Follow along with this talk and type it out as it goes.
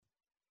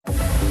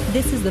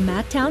This is the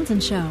Matt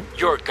Townsend Show.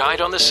 Your guide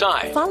on the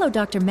side. Follow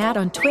Dr. Matt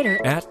on Twitter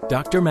At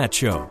Dr. Matt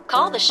Show.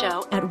 Call the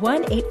show at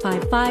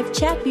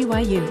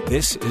 1-855-CHAT-BYU.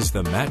 This is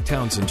the Matt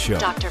Townsend Show.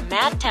 Dr.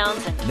 Matt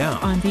Townsend. Now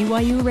on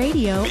BYU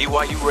Radio.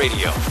 BYU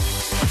Radio.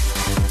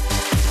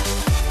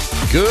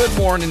 Good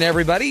morning,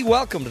 everybody.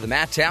 Welcome to the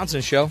Matt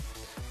Townsend Show.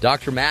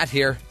 Dr. Matt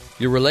here,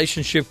 your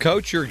relationship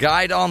coach, your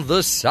guide on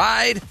the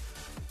side.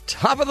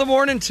 Top of the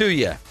morning to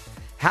you.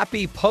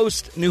 Happy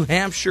post-New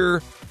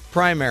Hampshire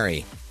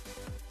primary.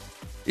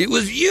 It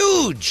was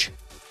huge.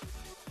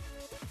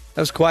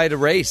 That was quite a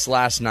race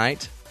last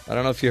night. I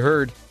don't know if you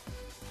heard.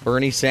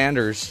 Bernie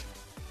Sanders,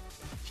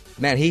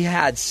 man, he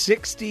had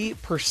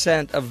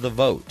 60% of the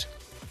vote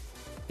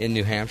in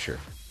New Hampshire.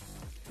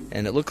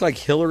 And it looked like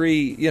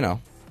Hillary,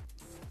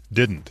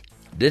 Didn't.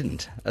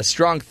 A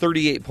strong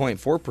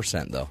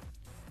 38.4%, though.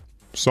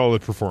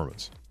 Solid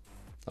performance.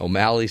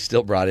 O'Malley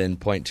still brought in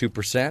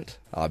 0.2%,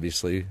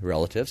 obviously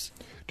relatives.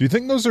 Do you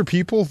think those are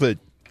people that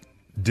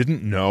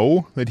didn't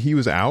know that he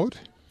was out?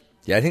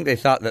 Yeah, I think they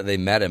thought that they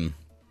met him,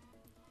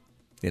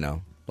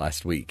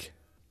 last week.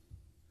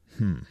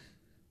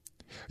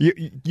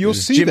 You'll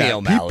see Jimmy that.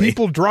 O'Malley.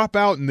 People drop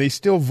out and they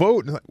still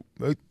vote.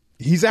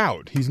 He's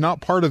out. He's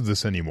not part of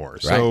this anymore.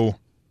 Right. So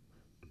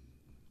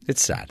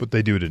It's sad. But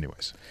they do it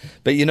anyways.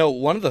 But,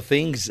 one of the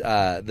things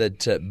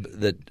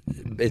that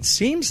it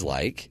seems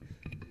like,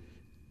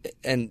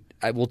 and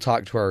I will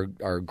talk to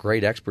our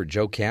great expert,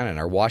 Joe Cannon,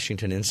 our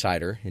Washington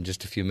insider, in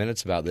just a few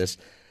minutes about this,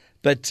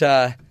 but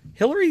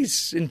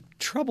Hillary's in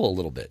trouble a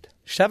little bit.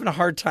 She's having a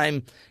hard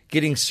time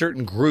getting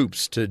certain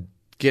groups to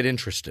get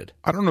interested.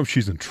 I don't know if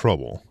she's in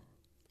trouble.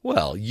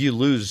 Well, you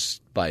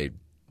lose by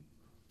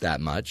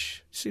that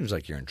much. Seems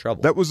like you're in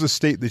trouble. That was a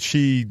state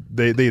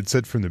that they had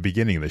said from the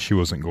beginning that she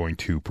wasn't going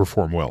to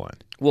perform well in.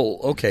 Well,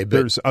 okay, but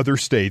there's other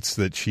states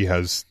that she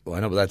has. Well, I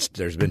know, but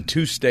there's been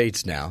two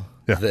states now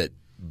that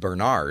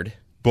Bernard,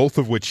 both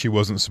of which she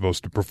wasn't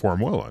supposed to perform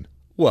well in.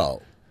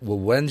 Well,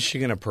 when's she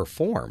going to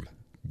perform?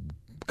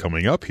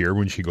 Coming up here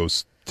when she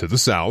goes to the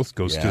South,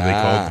 goes to, they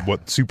call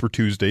it Super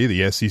Tuesday,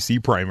 the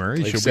SEC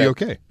primary. She'll be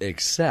okay.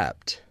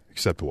 Except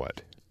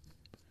what?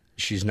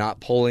 She's not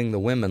polling the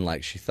women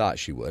like she thought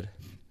she would,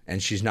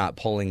 and she's not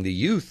polling the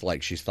youth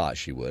like she thought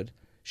she would.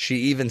 She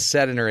even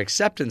said in her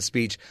acceptance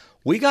speech,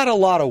 we got a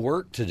lot of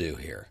work to do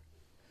here.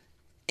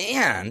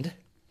 And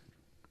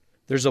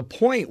there's a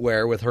point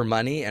where with her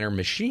money and her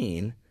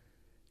machine,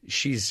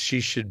 she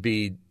should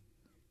be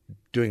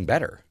doing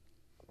better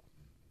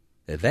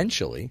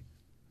eventually.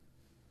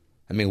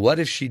 I mean, what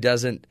if she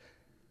doesn't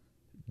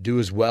do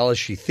as well as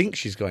she thinks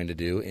she's going to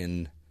do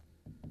in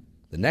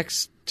the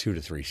next 2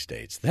 to 3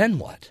 states? Then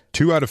what?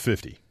 2 out of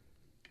 50.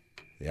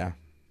 Yeah.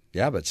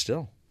 Yeah, but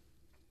still,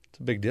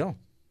 it's a big deal.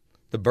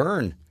 The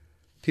burn.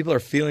 People are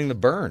feeling the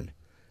burn,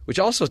 which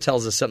also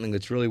tells us something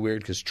that's really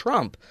weird because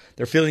Trump,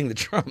 they're feeling the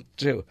Trump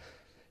too.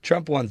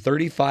 Trump won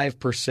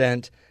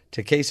 35%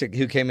 to Kasich,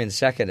 who came in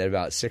second at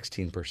about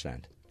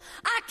 16%.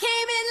 I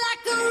came in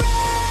like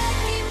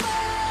a wrecking ball.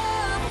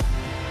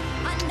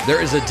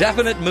 There is a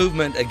definite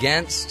movement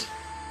against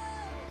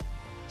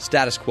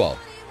status quo.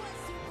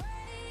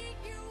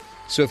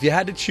 So if you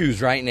had to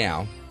choose right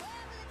now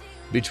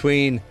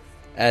between,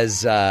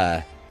 as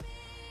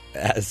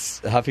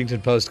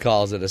Huffington Post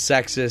calls it, a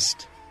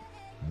sexist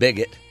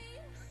bigot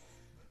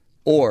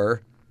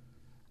or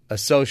a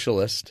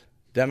socialist,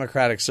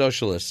 democratic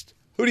socialist,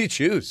 who do you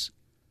choose?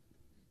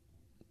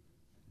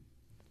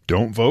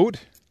 Don't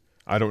vote?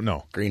 I don't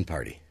know. Green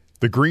Party.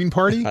 The Green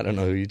Party? I don't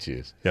know who you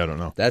choose. Yeah, I don't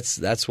know.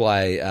 That's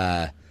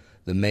why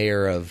the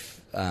mayor of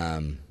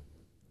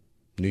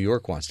New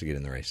York wants to get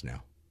in the race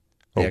now.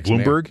 Oh,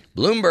 Bloomberg?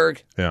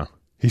 Bloomberg. Yeah.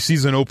 He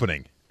sees an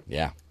opening.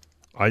 Yeah.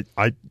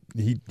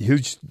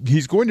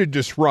 He's going to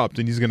disrupt,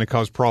 and he's going to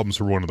cause problems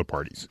for one of the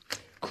parties.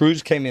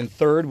 Cruz came in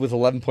third with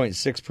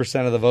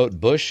 11.6% of the vote.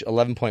 Bush,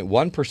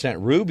 11.1%.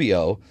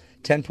 Rubio,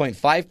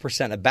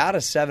 10.5%. About a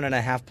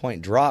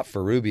 7.5-point drop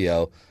for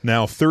Rubio.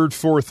 Now, third,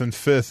 fourth, and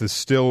fifth is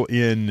still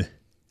in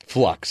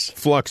flux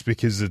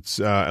because it's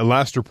a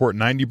last report,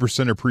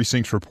 90% of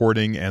precincts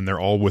reporting, and they're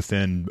all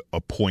within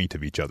a point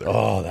of each other.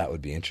 Oh, that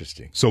would be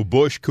interesting. So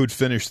Bush could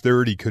finish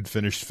third. He could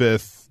finish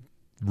fifth.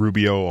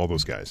 Rubio, all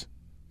those guys.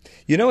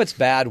 It's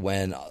bad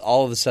when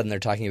all of a sudden they're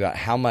talking about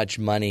how much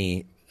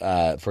money,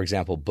 for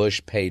example,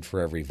 Bush paid for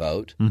every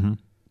vote. Mm-hmm.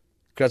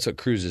 That's what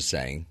Cruz is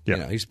saying.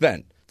 Yeah. He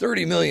spent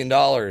 $30 million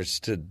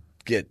to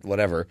get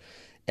whatever,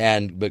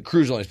 but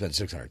Cruz only spent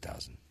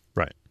 $600,000.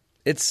 Right.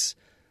 It's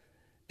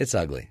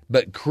ugly.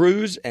 But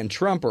Cruz and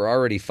Trump are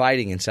already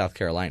fighting in South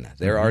Carolina.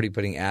 They're already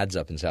putting ads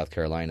up in South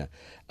Carolina.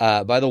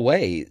 By the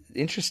way,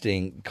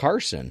 interesting,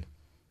 Carson,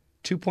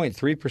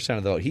 2.3%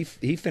 of the vote.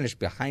 He finished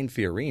behind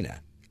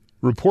Fiorina.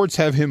 Reports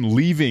have him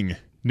leaving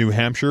New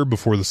Hampshire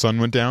before the sun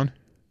went down.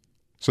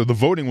 So the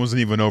voting wasn't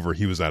even over.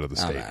 He was out of the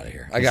state. I'm out of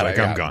here. I'm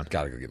gone.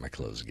 Got to go get my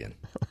clothes again.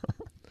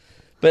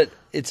 But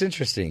it's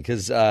interesting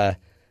because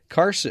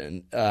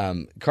Carson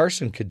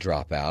could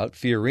drop out.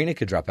 Fiorina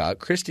could drop out.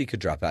 Christie could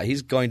drop out.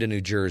 He's going to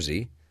New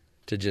Jersey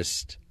to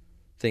just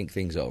think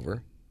things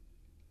over.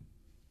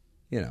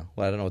 Well,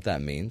 I don't know what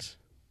that means.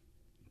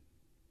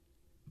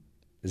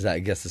 Is that, I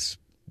guess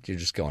you're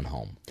just going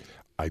home.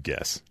 I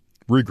guess.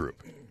 Regroup.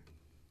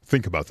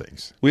 Think about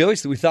things. We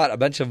thought a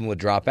bunch of them would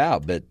drop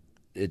out, but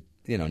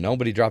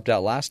nobody dropped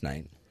out last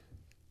night.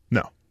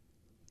 No.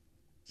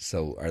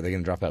 So are they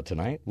going to drop out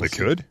tonight? They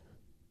could.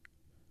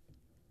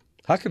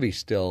 Huckabee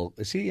still,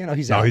 is he,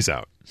 he's No, out. he's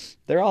out.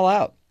 They're all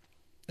out.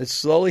 It's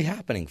slowly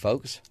happening,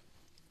 folks.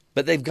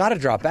 But they've got to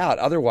drop out.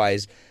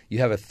 Otherwise, you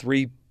have a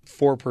 3-4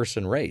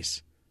 person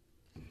race.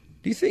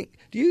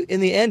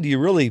 In the end, do you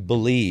really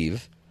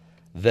believe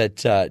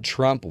that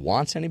Trump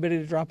wants anybody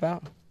to drop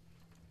out?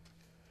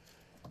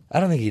 I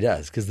don't think he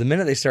does, because the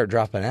minute they start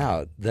dropping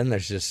out, then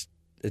there's just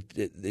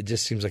it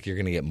just seems like you're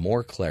going to get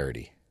more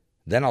clarity.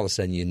 Then all of a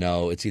sudden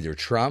it's either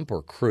Trump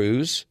or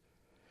Cruz.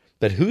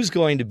 But who's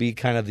going to be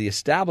kind of the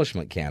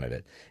establishment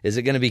candidate? Is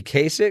it going to be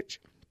Kasich?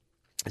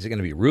 Is it going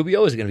to be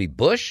Rubio? Is it going to be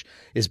Bush?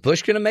 Is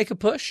Bush going to make a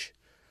push?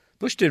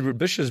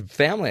 Bush's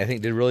family, I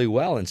think, did really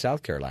well in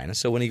South Carolina.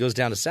 So when he goes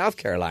down to South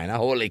Carolina,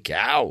 holy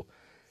cow,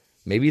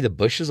 maybe the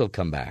Bushes will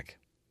come back.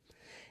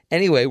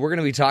 Anyway, we're going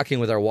to be talking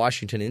with our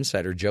Washington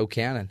insider, Joe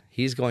Cannon.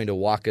 He's going to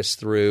walk us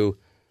through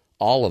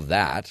all of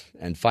that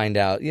and find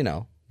out,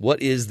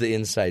 what is the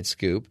inside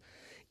scoop?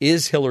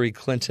 Is Hillary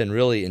Clinton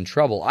really in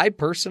trouble? I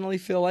personally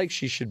feel like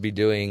she should be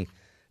doing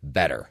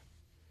better.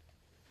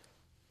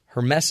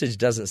 Her message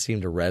doesn't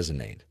seem to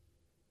resonate.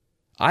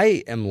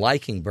 I am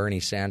liking Bernie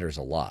Sanders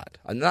a lot.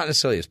 Not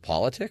necessarily his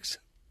politics,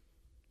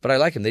 but I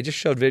like him. They just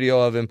showed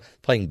video of him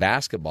playing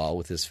basketball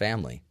with his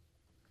family.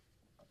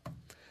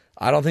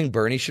 I don't think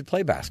Bernie should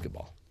play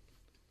basketball.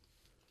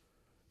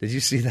 Did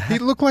you see that? He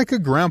looked like a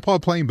grandpa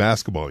playing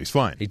basketball. He's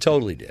fine. He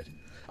totally did.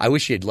 I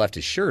wish he had left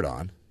his shirt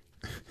on.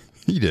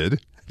 He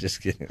did.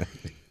 Just kidding.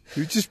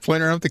 He was just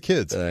playing around with the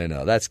kids. I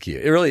know. That's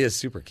cute. It really is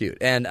super cute.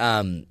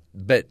 And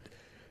but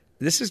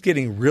this is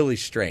getting really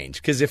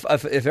strange because if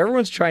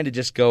everyone's trying to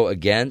just go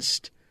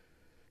against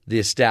the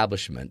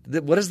establishment,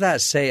 what does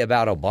that say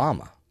about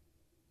Obama?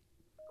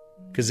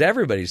 Because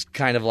everybody's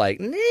kind of like,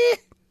 nah.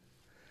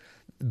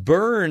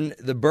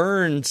 The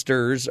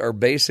Burnsters are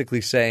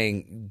basically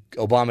saying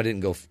Obama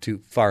didn't go too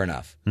far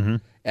enough. Mm-hmm.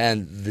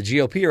 And the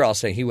GOP are all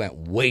saying he went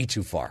way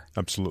too far.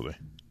 Absolutely.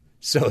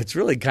 So it's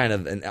really kind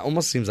of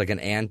almost seems like an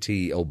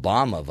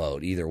anti-Obama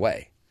vote either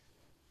way.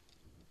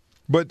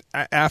 But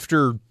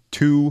after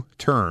 2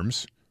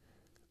 terms,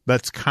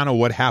 that's kind of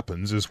what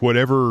happens is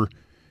whatever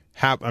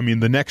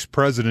the next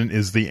president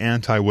is the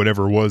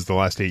anti-whatever was the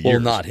last 8 years. Well,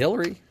 not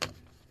Hillary.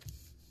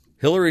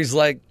 Hillary's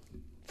like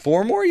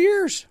 4 more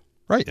years.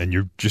 Right, and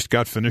you just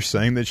got finished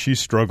saying that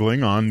she's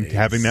struggling on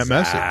having that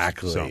message.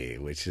 Exactly,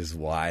 which is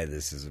why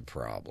this is a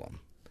problem.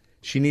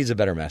 She needs a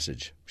better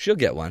message. She'll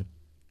get one.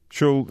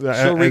 She'll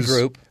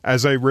regroup.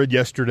 As I read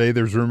yesterday,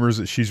 there's rumors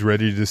that she's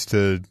ready just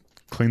to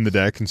clean the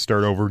deck and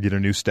start over, get a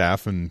new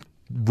staff, and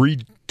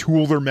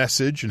retool their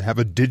message and have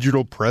a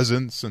digital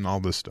presence and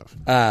all this stuff.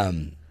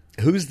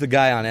 Who's the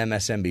guy on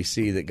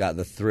MSNBC that got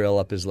the thrill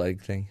up his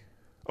leg thing?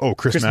 Oh,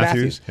 Chris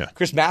Matthews. Yeah.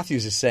 Chris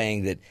Matthews is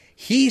saying that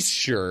he's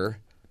sure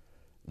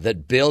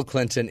that Bill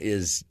Clinton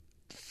is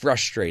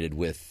frustrated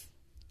with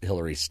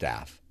Hillary's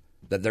staff,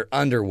 that they're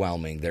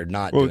underwhelming, they're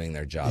not doing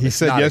their job. He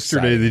said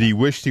yesterday that he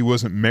wished he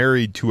wasn't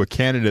married to a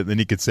candidate, then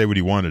he could say what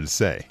he wanted to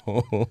say.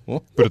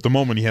 But at the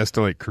moment, he has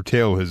to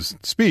curtail his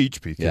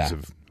speech because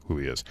of who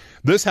he is.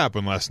 This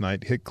happened last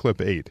night. Hit clip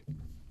 8.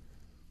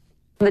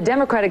 On the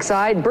Democratic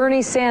side,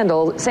 Bernie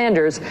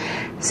Sanders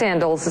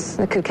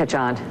could catch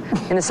on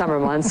in the summer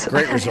months.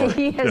 Great resort.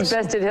 He has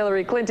bested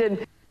Hillary Clinton.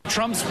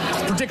 Trump's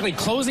particularly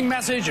closing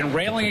message and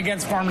railing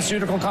against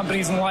pharmaceutical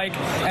companies and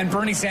and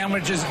Bernie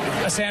Sanders'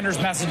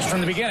 message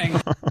from the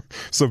beginning.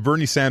 So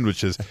Bernie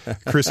Sandwiches,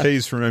 Chris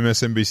Hayes from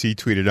MSNBC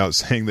tweeted out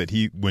saying that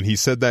when he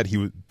said that,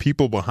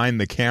 people behind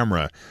the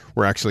camera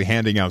were actually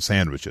handing out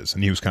sandwiches,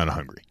 and he was kind of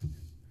hungry.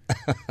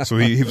 So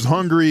he was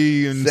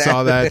hungry and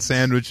saw that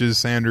sandwiches,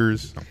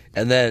 Sanders.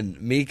 And then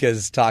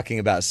Mika's talking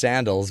about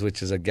sandals,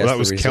 which is, I guess, that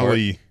was resort.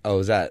 Kelly. Oh,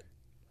 is that?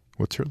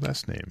 What's her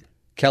last name?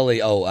 Kelly,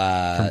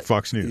 from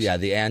Fox News. Yeah,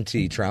 the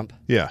anti-Trump.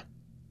 Yeah.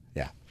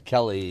 Yeah.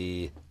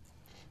 Kelly,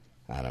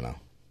 I don't know.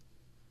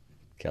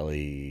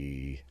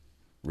 Kelly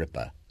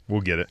Ripa.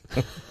 We'll get it.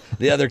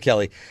 The other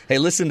Kelly. Hey,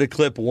 listen to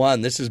clip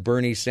 1. This is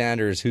Bernie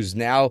Sanders, who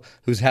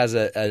has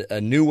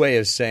a new way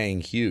of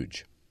saying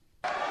huge.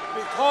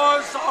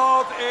 Because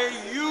of a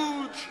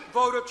huge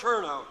voter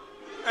turnout.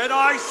 And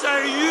I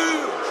say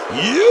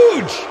huge.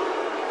 Huge.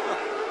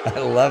 I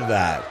love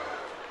that.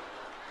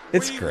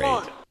 It's great.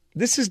 Won.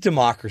 This is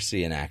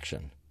democracy in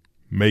action.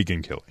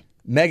 Megyn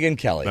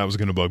Kelly. That was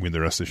going to bug me the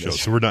rest of the show,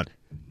 so we're done.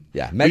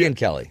 Yeah, Megyn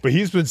Kelly. But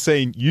he's been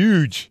saying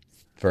huge.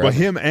 Forever. But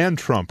him and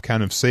Trump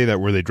kind of say that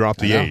where they drop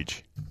the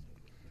age.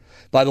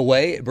 By the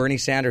way, Bernie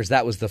Sanders,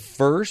 that was the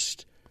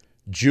first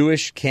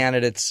Jewish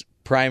candidate's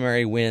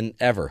primary win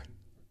ever.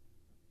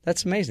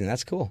 That's amazing.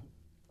 That's cool.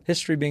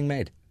 History being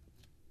made.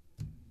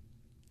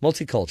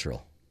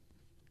 Multicultural.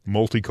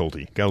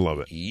 Multiculti. Gotta love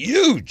it.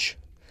 Huge.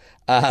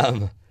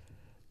 And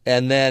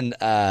then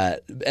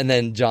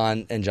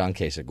John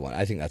Kasich won.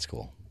 I think that's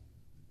cool.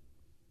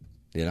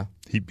 You know?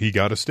 He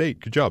got a state.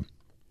 Good job.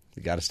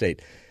 He got a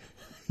state.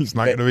 He's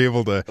not going to be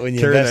able to when you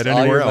carry invest that all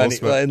anywhere your money, else.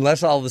 But well,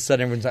 unless all of a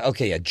sudden everyone's like,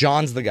 okay, yeah,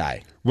 John's the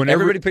guy.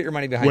 Everybody put your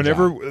money behind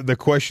whenever John. the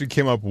question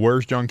came up,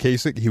 where's John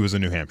Kasich? He was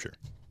in New Hampshire.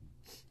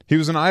 He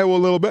was in Iowa a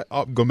little bit.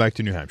 Oh, going back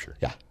to New Hampshire.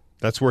 Yeah.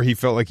 That's where he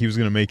felt like he was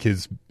going to make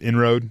his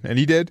inroad, and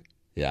he did.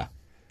 Yeah.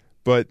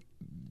 But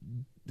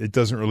it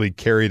doesn't really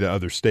carry to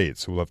other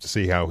states. So we'll have to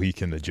see how he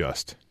can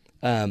adjust.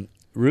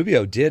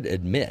 Rubio did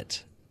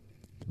admit,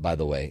 by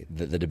the way,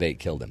 that the debate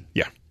killed him.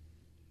 Yeah.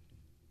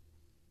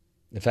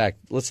 In fact,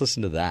 let's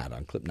listen to that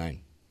on clip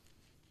 9.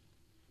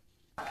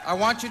 I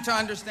want you to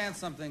understand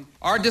something.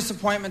 Our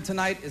disappointment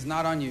tonight is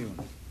not on you.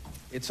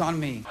 It's on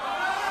me.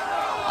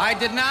 I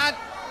did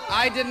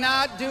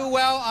not do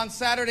well on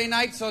Saturday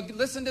night, so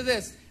listen to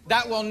this.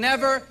 That will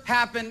never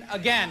happen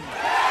again.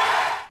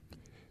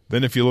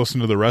 Then if you listen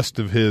to the rest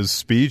of his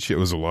speech, it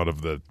was a lot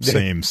of the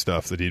same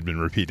stuff that he'd been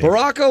repeating.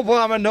 Barack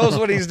Obama knows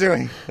what he's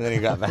doing. And then he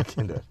got back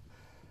into it.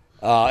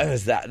 It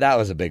was that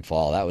was a big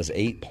fall. That was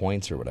 8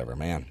 points or whatever,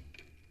 man.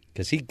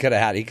 Because he could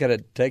have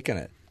taken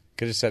it.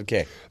 Could have said,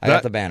 okay, I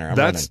got the banner. I'm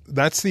running.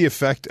 That's the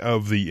effect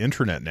of the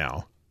internet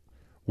now,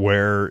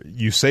 where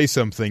you say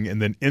something and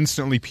then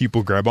instantly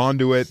people grab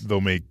onto it. They'll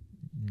make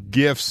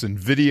GIFs and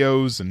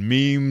videos and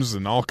memes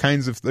and all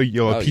kinds of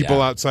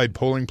people outside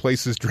polling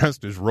places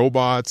dressed as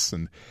robots,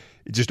 and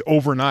just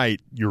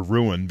overnight you're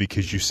ruined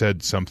because you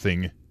said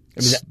something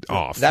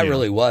off. That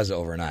really was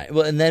overnight.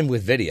 Well, and then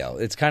with video,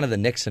 it's kind of the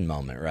Nixon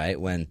moment, right?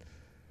 When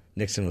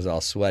Nixon was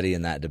all sweaty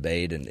in that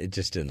debate, and it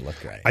just didn't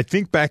look right. I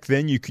think back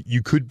then you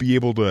could be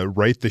able to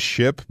right the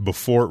ship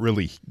before it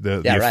really the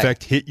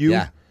effect hit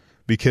you,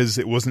 because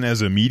it wasn't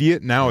as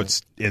immediate. Now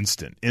it's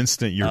instant.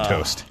 You're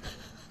toast.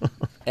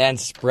 And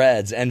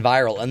spreads and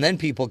viral, and then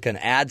people can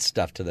add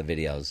stuff to the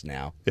videos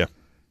now. Yeah,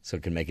 so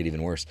it can make it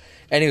even worse.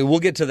 Anyway,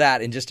 we'll get to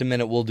that in just a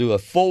minute. We'll do a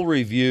full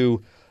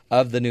review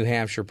of the New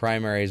Hampshire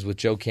primaries with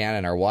Joe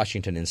Cannon, our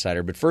Washington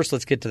insider. But first,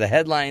 let's get to the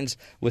headlines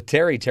with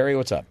Terry. Terry,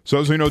 what's up? So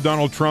as we know,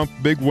 Donald Trump,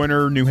 big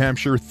winner, New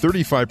Hampshire,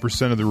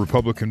 35% of the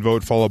Republican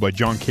vote, followed by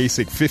John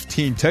Kasich,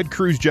 15. Ted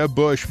Cruz, Jeb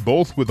Bush,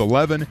 both with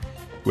 11,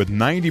 with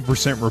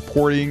 90%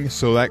 reporting,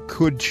 so that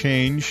could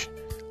change.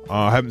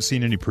 I haven't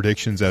seen any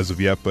predictions as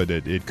of yet, but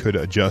it could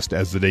adjust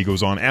as the day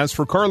goes on. As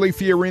for Carly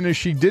Fiorina,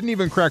 she didn't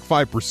even crack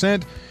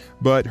 5%,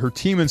 but her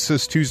team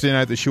insists Tuesday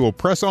night that she will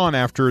press on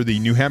after the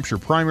New Hampshire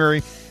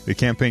primary. The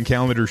campaign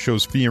calendar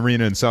shows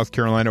Fiorina in South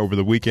Carolina over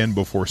the weekend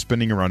before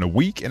spending around a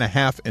week and a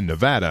half in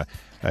Nevada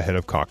ahead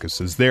of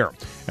caucuses there.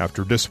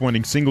 After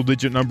disappointing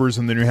single-digit numbers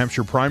in the New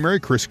Hampshire primary,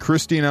 Chris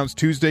Christie announced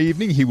Tuesday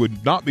evening he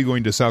would not be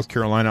going to South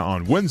Carolina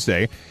on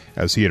Wednesday,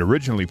 as he had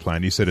originally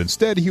planned. He said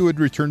instead he would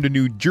return to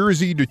New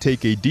Jersey to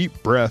take a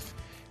deep breath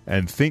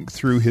and think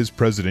through his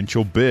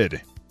presidential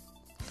bid.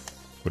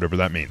 Whatever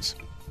that means.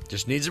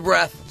 Just needs a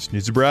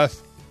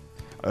breath.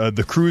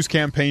 The Cruz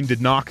campaign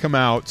did not come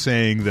out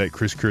saying that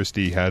Chris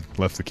Christie had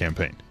left the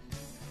campaign,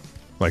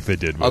 like they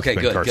did with Ben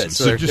Carson. Good.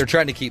 So they're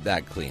trying to keep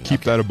that clean.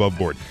 Keep that above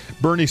board.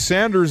 Bernie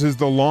Sanders is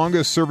the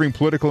longest-serving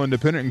political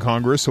independent in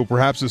Congress, so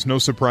perhaps it's no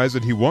surprise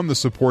that he won the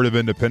support of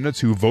independents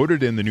who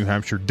voted in the New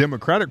Hampshire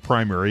Democratic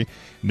primary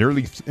in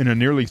a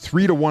nearly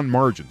 3-1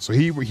 margin. So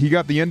he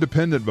got the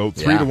independent vote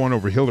 3-1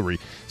 over Hillary,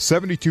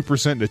 72% to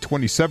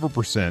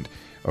 27%.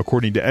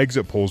 According to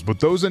exit polls. But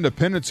those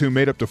independents who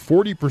made up to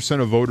 40%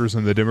 of voters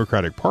in the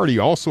Democratic Party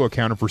also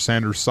accounted for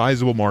Sanders'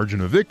 sizable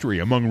margin of victory.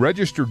 Among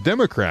registered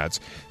Democrats,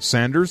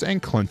 Sanders and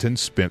Clinton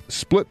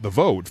split the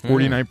vote,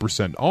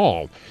 49%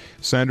 all.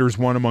 Sanders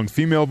won among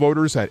female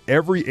voters at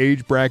every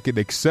age bracket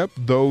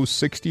except those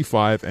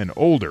 65 and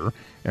older,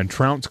 and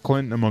trounced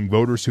Clinton among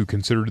voters who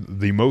considered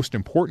the most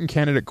important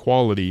candidate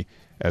quality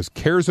as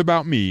cares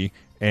about me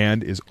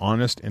and is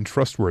honest and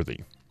trustworthy.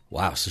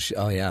 Wow.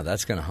 So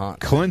that's going to haunt.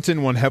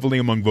 Clinton won heavily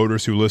among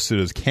voters who listed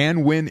as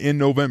can win in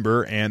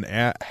November and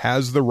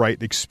has the right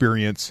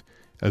experience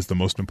as the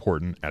most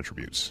important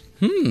attributes.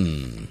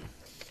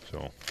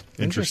 So,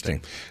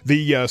 interesting.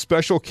 The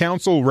special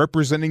counsel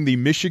representing the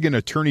Michigan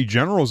Attorney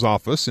General's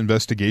office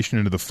investigation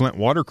into the Flint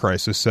water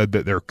crisis said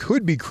that there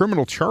could be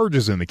criminal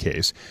charges in the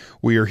case.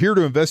 We are here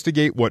to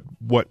investigate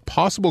what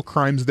possible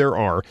crimes there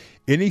are,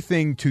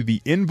 anything to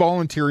the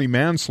involuntary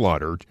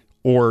manslaughter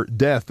or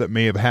death that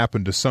may have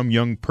happened to some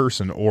young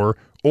person or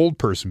old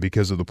person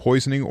because of the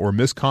poisoning or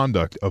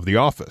misconduct of the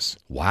office.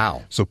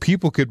 Wow. So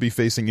people could be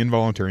facing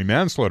involuntary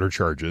manslaughter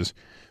charges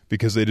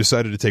because they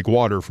decided to take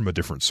water from a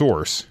different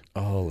source.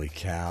 Holy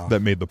cow. That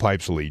made the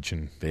pipes leach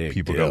and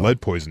people deal. got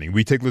lead poisoning.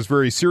 We take this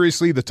very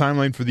seriously. The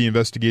timeline for the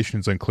investigation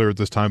is unclear at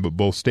this time, but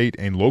both state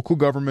and local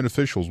government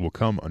officials will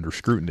come under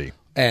scrutiny.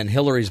 And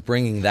Hillary's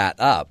bringing that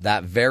up,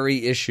 that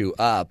very issue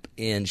up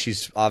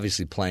she's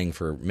obviously playing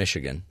for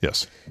Michigan.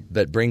 Yes.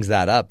 But brings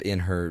that up in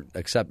her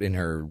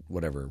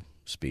whatever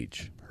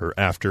speech. Her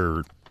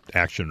after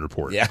action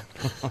report. Yeah.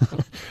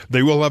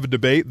 They will have a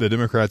debate, the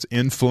Democrats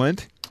in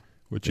Flint,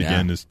 which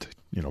again is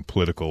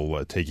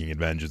political taking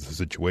advantage of the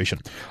situation.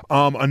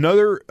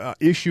 Another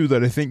issue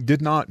that I think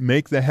did not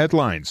make the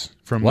headlines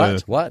from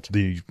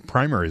the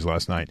primaries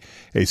last night.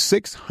 A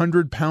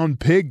 600-pound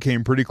pig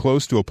came pretty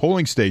close to a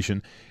polling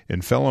station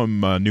in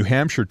Pelham, New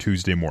Hampshire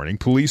Tuesday morning.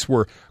 Police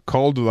were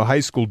called to the high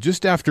school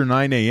just after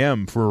 9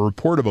 a.m. for a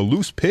report of a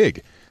loose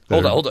pig.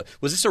 Hold on.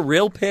 Was this a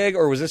real pig,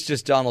 or was this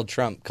just Donald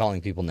Trump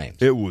calling people names?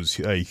 It was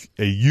a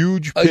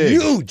huge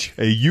pig.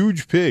 A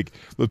huge pig.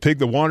 The pig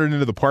that wandered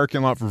into the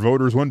parking lot for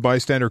voters. One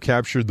bystander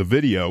captured the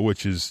video,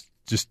 which is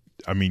just,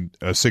 a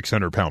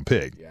 600-pound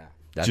pig. Yeah,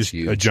 that's just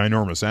huge. A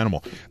ginormous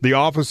animal. The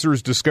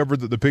officers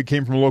discovered that the pig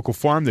came from a local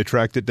farm. They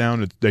tracked it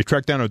down. They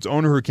tracked down its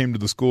owner, who came to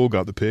the school,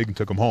 got the pig, and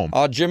took him home.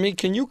 Jimmy,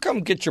 can you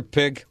come get your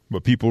pig?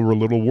 But people were a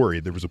little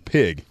worried. There was a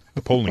pig at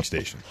the polling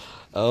station.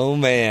 Oh,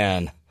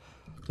 man.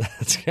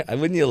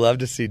 Wouldn't you love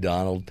to see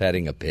Donald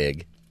petting a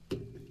pig?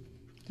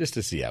 Just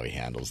to see how he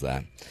handles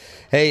that.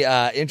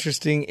 Hey,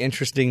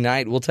 interesting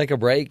night. We'll take a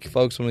break,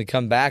 folks. When we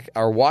come back,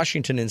 our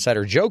Washington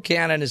insider, Joe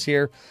Cannon, is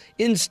here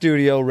in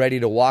studio, ready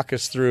to walk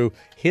us through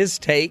his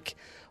take.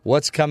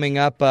 What's coming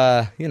up?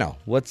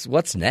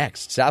 What's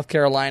next? South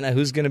Carolina,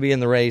 who's going to be in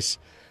the race?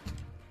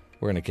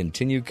 We're going to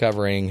continue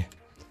covering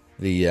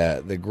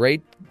the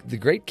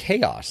great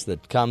chaos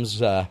that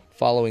comes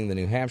following the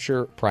New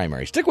Hampshire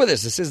primary. Stick with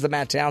us. This is the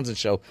Matt Townsend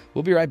Show.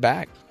 We'll be right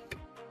back.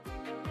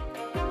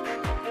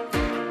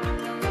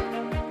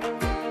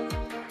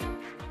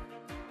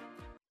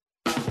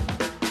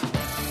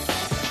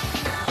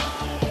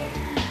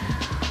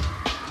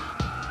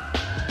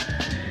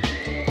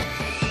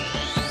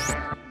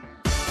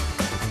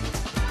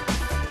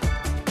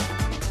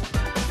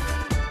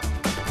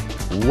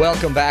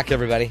 Welcome back,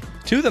 everybody,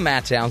 to the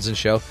Matt Townsend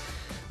Show.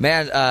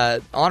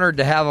 Man, honored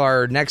to have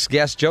our next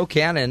guest, Joe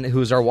Cannon,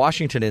 who's our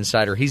Washington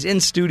insider. He's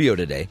in studio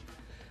today,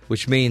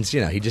 which means,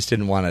 he just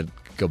didn't want to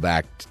go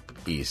back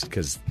east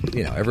because,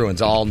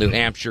 everyone's all New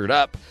Hampshire'd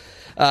up.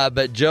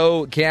 But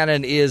Joe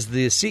Cannon is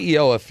the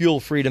CEO of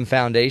Fuel Freedom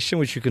Foundation,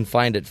 which you can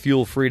find at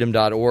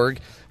fuelfreedom.org,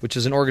 which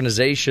is an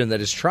organization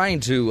that is trying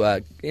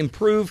to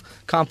improve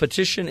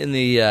competition in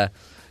the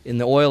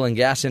oil and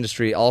gas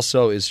industry,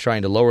 also is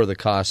trying to lower the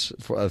cost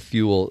of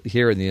fuel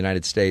here in the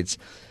United States.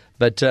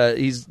 But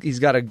he's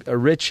got a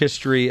rich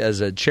history as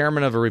a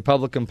chairman of a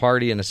Republican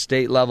Party in a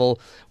state level,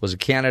 was a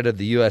candidate of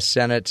the U.S.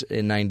 Senate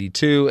in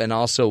 92, and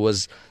also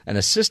was an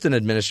assistant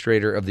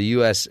administrator of the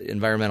U.S.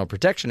 Environmental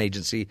Protection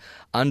Agency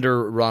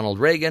under Ronald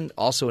Reagan,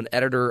 also an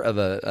editor of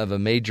a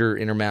major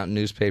Intermountain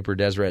newspaper,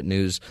 Deseret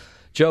News.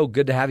 Joe,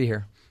 good to have you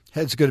here.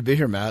 Hey, it's good to be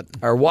here, Matt.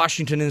 Our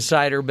Washington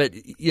insider, but,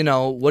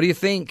 what do you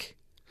think?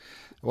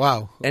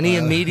 Wow. Any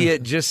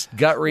immediate just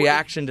gut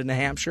reaction to New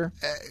Hampshire?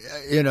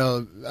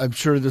 I'm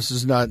sure this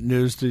is not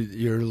news to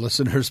your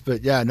listeners,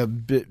 but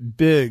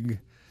big,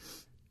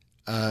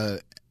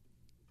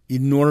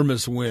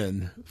 enormous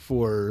win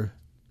for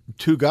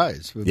two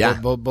guys. Yeah.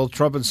 Both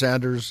Trump and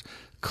Sanders,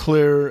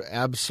 clear,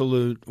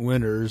 absolute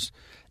winners.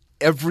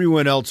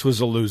 Everyone else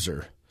was a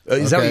loser.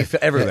 Is that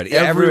what everybody?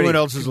 Everyone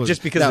else is a loser.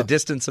 Just because of the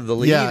distance of the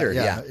lead?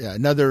 Yeah.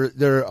 Now,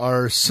 there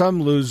are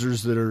some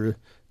losers that are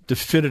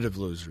definitive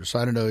losers.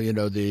 I don't know,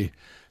 the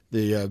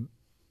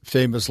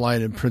famous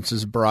line in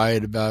Princess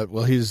Bride about,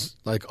 he's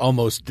like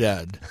almost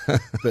dead.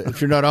 But if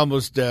you're not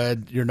almost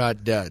dead, you're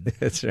not dead.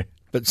 That's right.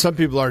 But some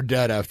people are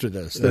dead after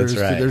this. That's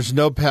right. There's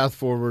no path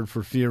forward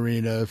for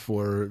Fiorina,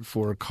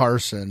 for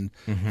Carson,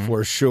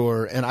 for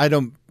sure. And I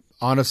don't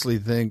honestly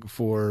think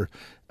for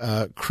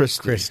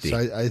Christie. So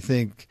I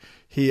think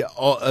he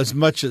as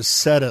much as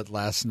said it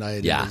last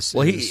night. Yeah.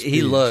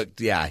 He looked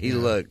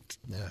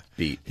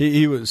beat.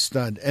 He was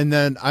stunned. And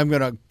then I'm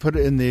going to put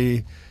it in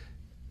the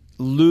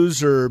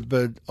loser,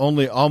 but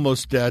only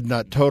almost dead,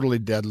 not totally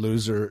dead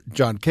loser,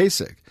 John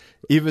Kasich.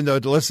 Even though,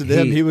 to listen to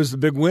him, he was the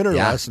big winner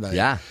last night.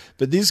 Yeah.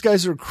 But these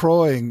guys are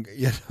crowing,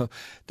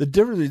 the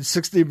difference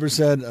between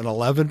 16% and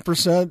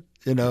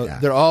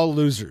 11%, they're all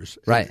losers.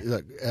 Right.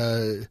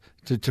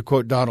 To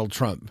quote Donald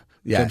Trump.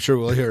 Yeah. I'm sure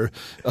we'll hear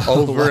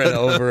over and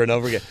over and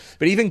over again.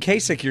 But even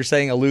Kasich, you're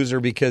saying a loser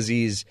because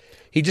he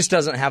just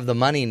doesn't have the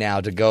money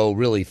now to go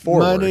really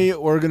forward. Money,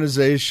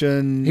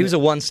 organization. He was a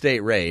one-state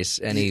race,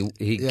 and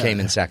he came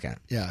in second.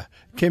 Yeah,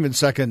 came in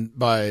second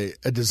by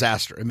a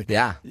disaster.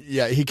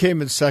 He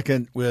came in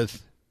second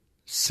with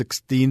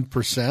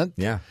 16%.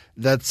 Yeah,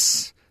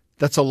 that's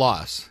a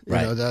loss.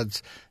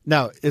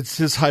 Now it's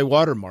his high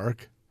water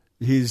mark.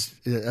 I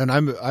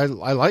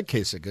like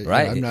Kasich.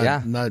 Right.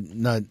 I'm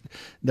not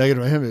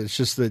negative on him. It's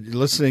just that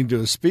listening to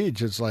his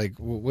speech, it's like,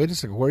 wait a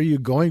second, where are you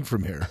going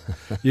from here?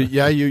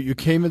 You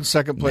came in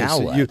second place.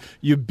 Now what?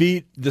 You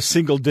beat the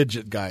single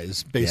digit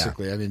guys,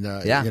 basically.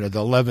 Yeah. The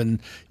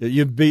 11.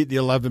 You beat the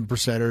 11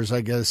 percenters.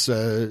 I guess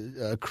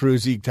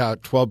Cruz eked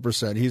out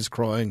 12%. He's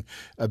crowing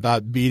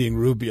about beating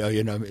Rubio.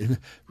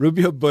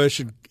 Rubio,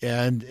 Bush,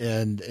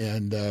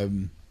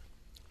 and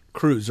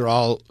Cruz are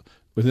all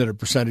within a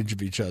percentage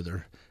of each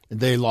other. And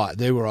they lost.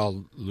 They were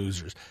all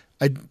losers.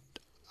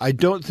 I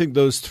don't think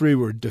those three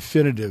were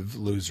definitive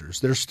losers.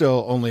 They're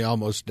still only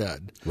almost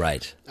dead.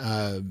 Right.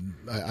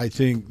 I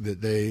think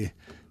that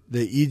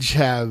they each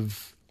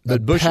have a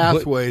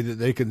pathway that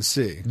they can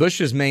see.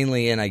 Bush is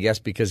mainly in, I guess,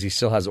 because he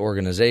still has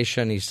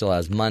organization, he still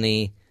has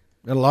money.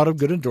 And a lot of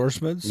good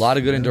endorsements. A lot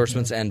of good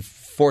endorsements and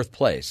fourth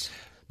place.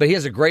 But he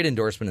has a great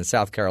endorsement in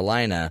South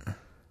Carolina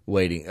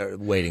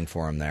waiting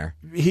for him there.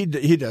 He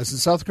does. In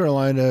South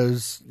Carolina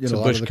is it's a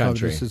lot Bush of the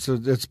country.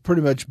 It's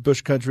pretty much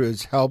Bush country.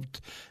 It's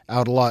helped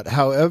out a lot.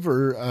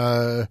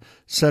 However,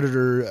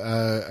 Senator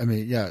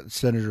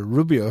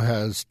Rubio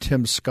has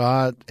Tim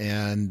Scott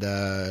and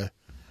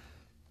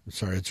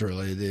sorry, it's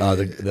early.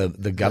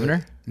 The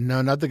governor?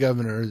 No, not the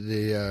governor.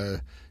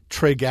 The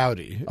Trey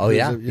Gowdy. Oh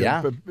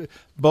yeah.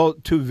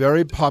 Both two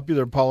very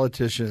popular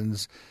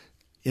politicians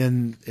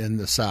in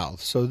the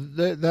South. So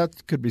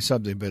that could be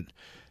something, but.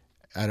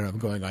 I don't know. I'm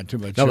going on too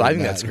much. No, but I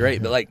think that's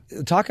great. But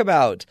talk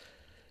about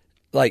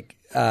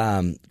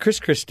Chris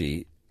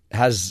Christie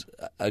has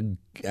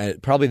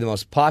probably the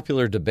most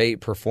popular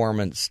debate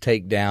performance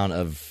takedown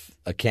of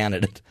a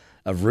candidate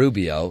of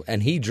Rubio,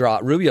 and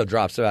Rubio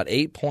drops about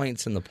 8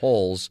 points in the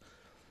polls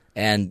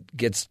and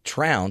gets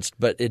trounced,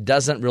 but it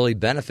doesn't really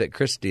benefit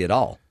Christie at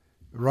all.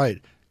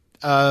 Right.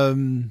 I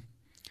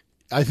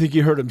think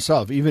he hurt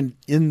himself. Even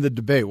in the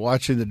debate,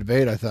 watching the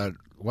debate, I thought,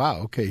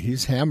 wow, okay,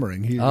 he's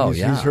hammering. He's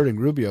hurting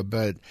Rubio,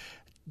 but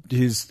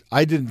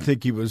I didn't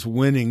think he was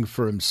winning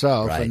for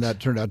himself, right. And that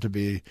turned out to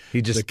be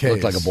he just the case.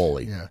 looked like a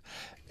bully. Yeah,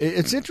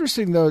 it's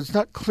interesting though. It's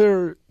not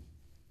clear.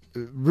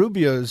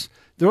 Rubio's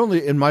there are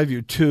only, in my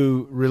view,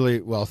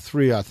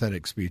 three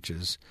authentic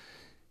speeches.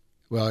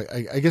 Well,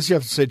 I guess you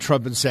have to say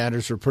Trump and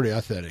Sanders are pretty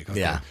authentic. Okay?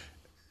 Yeah,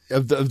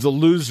 of the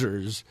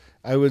losers,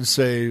 I would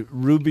say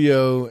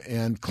Rubio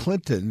and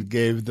Clinton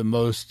gave the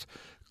most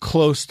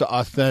close to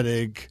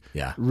authentic,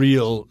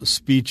 real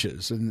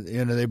speeches. And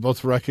they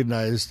both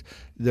recognized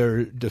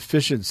their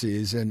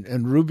deficiencies,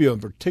 and Rubio in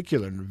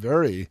particular in a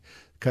very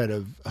kind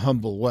of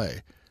humble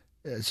way.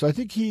 So I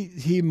think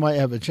he might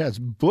have a chance.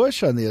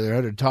 Bush, on the other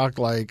hand, talked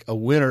like a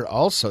winner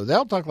also.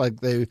 They'll talk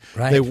like they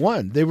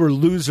won. They were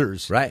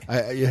losers. Right.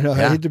 I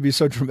hate to be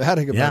so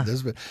dramatic about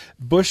this, but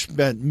Bush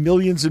spent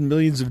millions and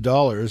millions of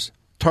dollars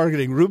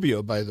targeting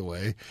Rubio, by the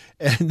way,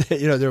 and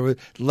there was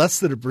less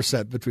than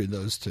 1% between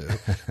those two,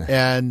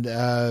 and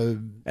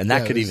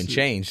that could even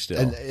change still.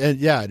 And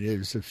it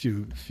was a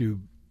few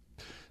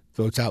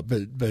votes out,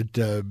 but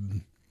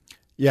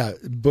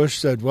Bush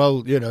said,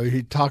 well,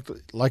 he talked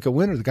like a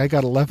winner. The guy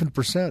got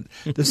 11%.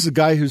 This is a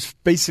guy who's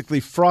basically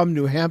from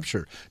New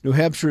Hampshire. New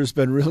Hampshire has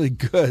been really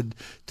good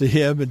to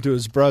him and to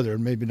his brother,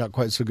 and maybe not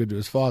quite so good to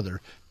his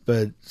father,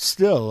 but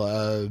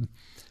still.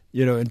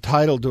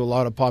 Entitled to a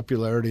lot of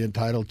popularity,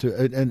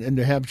 and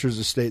New Hampshire is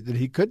a state that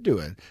he could do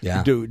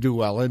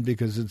well in,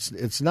 because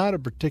it's not a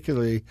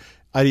particularly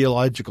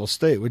ideological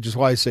state, which is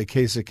why I say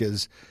Kasich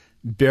is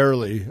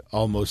barely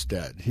almost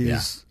dead.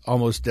 He's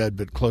almost dead,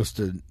 but close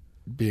to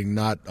being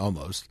not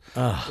almost,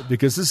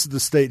 because this is the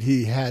state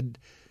he had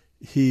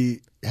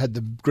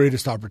the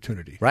greatest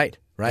opportunity. Right,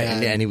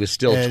 and he was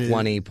still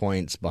 20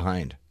 points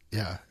behind.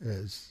 Yeah.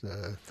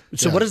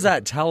 So what does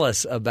that tell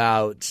us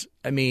about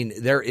 – I mean,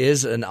 there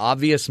is an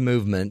obvious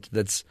movement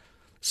that's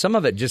 – some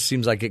of it just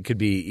seems like it could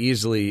be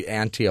easily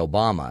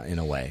anti-Obama in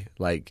a way.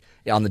 Like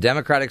on the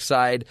Democratic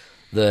side,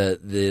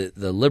 the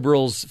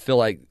liberals feel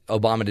like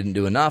Obama didn't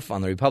do enough.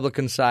 On the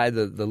Republican side,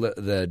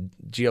 the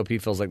GOP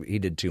feels like he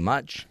did too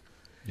much.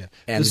 Yeah.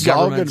 And the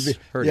government's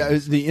hurting. Yeah,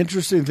 the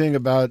interesting thing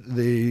about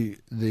the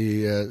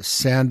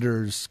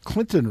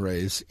Sanders-Clinton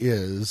race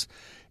is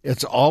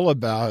it's all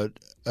about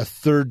 – a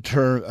third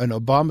term, an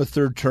Obama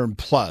third term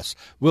plus.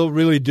 We'll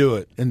really do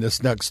it in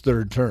this next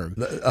third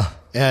term.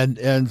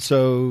 And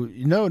so,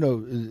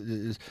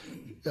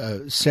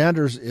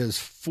 Sanders is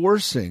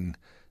forcing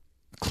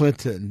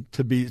Clinton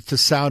to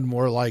sound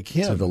more like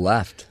him. To the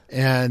left.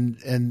 And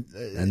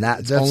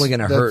that's only going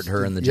to hurt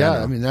her in the general.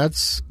 Yeah, I mean,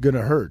 that's going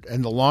to hurt.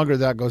 And the longer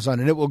that goes on,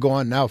 and it will go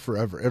on now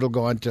forever. It'll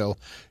go on until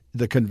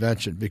the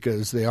convention,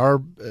 because they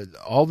are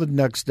all the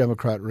next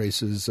Democrat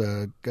races,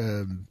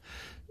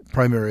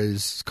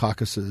 primaries,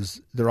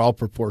 caucuses, they're all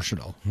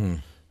proportional.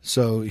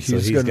 So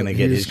he's going to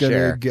get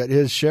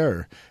his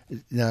share.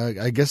 Now,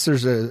 I guess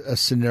there's a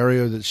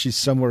scenario that she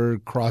somewhere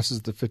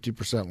crosses the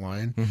 50%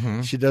 line.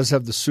 Mm-hmm. She does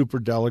have the super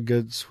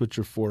delegates, which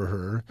are for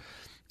her.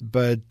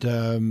 But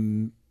a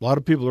lot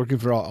of people are looking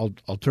for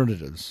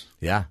alternatives.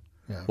 Yeah.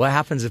 What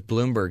happens if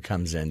Bloomberg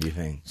comes in, do you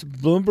think? So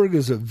Bloomberg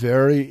is a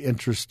very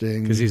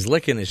interesting – because he's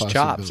licking his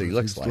chops, he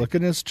looks like. He's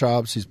licking his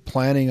chops. He's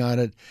planning on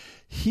it.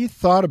 He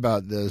thought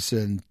about this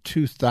in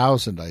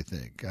 2000, I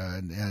think,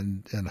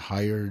 and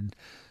hired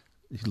 –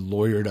 he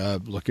lawyered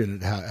up, looking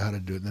at how to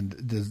do it, and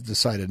then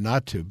decided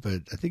not to.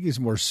 But I think he's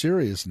more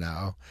serious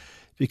now,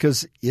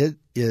 because it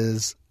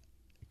is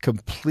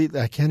completely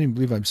 – I can't even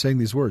believe I'm saying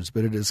these words,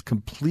 but it is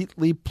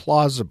completely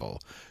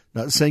plausible.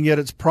 Not saying yet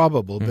it's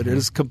probable, but it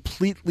is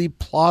completely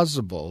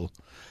plausible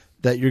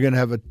that you're going to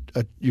have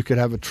you could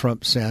have a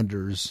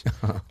Trump-Sanders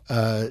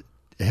or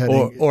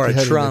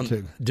a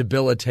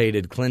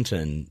Trump-debilitated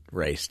Clinton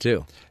race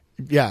too.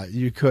 Yeah,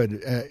 you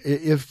could.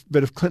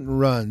 But if Clinton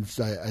runs,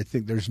 I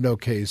think there's no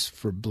case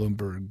for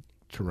Bloomberg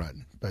to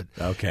run. But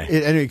okay.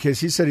 In any case,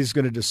 he said he's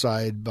going to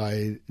decide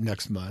by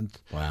next month.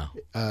 Wow.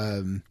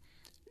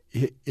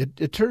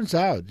 It turns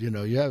out, you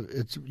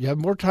have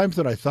more time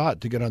than I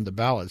thought to get on the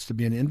ballots. To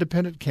be an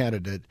independent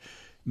candidate,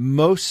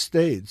 most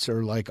states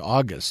are like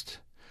August.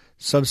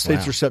 Some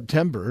states are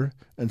September,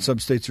 and some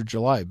states are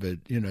July. But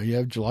you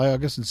have July,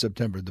 August, and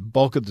September. The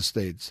bulk of the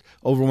states,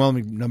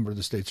 overwhelming number of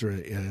the states, are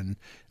in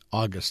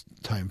August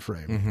time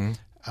frame.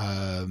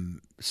 Mm-hmm.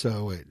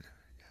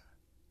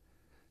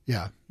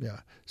 Yeah.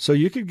 So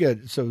you could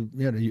get that's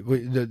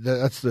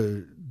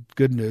the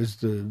good news.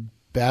 The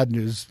bad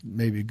news,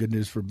 maybe good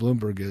news for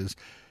Bloomberg, is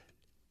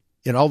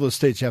in all those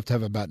states you have to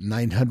have about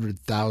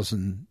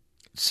 900,000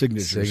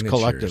 signatures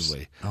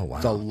collectively. Oh wow,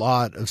 it's a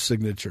lot of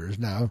signatures.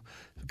 Now,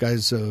 the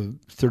guy's a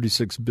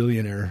 36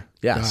 billionaire.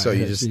 Yeah, guy. so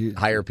you just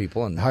hire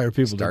people to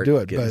do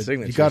it. But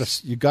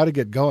you got to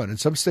get going. In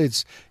some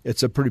states,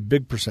 it's a pretty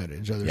big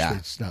percentage. Other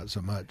states, not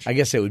so much. I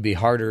guess it would be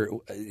harder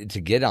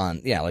to get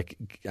on. Yeah, like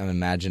I'm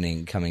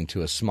imagining coming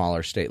to a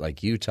smaller state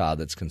like Utah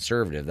that's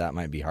conservative. That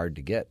might be hard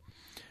to get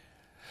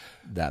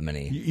that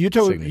many.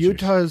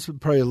 Utah is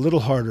probably a little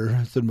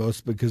harder than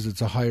most because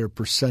it's a higher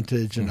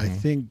percentage, and I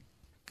think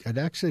I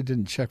actually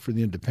didn't check for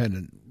the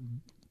independent,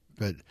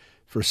 but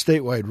for a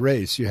statewide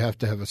race, you have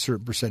to have a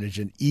certain percentage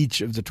in each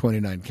of the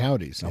 29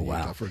 counties in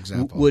Utah, for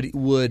example.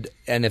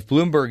 And if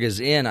Bloomberg is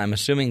in, I'm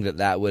assuming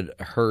that would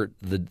hurt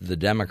the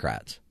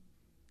Democrats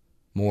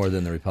more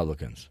than the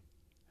Republicans.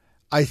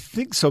 I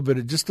think so, but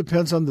it just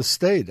depends on the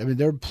state. I mean,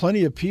 there are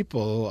plenty of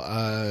people.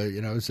 I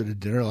was at a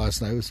dinner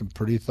last night with some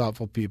pretty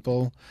thoughtful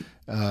people,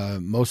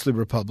 mostly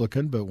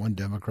Republican, but one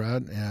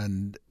Democrat,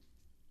 and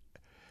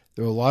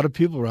there were a lot of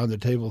people around the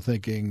table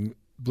thinking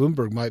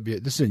Bloomberg might be –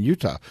 this is in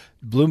Utah.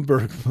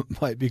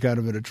 Bloomberg might be kind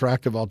of an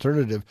attractive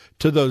alternative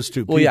to those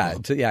two people.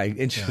 Well,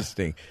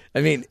 interesting. Yeah.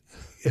 I mean,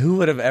 who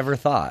would have ever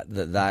thought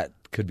that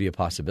could be a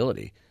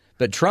possibility?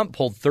 But Trump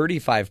pulled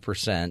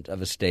 35%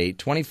 of a state,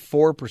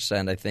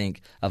 24%, I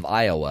think, of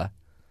Iowa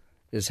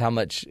is how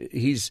much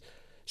he's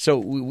 – so,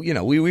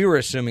 we were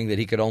assuming that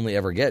he could only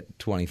ever get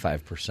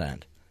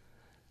 25%.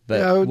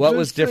 But what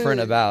was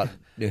different about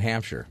New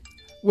Hampshire?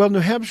 Well, New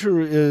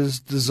Hampshire is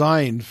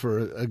designed for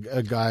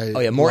a guy. Oh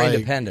yeah, more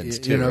independence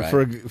too. Right?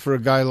 for a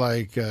guy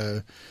like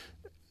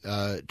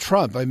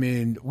Trump. I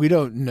mean, we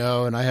don't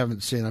know, and I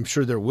haven't seen. I'm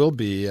sure there will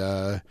be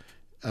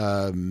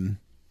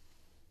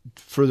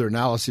further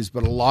analyses,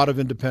 but a lot of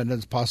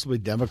independents, possibly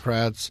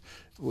Democrats,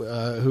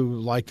 who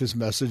liked his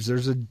message.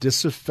 There's a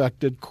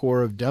disaffected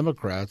core of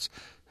Democrats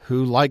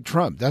who like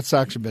Trump. That's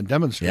actually been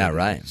demonstrated. Yeah,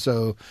 right.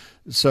 So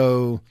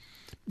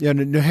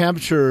New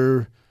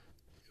Hampshire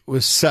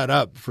was set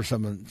up for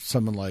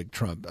someone like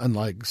Trump,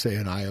 unlike, say,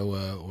 in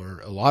Iowa or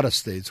a lot of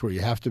states where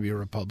you have to be a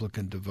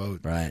Republican to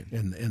vote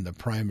in the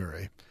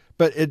primary.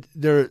 But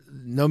there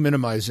no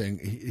minimizing.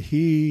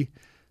 He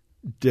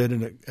did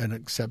an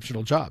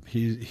exceptional job.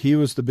 He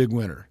was the big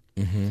winner.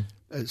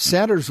 Mm-hmm.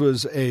 Sanders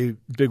was a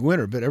big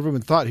winner, but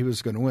everyone thought he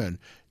was going to win.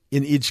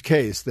 In each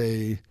case,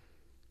 they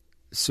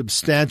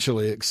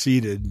substantially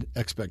exceeded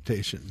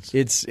expectations.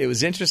 It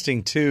was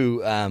interesting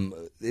too.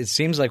 It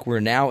seems like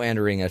we're now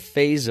entering a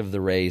phase of the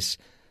race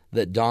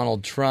that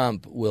Donald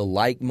Trump will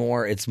like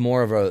more. It's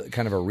more of a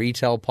kind of a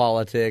retail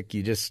politic.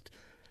 You just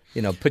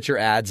put your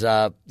ads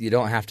up. You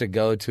don't have to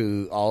go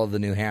to all of the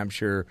New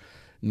Hampshire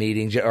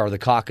meetings or the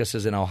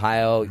caucuses in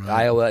Ohio,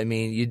 Iowa. I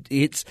mean,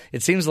 it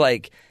seems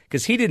like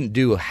because he didn't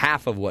do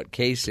half of what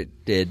Kasich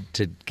did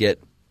to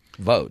get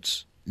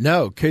votes.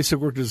 No, Kasich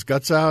worked his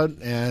guts out,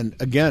 and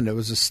again, it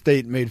was a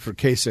state made for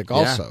Kasich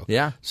also.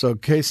 Yeah. So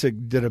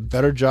Kasich did a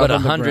better job. But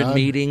on the 100 ground.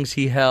 Meetings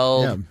he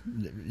held.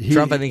 Yeah.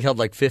 Trump, I think, held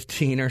like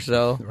 15 or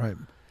so. Right.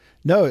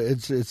 No,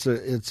 it's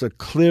a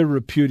clear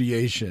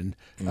repudiation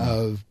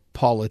of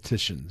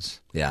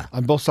politicians. Yeah.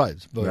 On both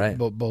sides.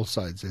 Both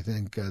sides. I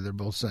think they're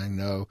both saying,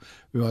 no,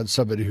 we want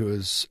somebody who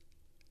is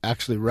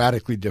actually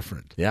radically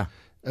different. Yeah.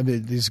 I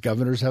mean, these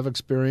governors have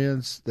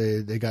experience.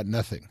 They got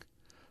nothing.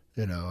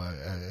 I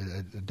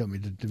don't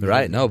mean to.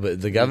 Right, no, but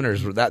the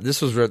governors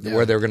this was where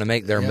they were going to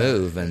make their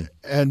move,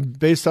 and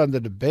based on the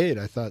debate,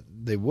 I thought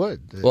they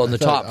would. Well, the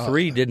top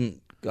three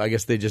didn't. I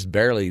guess they just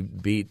barely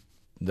beat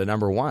the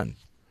number one.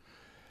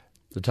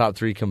 The top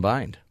three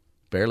combined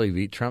barely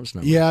beat Trump's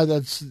number. Yeah, you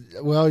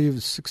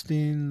have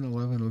 16,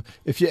 11.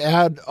 If you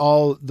add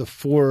all the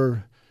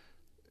four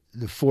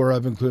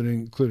of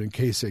including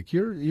Kasich,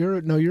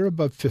 you're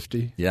above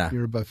 50. Yeah,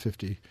 you're above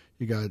 50.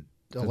 You got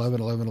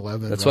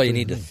 11. That's why you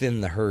need to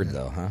thin the herd,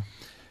 though, huh?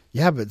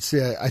 Yeah, but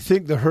see, I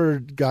think the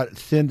herd got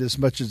thinned as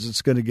much as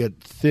it's going to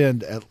get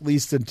thinned at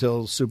least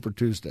until Super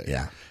Tuesday.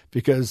 Yeah.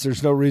 Because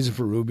there's no reason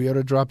for Rubio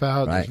to drop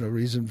out. Right. There's no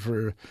reason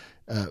for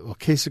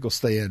Kasich will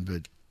stay in,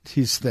 but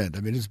he's thinned.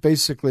 I mean, it's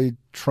basically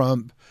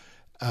Trump,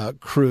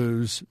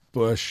 Cruz,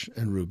 Bush,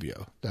 and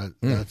Rubio.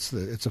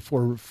 It's a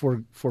four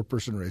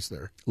person race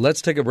there.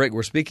 Let's take a break.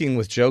 We're speaking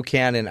with Joe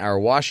Cannon, our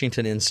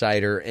Washington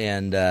insider,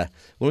 and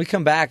when we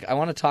come back, I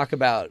want to talk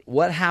about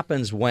what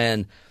happens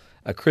when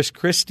a Chris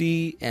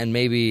Christie and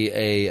maybe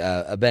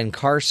a Ben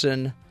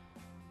Carson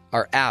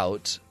are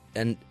out,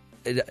 and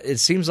it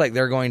seems like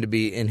they're going to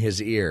be in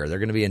his ear. They're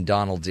going to be in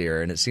Donald's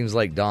ear, and it seems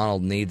like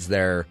Donald needs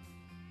their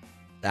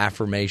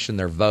affirmation,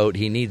 their vote.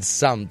 He needs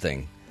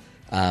something.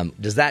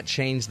 Does that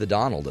change the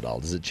Donald at all?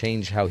 Does it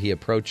change how he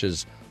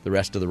approaches the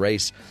rest of the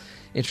race?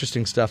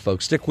 Interesting stuff,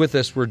 folks. Stick with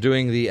us. We're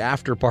doing the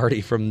after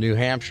party from New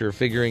Hampshire,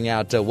 figuring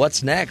out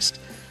what's next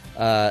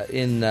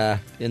in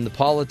the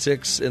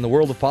politics, in the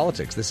world of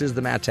politics. This is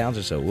the Matt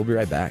Townsend Show. We'll be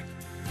right back.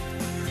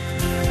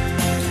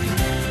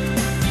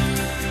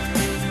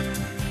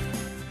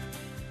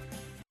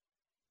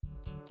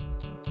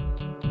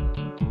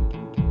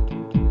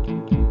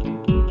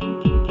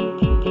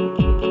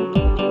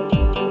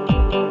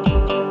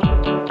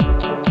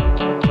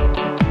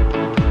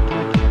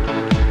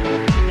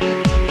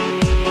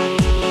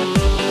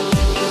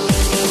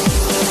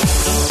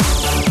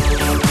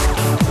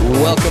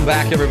 Welcome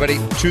back, everybody,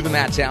 to the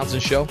Matt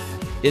Townsend Show.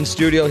 In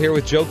studio here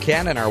with Joe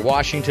Cannon, our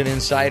Washington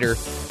insider.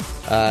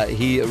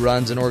 He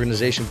runs an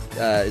organization,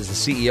 is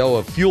the CEO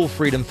of Fuel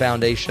Freedom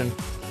Foundation,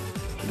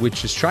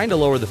 which is trying to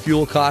lower the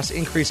fuel costs,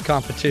 increase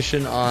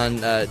competition on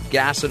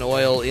gas and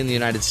oil in the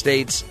United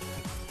States,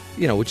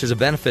 which is a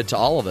benefit to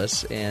all of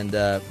us. And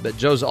but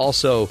Joe's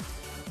also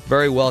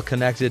very well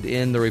connected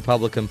in the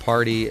Republican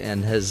Party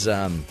and has,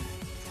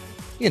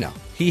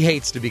 he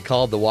hates to be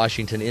called the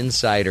Washington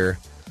insider.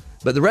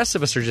 But the rest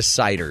of us are just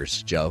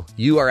siders, Joe.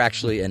 You are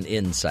actually an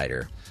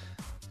insider.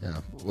 Yeah.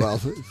 Well,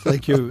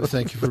 thank you.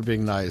 Thank you for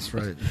being nice,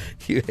 right?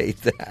 You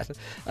hate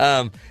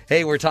that.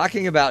 Hey, we're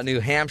talking about New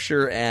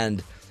Hampshire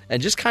and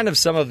just kind of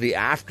some of the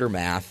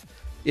aftermath.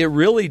 It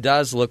really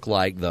does look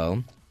like,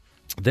 though,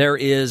 there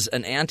is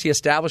an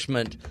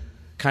anti-establishment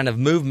kind of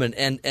movement,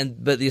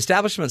 but the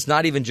establishment's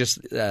not even just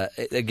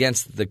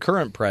against the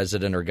current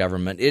president or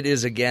government. It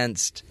is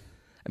against,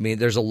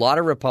 there's a lot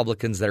of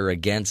Republicans that are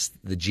against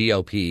the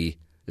GOP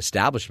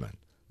establishment.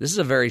 This is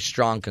a very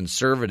strong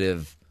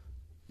conservative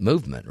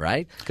movement,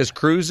 right? Because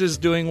Cruz is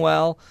doing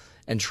well,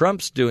 and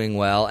Trump's doing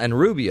well, and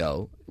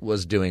Rubio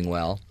was doing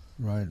well.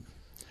 Right.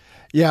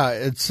 Yeah,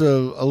 it's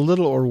a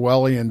little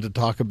Orwellian to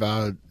talk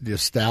about the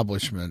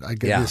establishment. I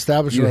guess the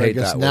establishment, you hate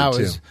that now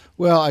word is too.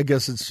 Well, I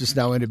guess it's just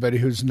now anybody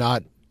who's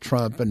not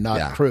Trump and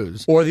not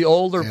Cruz, or the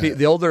older,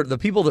 the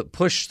people that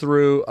push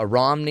through a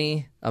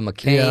Romney, a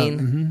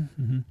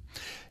McCain.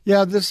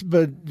 Yeah, just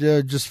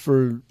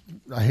for.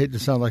 I hate to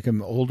sound like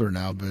I'm older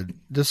now, but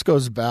this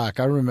goes back.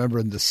 I remember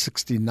in the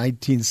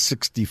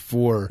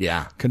 1964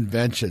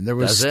 convention, there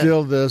was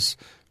still this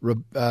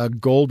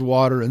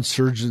Goldwater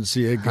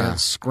insurgency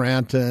against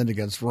Scranton,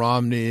 against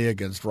Romney,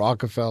 against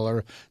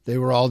Rockefeller. They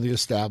were all the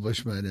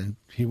establishment, and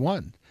he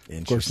won.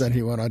 Of course, then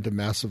he went on to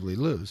massively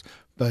lose.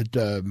 But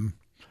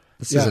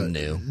this isn't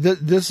new.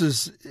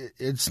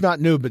 It's not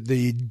new, but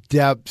the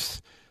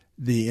depth,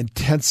 the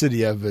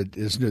intensity of it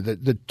is new.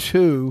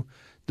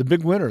 The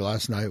big winner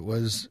last night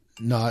was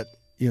not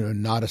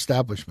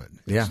establishment.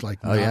 It's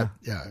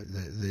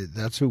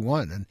that's who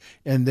won,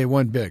 and they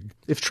won big.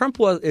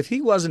 If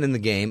he wasn't in the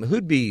game,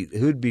 who'd be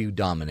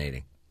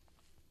dominating?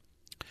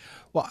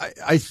 Well,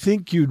 I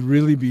think you'd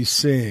really be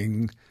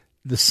seeing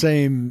the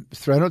same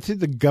threat. I don't think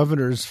the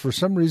governors, for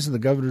some reason,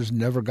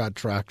 never got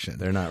traction.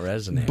 They're not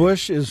resonating.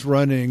 Bush is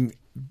running.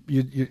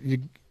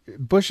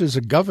 Bush is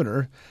a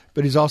governor,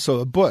 but he's also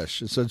a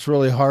Bush, so it's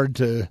really hard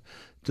to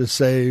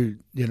say,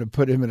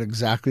 put him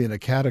exactly in a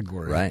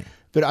category. Right.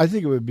 But I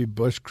think it would be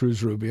Bush,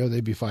 Cruz, Rubio.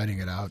 They'd be fighting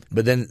it out.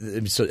 But then,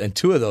 and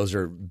two of those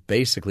are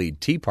basically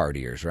Tea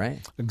Partiers, right?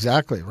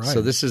 Exactly, right.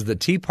 So this is the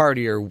Tea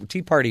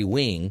Party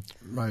wing,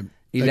 right?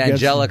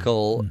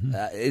 Evangelical.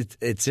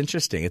 It's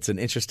interesting. It's an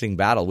interesting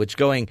battle. Which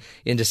going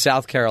into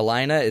South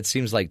Carolina, it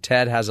seems like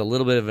Ted has a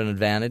little bit of an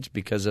advantage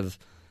because of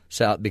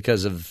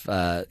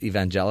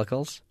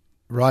evangelicals.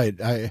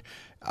 Right.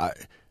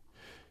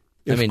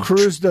 If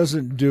Cruz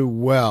doesn't do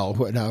well,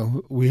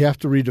 now we have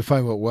to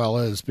redefine what well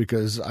is,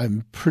 because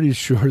I'm pretty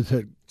sure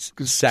that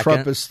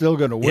Trump is still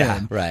going to win.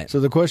 Yeah, right. So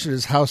the question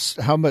is how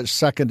much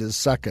second is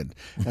second?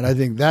 And I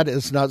think that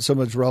is not so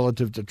much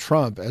relative to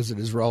Trump as it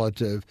is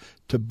relative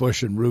to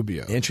Bush and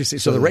Rubio. Interesting.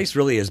 So the race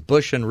really is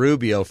Bush and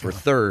Rubio for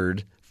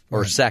third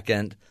or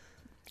second,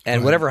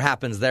 and whatever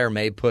happens there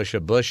may push a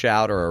Bush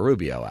out or a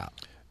Rubio out.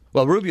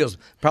 Well, Rubio's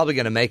probably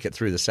going to make it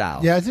through the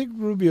South. Yeah, I think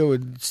Rubio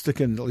would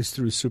stick in at least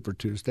through Super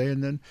Tuesday,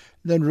 and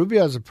then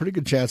Rubio has a pretty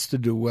good chance to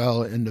do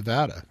well in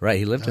Nevada. Right,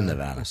 he lived in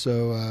Nevada.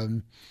 So,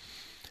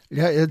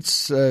 it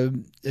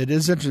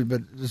is interesting.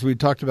 But as we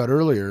talked about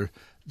earlier,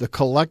 the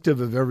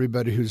collective of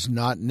everybody who's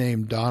not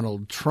named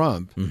Donald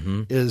Trump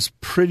is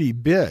pretty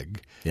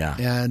big. Yeah,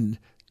 and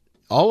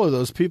all of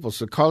those people.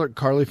 So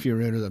Carly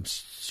Fiorina, I'm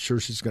sure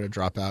she's going to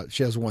drop out.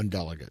 She has one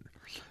delegate.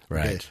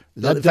 Right.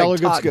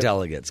 Okay.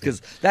 Delegates,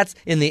 because that's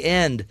in the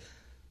end.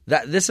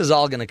 This is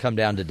all going to come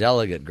down to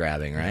delegate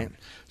grabbing, right?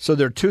 So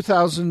there are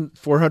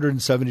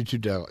 2,472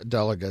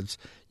 delegates.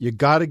 You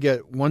got to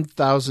get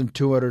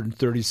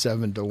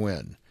 1,237 to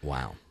win.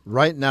 Wow.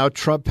 Right now,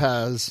 Trump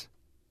has,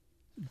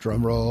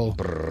 drum roll,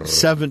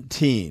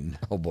 17.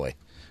 Oh boy.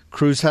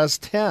 Cruz has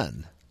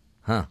 10.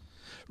 Huh.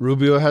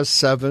 Rubio has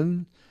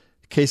 7.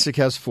 Kasich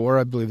has 4.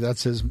 I believe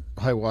that's his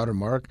high water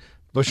mark.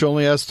 Bush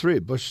only has 3.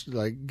 Bush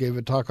gave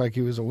a talk like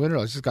he was a winner.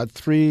 He's got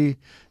 3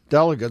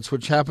 delegates,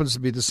 which happens to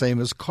be the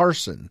same as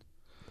Carson.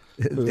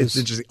 It's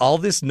interesting. All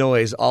this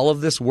noise, all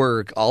of this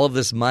work, all of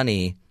this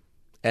money,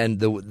 and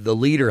the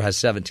leader has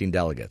 17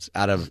 delegates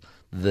out of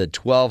the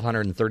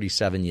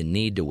 1,237 you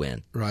need to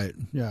win. Right.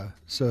 Yeah.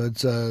 So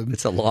it's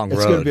a long road.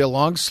 It's going to be a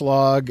long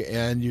slog,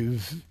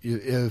 and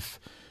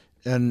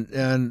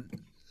and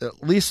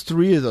at least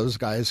 3 of those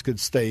guys could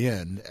stay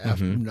in.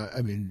 After,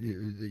 I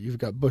mean, you've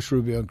got Bush,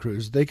 Rubio, and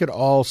Cruz. They could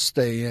all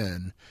stay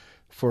in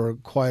for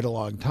quite a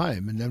long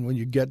time, and then when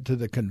you get to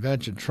the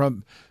convention,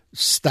 Trump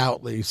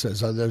stoutly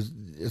says,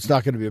 "It's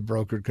not going to be a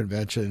brokered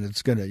convention.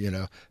 It's going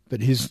to,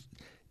 but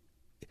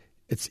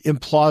it's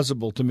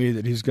implausible to me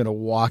that he's going to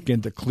walk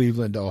into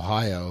Cleveland,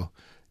 Ohio,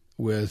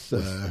 with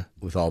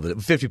all the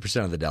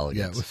 50% of the delegates.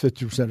 Yeah, with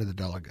 50% of the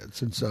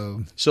delegates, and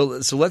so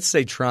let's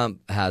say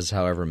Trump has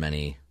however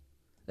many,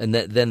 and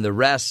then the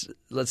rest.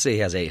 Let's say he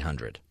has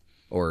 800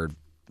 or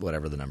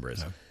whatever the number is.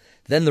 Yeah.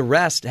 Then the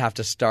rest have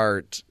to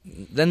start.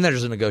 Then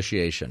there's a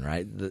negotiation,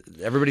 right?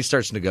 Everybody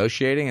starts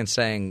negotiating and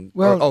saying,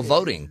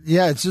 voting.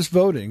 Yeah, it's just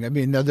voting. I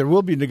mean, there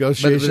will be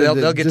negotiation. But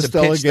they'll get this to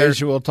pitch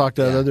delegation will talk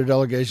to other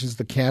delegations.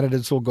 The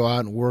candidates will go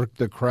out and work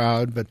the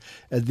crowd. But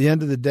at the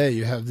end of the day,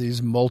 you have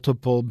these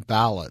multiple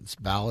ballots,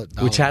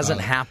 which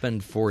hasn't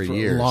happened for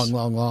years. A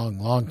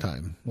long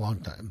time.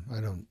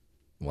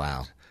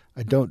 Wow.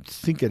 I don't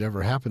think it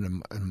ever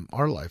happened in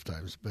our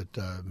lifetimes, but.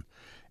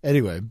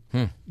 Anyway,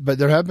 but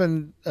there have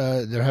been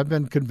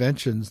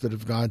conventions that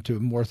have gone to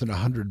more than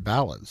 100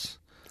 ballots.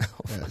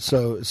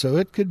 So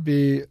it could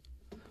be.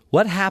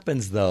 What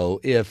happens though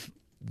if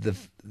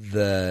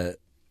the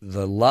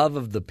love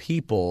of the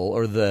people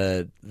or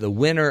the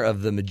winner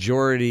of the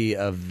majority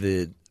of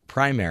the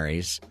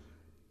primaries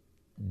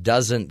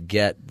doesn't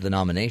get the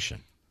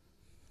nomination?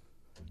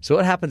 So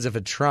what happens if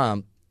a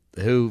Trump,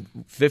 who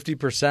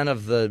 50%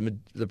 of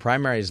the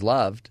primaries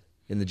loved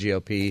in the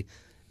GOP,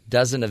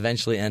 doesn't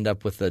eventually end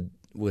up with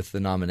the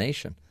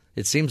nomination?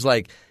 It seems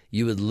like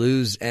you would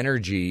lose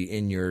energy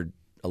in your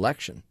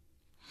election.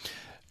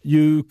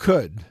 You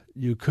could,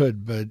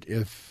 but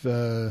if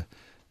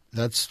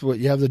that's what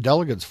you have the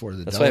delegates for.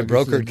 That's why a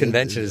brokered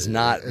convention is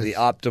not the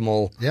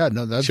optimal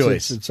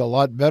choice. It's a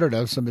lot better to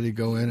have somebody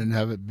go in and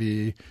have it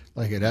be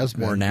like it has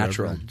been. More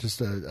natural.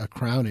 Just a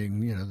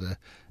crowning,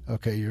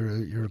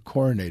 you're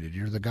coronated,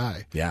 you're the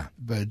guy. Yeah.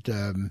 But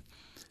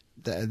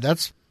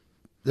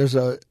there's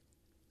a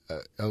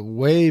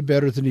way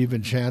better than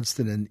even chance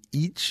than in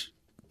each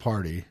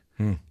party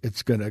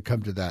it's going to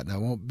come to that. Now,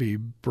 it won't be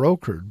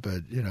brokered,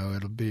 but,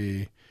 it'll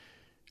be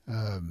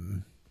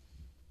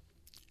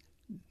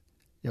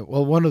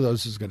one of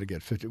those is going to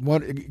get 50.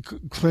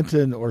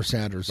 Clinton or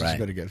Sanders is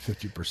going to get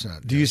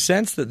 50%. Do you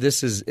sense that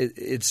this is –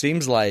 it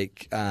seems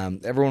like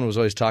everyone was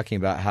always talking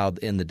about how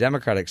in the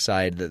Democratic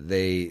side that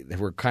they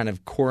were kind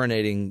of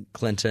coronating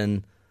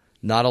Clinton.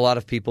 Not a lot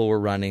of people were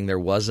running. There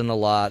wasn't a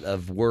lot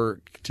of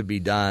work to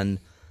be done.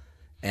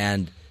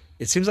 And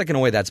it seems like in a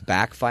way that's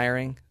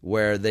backfiring,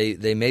 where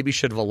they maybe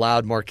should have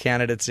allowed more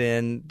candidates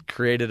in,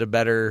 created a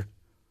better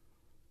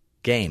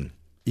game.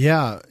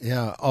 Yeah.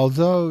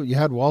 Although you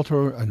had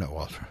Martin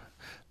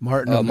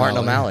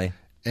O'Malley.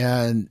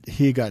 And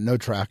he got no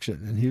traction.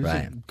 And he was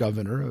a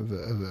governor of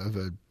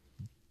a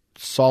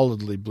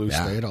solidly blue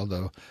state,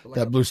 although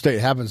that blue state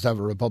happens to have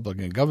a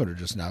Republican governor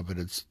just now, but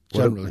it's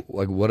generally.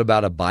 What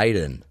about a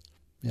Biden?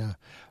 Yeah.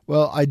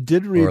 Well, I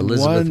did read or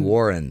Elizabeth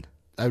Warren.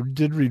 I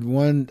did read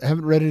one. I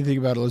haven't read anything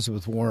about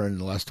Elizabeth Warren in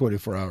the last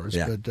 24 hours.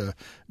 Yeah. But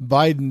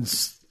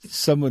Biden's,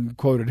 someone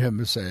quoted him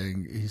as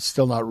saying he's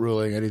still not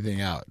ruling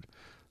anything out.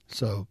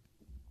 So,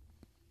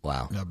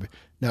 wow.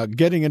 Now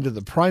getting into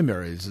the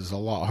primaries is a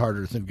lot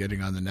harder than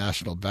getting on the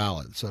national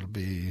ballot. So it'll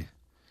be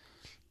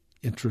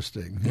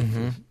interesting.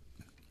 Mm-hmm.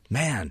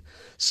 Man.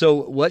 So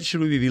what should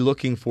we be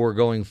looking for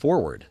going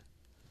forward?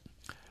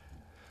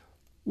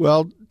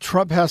 Well,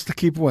 Trump has to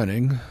keep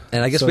winning,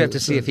 and I guess we have to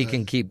see if he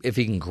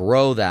can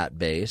grow that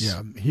base.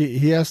 Yeah,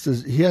 he has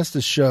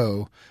to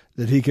show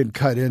that he can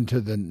cut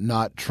into the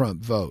not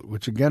Trump vote,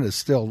 which again is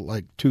still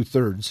like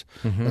 2/3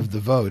 of the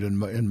vote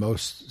in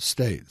most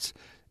states,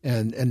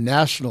 and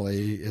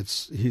nationally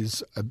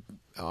he's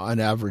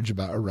on average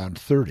about around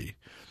 30,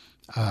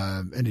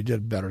 and he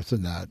did better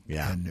than that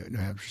in New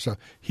Hampshire. So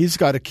he's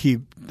got to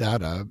keep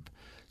that up.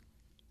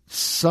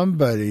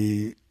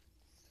 Somebody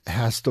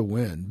has to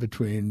win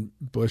between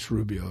Bush,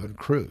 Rubio, and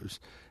Cruz.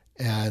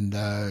 And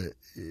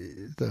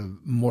the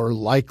more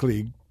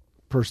likely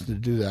person to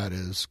do that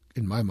is,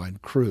 in my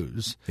mind,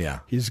 Cruz.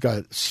 Yeah. He's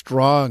got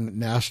strong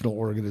national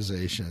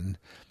organization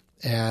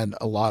and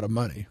a lot of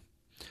money.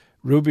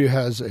 Rubio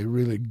has a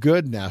really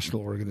good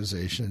national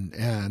organization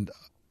and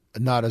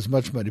not as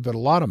much money, but a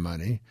lot of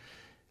money.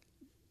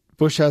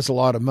 Bush has a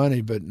lot of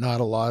money, but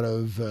not a lot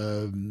of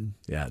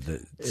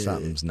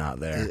something's not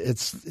there. He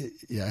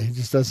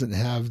just doesn't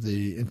have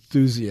the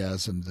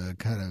enthusiasm, the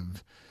kind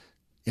of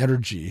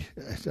energy.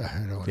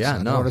 I don't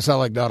want to sound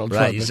like Donald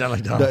Trump. Right, you sound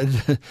like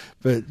Donald.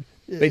 but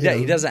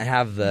he doesn't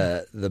have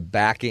the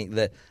backing,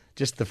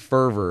 just the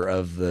fervor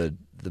of the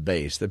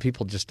base. The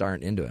people just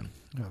aren't into him.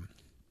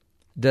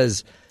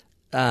 Does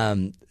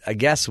I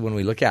guess when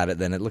we look at it,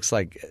 then it looks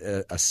like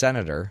a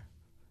senator.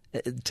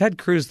 Ted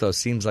Cruz, though,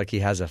 seems like he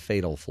has a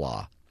fatal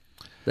flaw.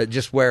 That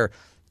just where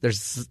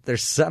there's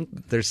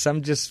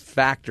some just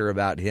factor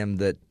about him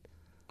that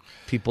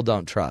people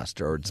don't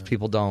trust or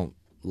people don't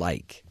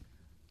like.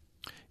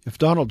 If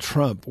Donald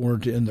Trump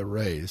weren't in the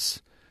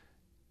race,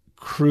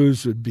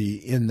 Cruz would be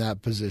in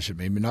that position.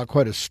 Maybe not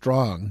quite as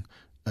strong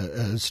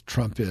as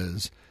Trump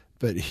is,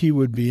 but he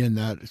would be in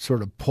that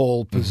sort of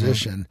pole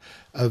position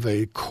of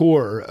a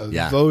core of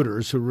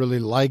voters who really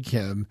like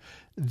him,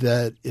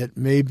 that it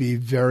may be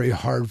very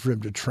hard for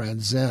him to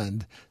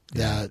transcend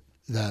that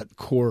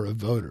core of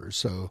voters.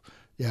 So,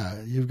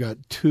 you've got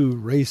two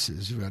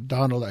races. You've got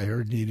Donald, I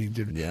heard, needing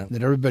to, and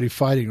then everybody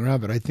fighting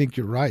around. But I think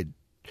you're right.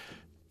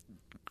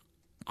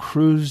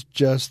 Cruz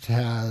just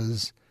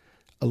has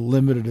a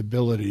limited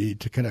ability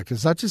to connect.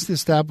 It's not just the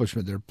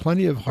establishment. There are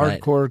plenty of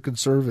hardcore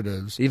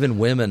conservatives. Even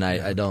women,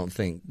 I don't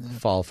think,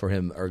 fall for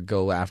him or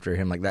go after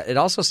him like that. It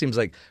also seems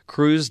like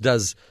Cruz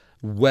does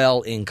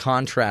well in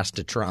contrast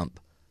to Trump.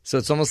 So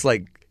it's almost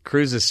like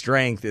Cruz's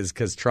strength is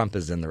because Trump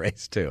is in the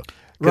race too.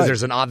 Because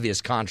there's an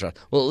obvious contrast.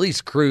 Well, at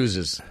least Cruz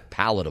is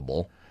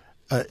palatable.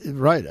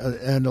 Right.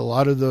 And a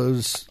lot of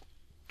those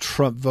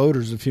Trump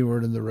voters, if he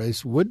weren't in the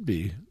race, would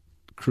be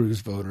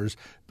Cruz voters.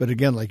 But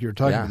again, like you were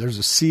talking about, there's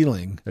a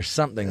ceiling. There's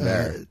something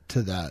there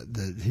to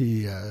that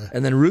he.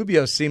 And then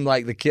Rubio seemed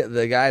like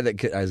the guy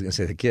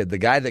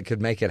that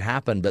could make it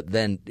happen. But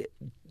then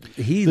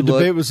the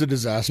debate was a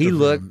disaster. He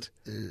looked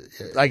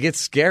like it's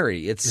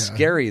scary. It's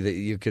scary that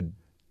you could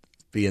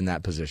be in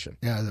that position.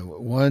 Yeah, the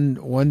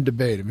one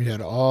debate. I mean, he had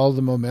all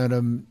the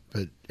momentum,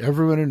 but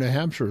everyone in New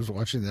Hampshire was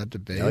watching that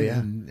debate. Oh, yeah.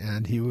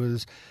 And he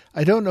was.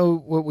 I don't know.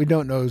 What we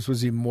don't know is,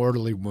 was he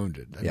mortally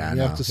wounded? I mean,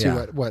 you have to see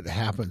what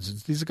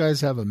happens. These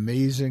guys have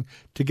amazing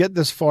to get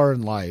this far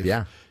in life.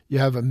 Yeah. You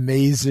have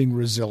amazing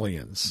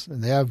resilience,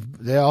 and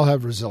they all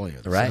have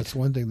resilience. Right. That's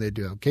one thing they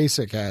do.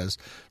 Kasich has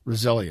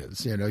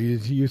resilience. You know,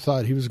 you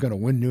thought he was going to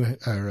win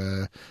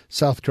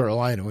South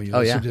Carolina when you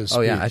listened to his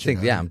speech. I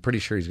think I'm pretty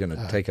sure he's going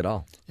to take it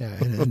all. Yeah,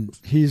 and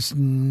he's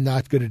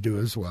not going to do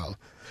as well.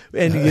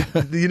 And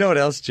you know what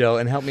else, Joe?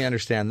 And help me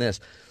understand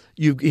this.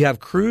 You have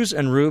Cruz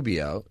and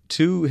Rubio,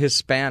 two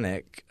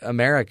Hispanic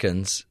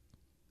Americans,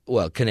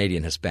 well,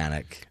 Canadian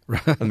Hispanic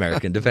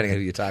American, depending on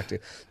who you talk to,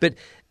 but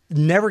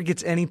never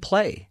gets any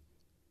play.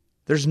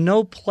 There's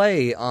no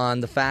play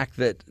on the fact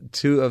that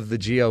two of the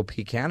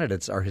GOP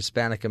candidates are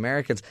Hispanic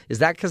Americans. Is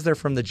that because they're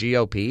from the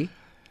GOP?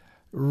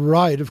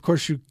 Right. Of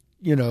course,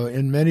 you know,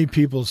 in many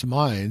people's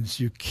minds,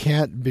 you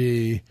can't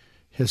be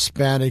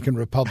Hispanic and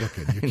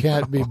Republican. You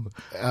can't be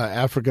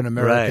African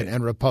American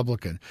and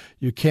Republican.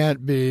 You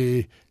can't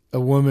be a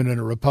woman and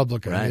a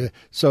Republican. Right.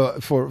 So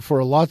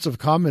for lots of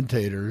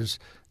commentators,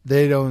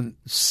 they don't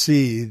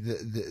see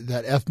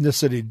that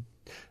ethnicity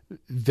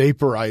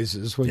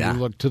vaporizes when you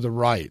look to the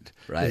right.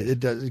 Right.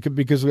 It does,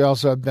 because we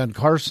also have Ben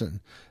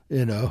Carson,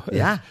 you know.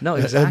 Yeah, no,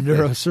 exactly. A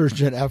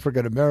neurosurgeon,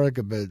 African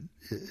American, but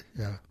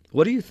yeah.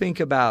 What do you think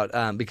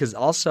about because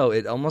also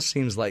it almost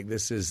seems like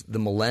this is the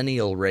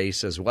millennial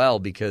race as well,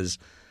 because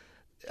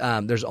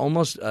there's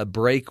almost a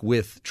break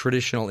with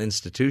traditional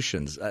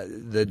institutions.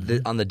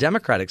 On the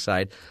Democratic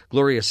side,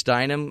 Gloria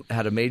Steinem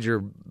had a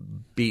major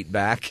beat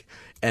back,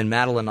 and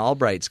Madeleine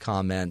Albright's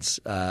comments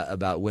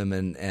about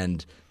women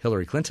and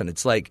Hillary Clinton.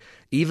 It's like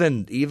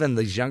even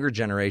these younger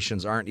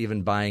generations aren't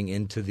even buying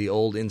into the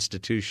old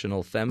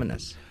institutional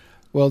feminists.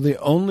 Well, the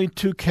only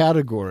two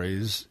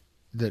categories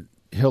that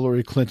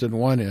Hillary Clinton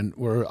won in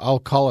were, I'll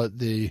call it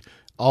the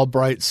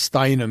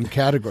Albright-Steinem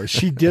category.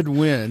 She did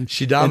win.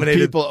 She dominated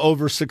people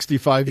over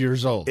 65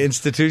 years old.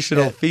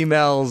 Institutional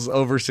females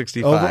over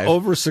 65.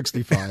 Over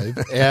 65,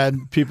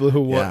 and people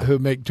who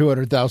make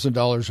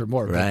 $200,000 or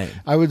more. Right.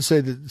 But I would say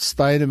that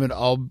Steinem and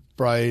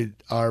Albright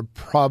are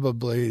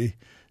probably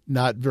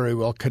not very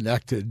well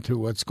connected to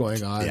what's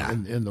going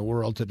on in the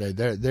world today.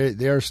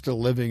 They are still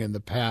living in the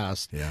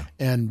past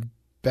and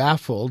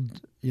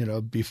baffled,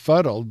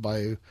 befuddled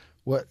by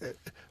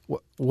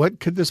what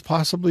could this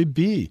possibly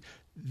be?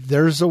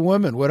 There's a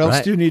woman. What else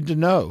do you need to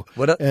know?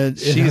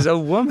 She's a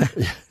woman.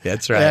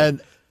 That's right.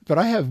 But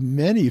I have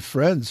many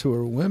friends who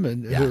are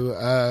women who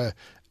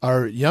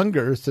are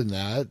younger than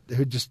that,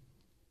 who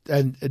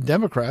and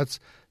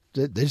Democrats,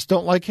 they just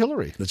don't like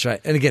Hillary. That's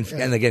right. And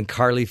again,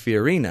 Carly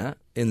Fiorina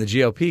in the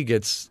GOP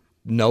gets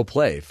no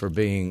play for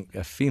being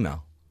a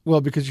female.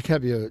 Well, because you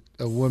can't be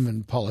a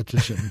woman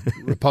politician,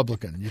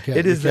 Republican. You can't.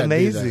 It is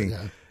amazing.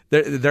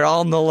 That, They're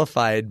all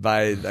nullified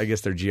by, I guess,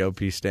 their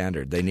GOP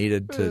standard. They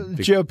needed to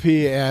be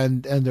GOP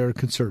and they're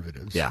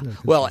conservatives. Yeah.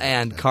 Well,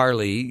 and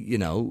Carly,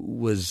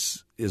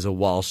 is a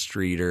Wall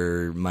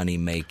Streeter, money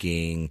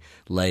making,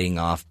 laying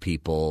off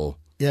people.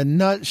 Yeah,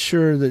 not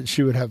sure that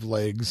she would have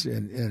legs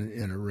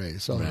in a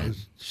race. Although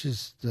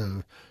she's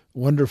a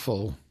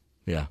wonderful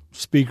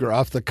speaker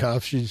off the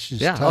cuff. She's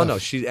tough. Oh no,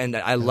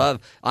 I love,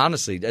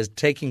 honestly, as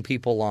taking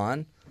people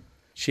on.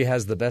 She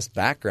has the best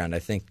background, I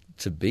think,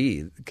 to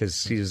be,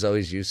 because she was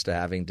always used to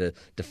having to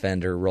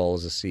defend her role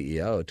as a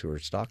CEO to her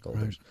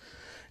stockholders.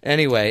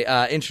 Anyway,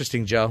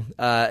 interesting, Joe.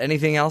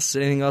 Anything else?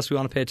 Anything else we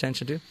want to pay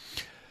attention to?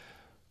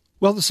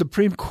 Well, the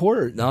Supreme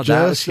Court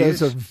just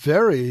does a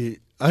very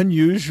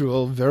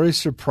unusual, very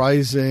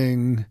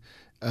surprising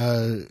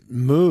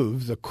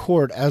move, the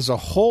court as a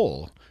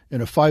whole,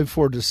 in a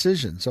 5-4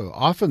 decision. So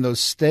often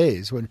those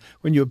stays, when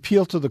you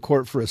appeal to the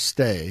court for a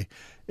stay,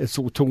 it's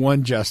to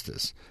one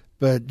justice.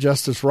 But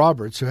Justice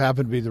Roberts, who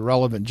happened to be the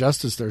relevant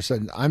justice there,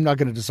 said, I'm not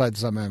going to decide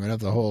this. I'm going to have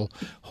the whole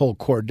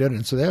court did it.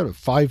 And so they had a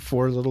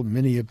 5-4 little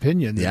mini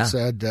opinion that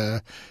said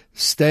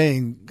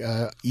staying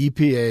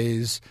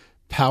EPA's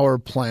power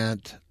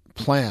plant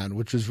plan,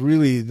 which was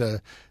really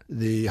the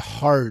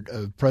heart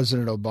of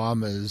President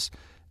Obama's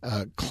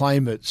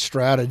climate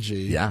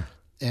strategy. Yeah.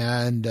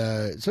 And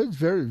so it's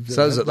very...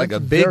 So it's like a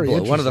big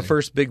blow, one of the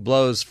first big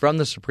blows from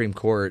the Supreme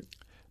Court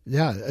to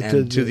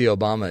the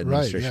Obama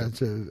administration.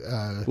 Right,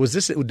 yeah. Was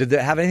this? Did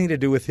that have anything to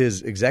do with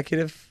his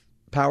executive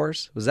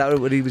powers? Was that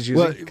what he was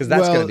using? Because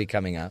that's going to be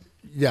coming up.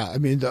 Yeah, I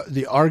mean,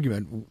 the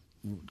argument...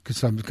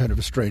 Because I'm kind of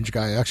a strange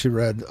guy. I actually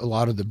read a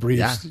lot of the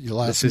briefs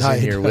last this night.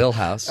 This is in your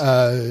wheelhouse.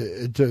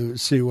 To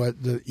see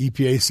what the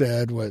EPA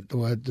said, what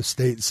the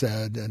state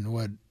said, and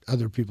what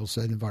other people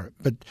said.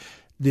 But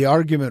the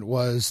argument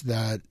was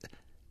that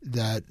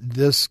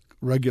this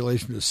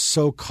regulation is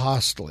so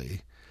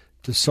costly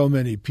to so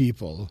many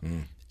people,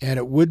 and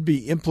it would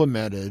be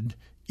implemented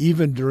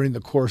even during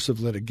the course of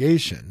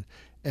litigation,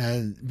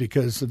 and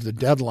because of the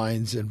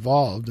deadlines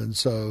involved. And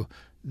so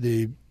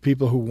the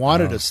people who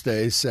wanted to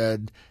stay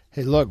said,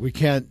 hey, look, we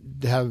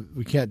can't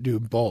do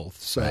both.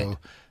 So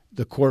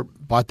the court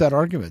bought that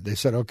argument. They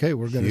said, okay,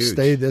 we're going to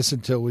stay this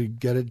until we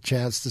get a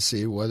chance to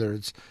see whether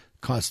it's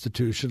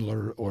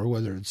constitutional or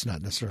whether it's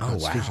not necessarily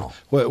constitutional.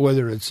 Wow.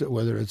 Whether it's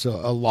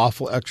a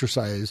lawful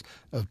exercise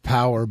of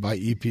power by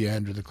EPA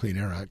under the Clean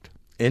Air Act.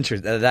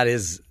 Interesting. That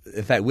is,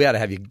 in fact, we ought to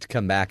have you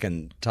come back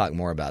and talk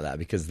more about that,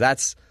 because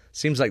that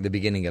seems like the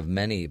beginning of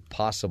many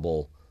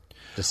possible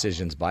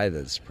decisions by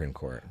the Supreme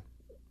Court.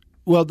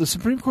 Well, the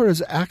Supreme Court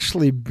has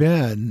actually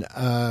been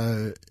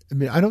I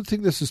don't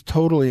think this is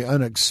totally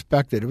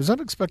unexpected. It was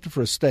unexpected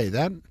for a stay.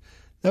 That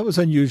was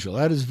unusual.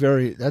 That's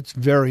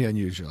very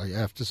unusual. I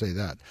have to say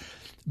that.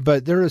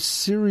 But there are a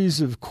series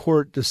of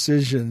court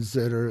decisions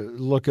that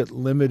look at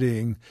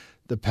limiting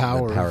the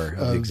power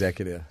of the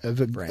executive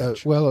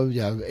branch.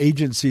 Of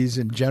agencies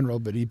in general,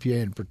 but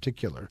EPA in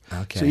particular.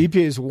 Okay. So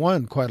EPA has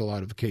won quite a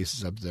lot of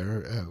cases up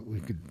there.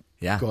 We could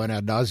go in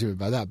ad nauseum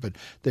about that, but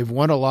they've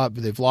won a lot,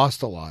 but they've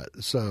lost a lot.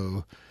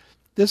 So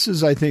this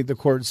is, I think, the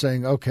court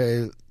saying,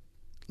 okay,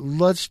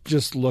 let's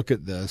just look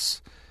at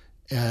this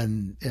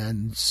and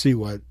see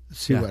what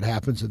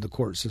happens in the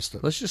court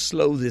system. Let's just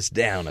slow this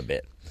down a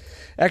bit.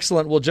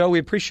 Excellent. Well, Joe, we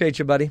appreciate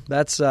you, buddy.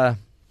 That's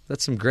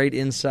some great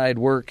inside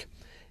work.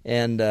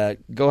 And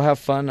go have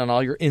fun on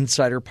all your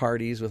insider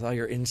parties with all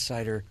your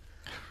insider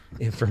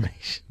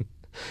information.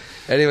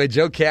 Anyway,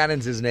 Joe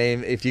Cannon's his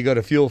name. If you go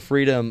to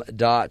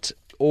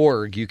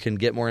fuelfreedom.org, you can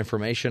get more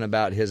information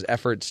about his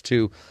efforts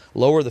to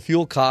lower the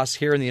fuel costs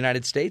here in the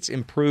United States,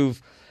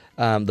 improve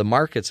the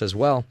markets as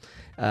well.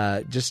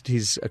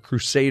 He's a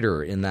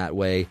crusader in that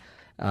way.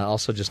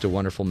 Also just a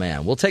wonderful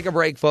man. We'll take a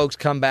break, folks.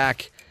 Come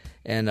back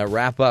and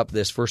wrap up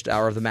this first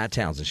hour of the Matt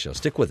Townsend Show.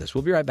 Stick with us.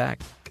 We'll be right back.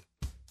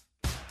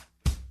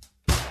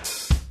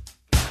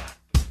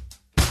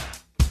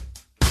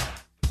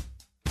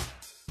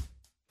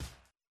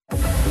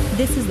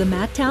 This is the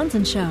Matt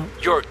Townsend Show.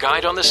 Your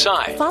guide on the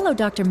side. Follow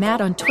Dr.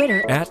 Matt on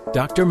Twitter at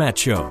Dr. Matt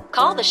Show.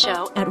 Call the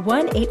show at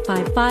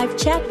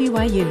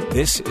 1-855-CHAT-BYU.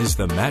 This is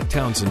the Matt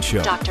Townsend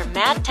Show. Dr.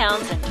 Matt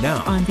Townsend.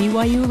 Now on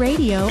BYU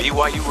Radio.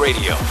 BYU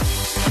Radio.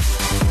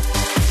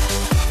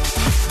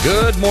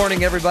 Good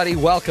morning, everybody.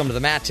 Welcome to the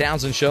Matt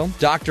Townsend Show.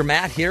 Dr.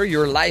 Matt here,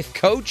 your life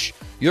coach,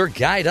 your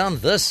guide on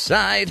the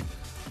side.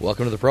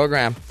 Welcome to the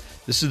program.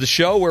 This is the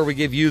show where we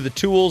give you the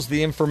tools,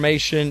 the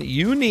information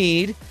you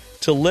need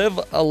to live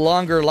a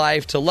longer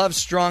life, to love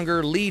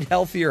stronger, lead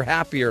healthier,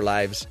 happier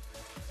lives.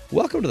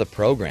 Welcome to the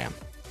program.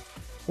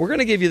 We're going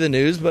to give you the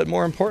news, but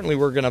more importantly,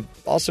 we're going to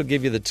also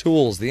give you the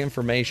tools, the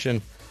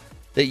information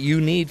that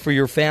you need for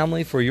your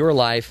family, for your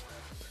life,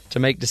 to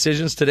make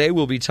decisions. Today,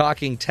 we'll be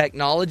talking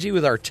technology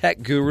with our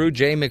tech guru,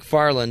 Jay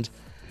McFarland,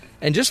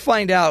 and just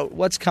find out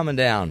what's coming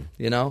down.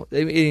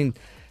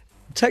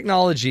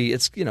 Technology,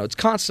 it's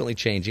constantly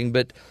changing,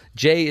 but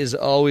Jay is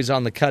always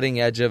on the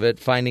cutting edge of it,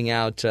 finding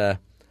out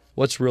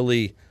what's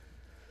really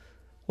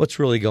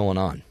going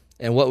on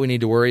and what we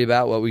need to worry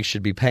about, what we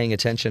should be paying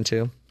attention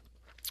to.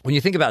 When you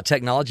think about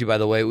technology, by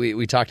the way,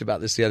 we talked about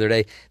this the other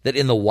day, that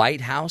in the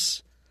White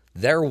House,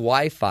 their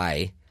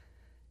Wi-Fi,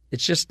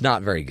 it's just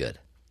not very good,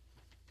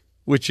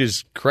 which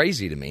is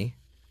crazy to me,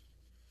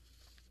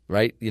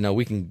 right?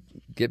 We can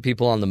get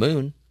people on the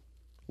moon.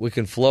 We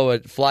can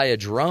fly a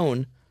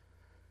drone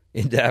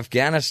into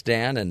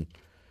Afghanistan and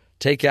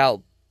take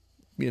out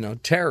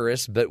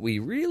terrorists, but we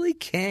really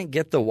can't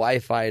get the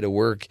Wi-Fi to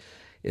work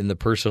in the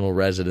personal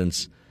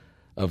residence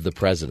of the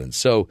president.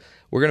 So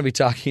we're going to be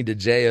talking to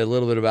Jay a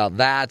little bit about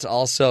that.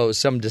 Also,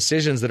 some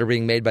decisions that are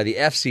being made by the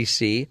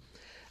FCC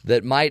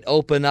that might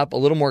open up a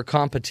little more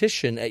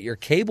competition at your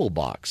cable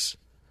box.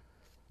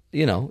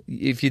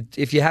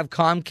 if you have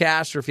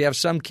Comcast or if you have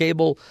some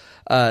cable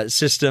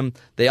system,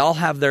 they all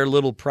have their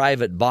little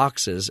private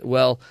boxes.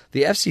 Well,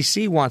 the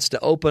FCC wants to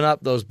open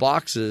up those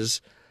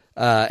boxes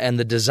and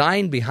the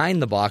design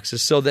behind the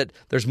boxes so that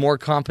there's more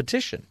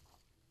competition.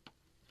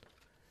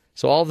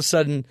 So all of a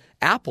sudden,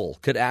 Apple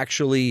could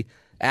actually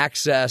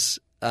access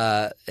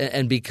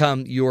and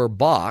become your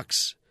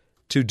box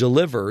to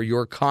deliver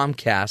your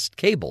Comcast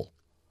cable.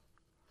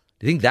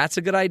 Do you think that's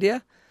a good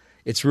idea?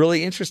 It's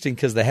really interesting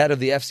because the head of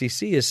the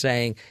FCC is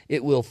saying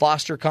it will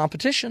foster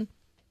competition.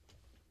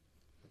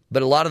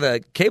 But a lot of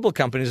the cable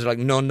companies are like,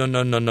 no.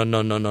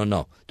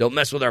 Don't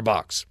mess with our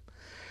box.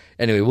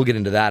 Anyway, we'll get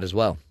into that as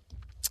well.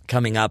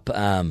 Coming up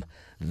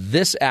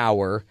this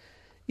hour,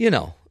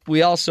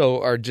 we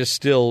also are just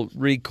still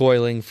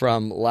recoiling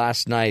from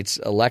last night's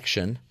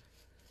election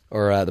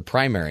or the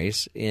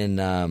primaries in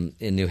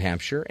New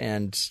Hampshire.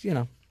 And,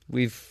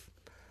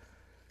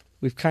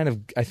 we've kind of,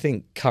 I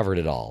think, covered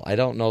it all. I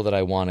don't know that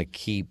I want to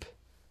keep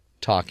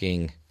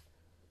talking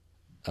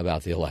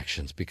about the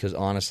elections because,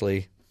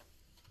 honestly,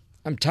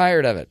 I'm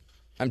tired of it.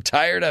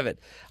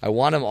 I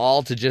want them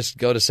all to just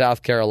go to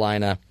South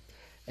Carolina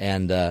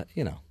and,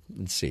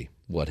 let's see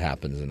what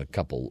happens in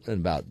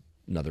about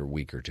another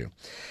week or two.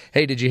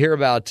 Hey, did you hear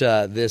about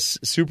this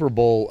Super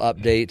Bowl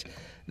update?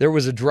 There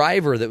was a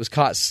driver that was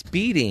caught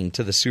speeding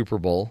to the Super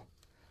Bowl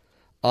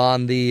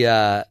on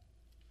the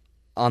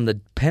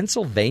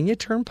Pennsylvania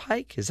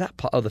Turnpike. Is that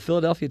the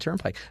Philadelphia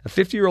Turnpike? A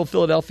 50-year-old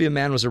Philadelphia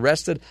man was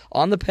arrested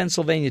on the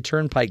Pennsylvania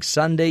Turnpike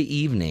Sunday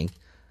evening,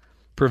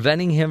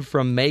 preventing him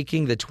from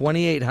making the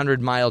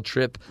 2,800-mile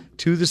trip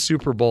to the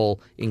Super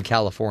Bowl in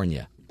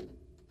California.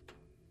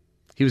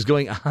 He was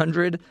going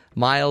 100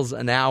 miles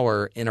an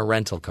hour in a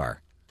rental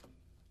car.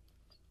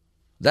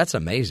 That's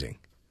amazing.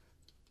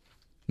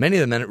 Many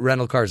of the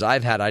rental cars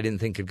I've had, I didn't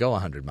think could go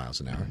 100 miles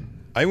an hour.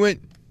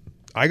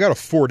 I got a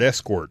Ford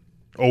Escort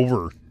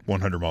over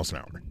 100 miles an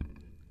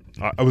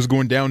hour. I was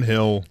going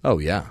downhill. Oh,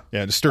 yeah.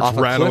 Yeah, it starts off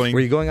rattling.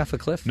 Were you going off a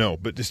cliff? No,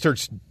 but it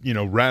starts,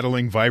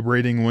 rattling,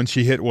 vibrating. Once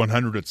you hit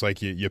 100, it's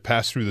like you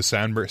pass through the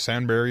sand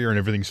barrier and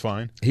everything's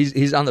fine.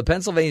 He's on the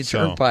Pennsylvania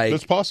Turnpike.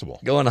 That's possible.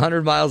 Going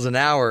 100 miles an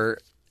hour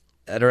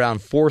at around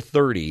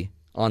 4:30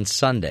 on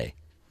Sunday.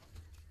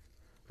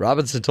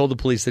 Robinson told the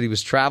police that he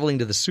was traveling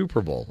to the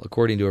Super Bowl,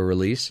 according to a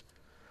release.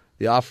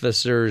 The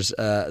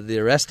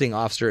arresting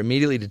officer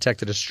immediately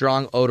detected a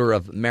strong odor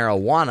of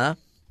marijuana.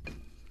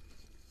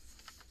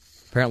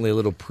 Apparently a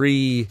little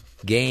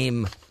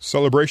pre-game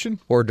celebration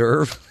hors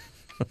d'oeuvre,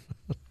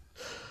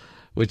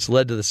 which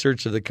led to the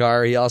search of the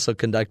car. He also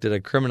conducted a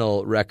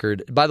criminal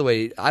record. By the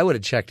way, I would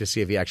have checked to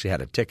see if he actually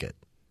had a ticket.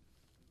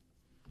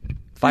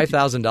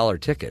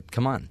 $5,000 ticket.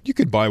 Come on. You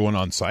could buy one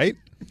on site.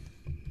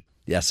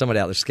 Yeah, somebody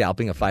out there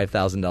scalping a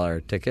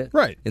 $5,000 ticket.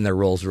 Right. In their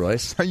Rolls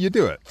Royce. How you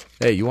do it?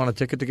 Hey, you want a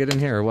ticket to get in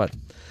here or what?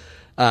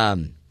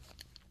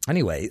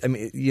 Anyway, I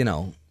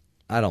mean,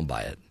 I don't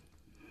buy it.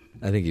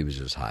 I think he was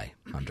just high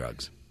on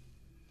drugs.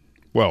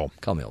 Well,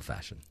 call me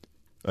old-fashioned.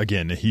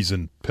 Again, he's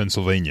in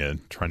Pennsylvania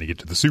trying to get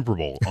to the Super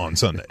Bowl on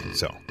Sunday.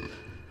 So,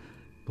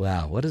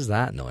 wow, what is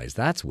that noise?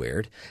 That's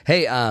weird.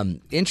 Hey,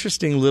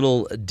 interesting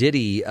little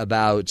ditty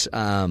about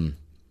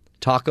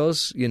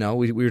tacos.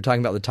 We were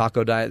talking about the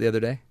taco diet the other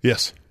day.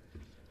 Yes.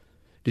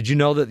 Did you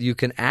know that you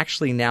can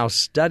actually now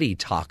study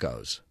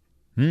tacos?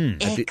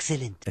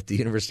 Excellent. At the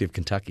University of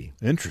Kentucky.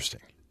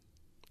 Interesting.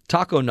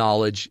 Taco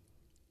knowledge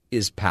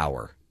is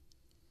power.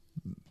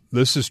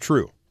 This is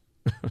true.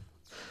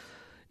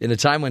 In a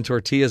time when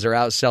tortillas are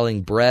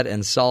outselling bread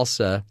and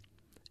salsa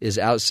is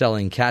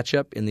outselling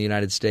ketchup in the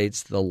United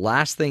States, the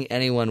last thing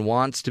anyone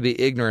wants to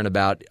be ignorant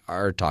about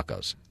are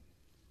tacos,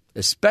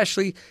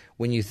 especially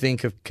when you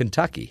think of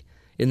Kentucky.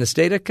 In the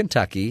state of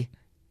Kentucky,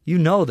 they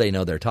know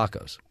their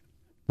tacos.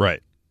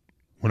 Right.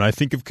 When I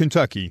think of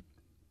Kentucky,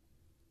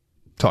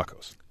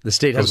 tacos. The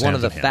state has one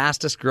of the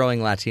fastest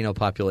growing Latino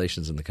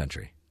populations in the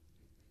country.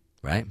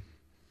 Right?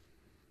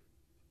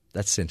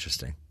 That's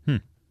interesting.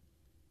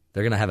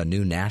 They're going to have a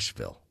new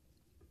Nashville.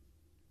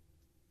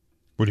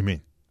 What do you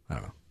mean? I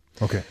don't know.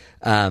 Okay.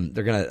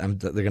 They're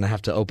gonna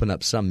have to open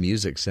up some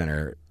music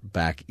center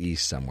back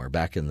east somewhere,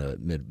 back in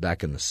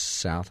the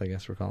South, I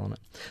guess we're calling it.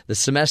 This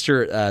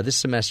semester at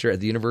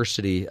the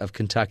University of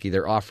Kentucky,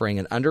 they're offering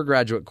an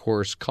undergraduate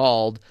course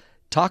called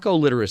Taco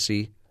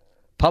Literacy,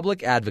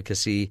 Public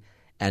Advocacy,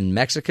 and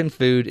Mexican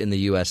Food in the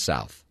U.S.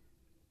 South.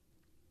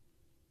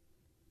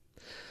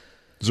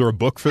 Is there a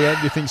book for that?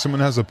 Do you think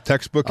someone has a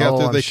textbook out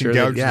there they can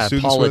gouge the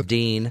students Paula with?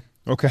 Dean.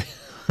 Okay.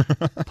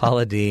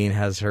 Paula Dean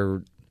has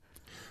her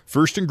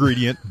first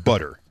ingredient,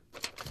 butter.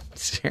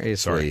 Seriously.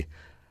 Sorry.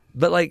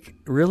 But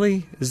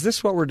really? Is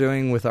this what we're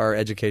doing with our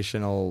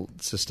educational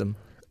system?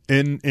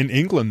 In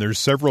England, there's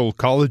several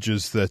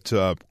colleges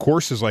that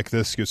courses like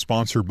this get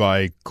sponsored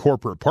by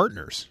corporate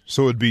partners.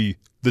 So it'd be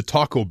the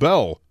Taco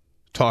Bell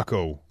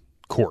taco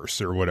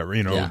course or whatever,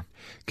 Yeah.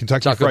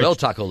 Taco Bell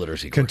taco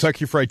literacy course.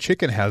 Kentucky Fried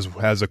Chicken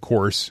has a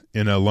course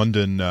in a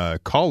London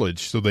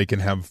college, so they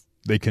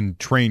can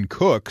train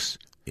cooks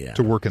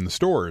to work in the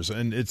stores.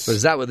 And it's. But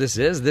is that what this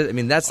is? I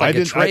mean, that's like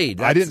a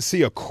trade. I didn't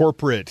see a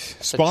corporate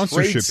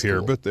sponsorship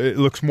here, but it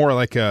looks more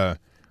like an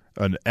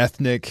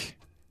ethnic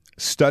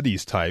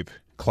studies type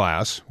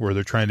class where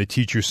they're trying to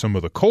teach you some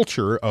of the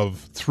culture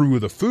through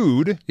the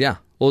food. Yeah.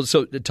 Well,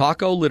 so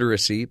taco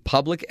literacy,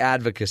 public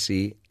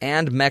advocacy,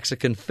 and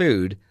Mexican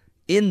food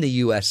in the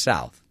U.S.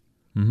 South.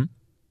 Mm-hmm.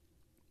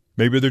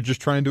 Maybe they're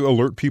just trying to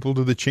alert people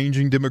to the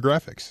changing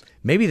demographics.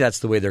 Maybe that's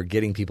the way they're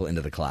getting people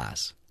into the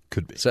class.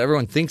 Could be. So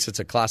everyone thinks it's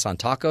a class on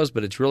tacos,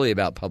 but it's really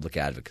about public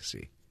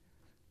advocacy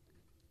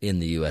in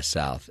the U.S.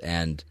 South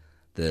and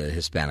the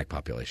Hispanic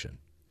population.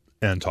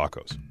 And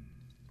tacos.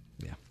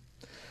 Yeah.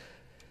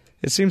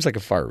 It seems like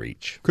a far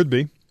reach. Could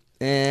be.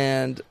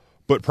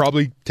 But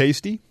probably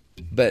tasty.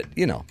 But,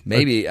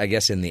 maybe, I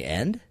guess in the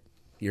end,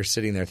 you're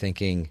sitting there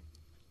thinking,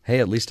 hey,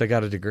 at least I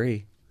got a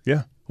degree.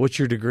 Yeah. What's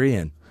your degree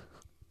in?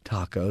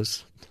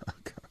 Tacos.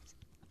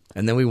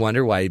 And then we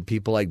wonder why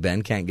people like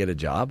Ben can't get a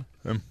job.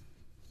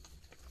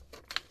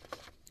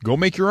 Go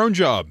make your own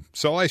job.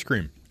 Sell ice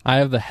cream. I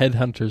have the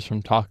headhunters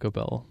from Taco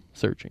Bell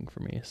searching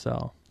for me.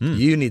 So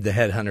You need the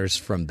headhunters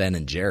from Ben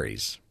and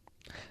Jerry's.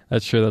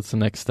 That's true. That's the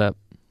next step.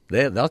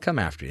 They'll come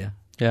after you.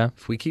 Yeah.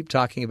 If we keep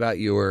talking about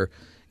your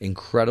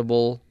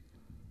incredible,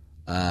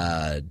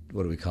 what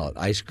do we call it,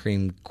 ice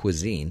cream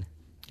cuisine.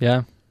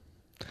 Yeah.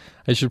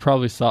 I should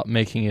probably stop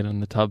making it in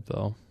the tub,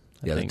 though.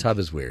 I think. The tub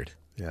is weird.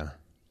 Yeah.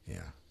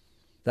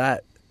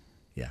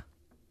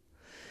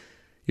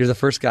 You're the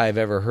first guy I've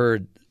ever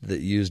heard that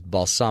used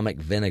balsamic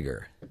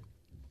vinegar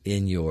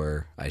in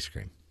your ice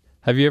cream.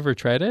 Have you ever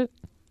tried it?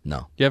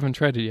 No. You haven't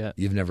tried it yet?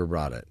 You've never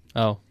brought it.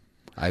 Oh.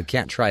 I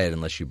can't try it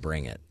unless you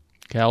bring it.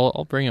 Okay,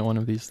 I'll bring it one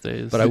of these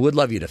days. But I would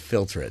love you to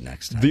filter it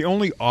next time. The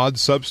only odd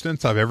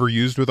substance I've ever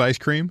used with ice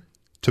cream,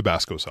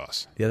 Tabasco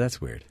sauce. Yeah,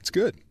 that's weird. It's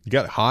good. You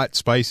got hot,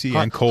 spicy,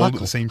 and cold at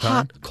the same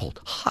time.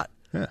 Hot.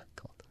 Yeah.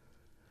 Cold.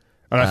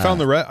 And I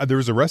found there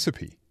was a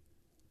recipe.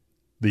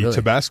 The Really?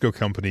 Tabasco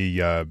company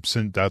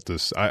sent out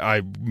this.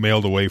 I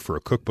mailed away for a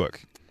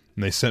cookbook,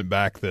 and they sent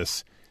back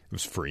this. It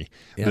was free.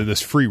 Yeah.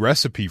 This free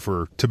recipe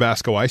for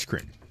Tabasco ice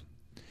cream.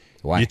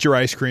 Why? Get your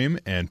ice cream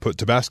and put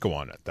Tabasco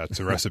on it. That's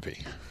the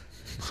recipe.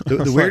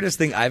 The weirdest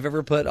thing I've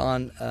ever put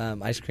on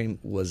ice cream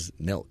was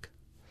milk.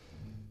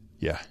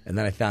 Yeah. And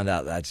then I found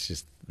out that's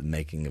just the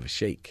making of a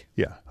shake.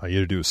 Yeah. All you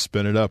got to do is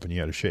spin it up, and you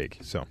got to shake.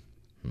 So.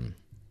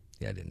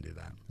 Yeah, I didn't do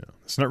that. Yeah.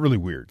 It's not really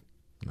weird.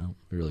 No,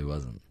 it really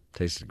wasn't.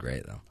 Tasted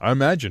great, though. I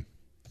imagine.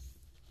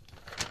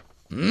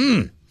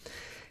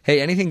 Hey,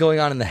 anything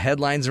going on in the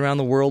headlines around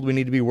the world we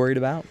need to be worried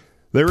about?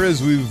 There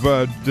is. We've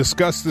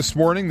discussed this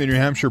morning the New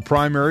Hampshire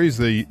primaries.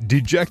 The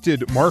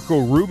dejected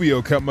Marco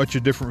Rubio cut much a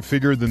different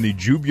figure than the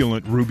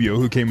jubilant Rubio,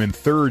 who came in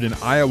third in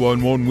Iowa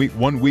in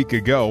 1 week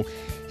ago.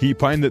 He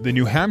pinned that the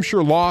New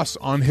Hampshire loss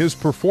on his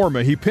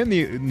performance. He pinned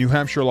the New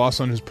Hampshire loss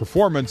on his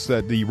performance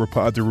that the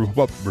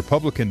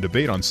Republican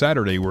debate on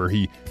Saturday, where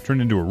he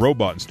turned into a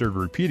robot and started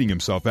repeating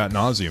himself ad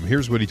nauseum.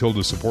 Here's what he told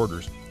his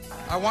supporters.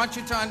 I want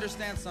you to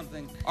understand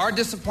something. Our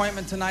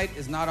disappointment tonight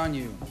is not on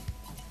you.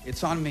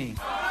 It's on me.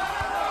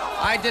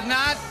 I did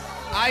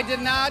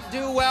not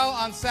do well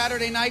on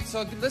Saturday night,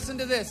 so listen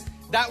to this.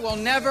 That will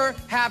never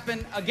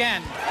happen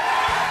again.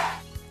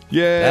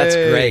 Yay. That's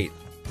great.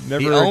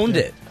 Never he owned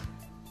it.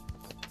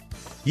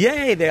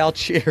 Yay, they all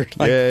cheered.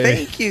 Like, Yay.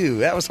 Thank you.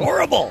 That was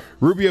horrible.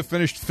 Rubio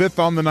finished fifth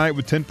on the night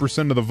with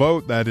 10% of the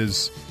vote. That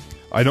is,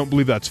 I don't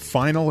believe that's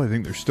final. I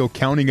think they're still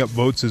counting up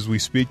votes as we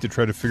speak to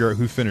try to figure out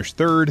who finished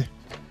third,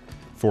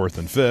 fourth,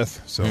 and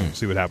fifth. So we'll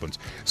see what happens.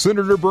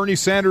 Senator Bernie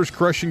Sanders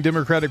crushing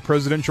Democratic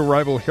presidential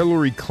rival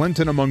Hillary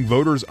Clinton among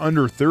voters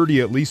under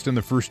 30, at least in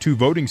the first two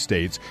voting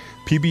states.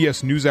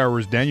 PBS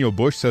NewsHour's Daniel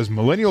Bush says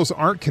millennials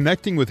aren't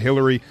connecting with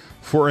Hillary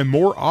for a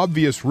more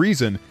obvious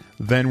reason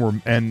than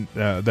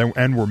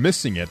we're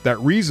missing it. That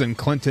reason,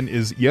 Clinton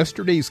is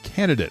yesterday's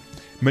candidate.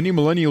 Many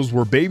millennials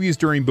were babies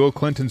during Bill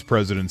Clinton's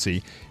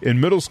presidency, in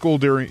middle school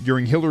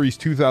during Hillary's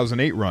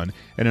 2008 run,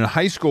 and in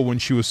high school when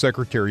she was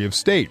Secretary of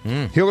State.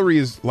 Hillary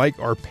is like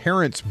our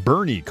parents'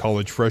 Bernie,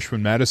 college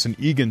freshman Madison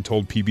Egan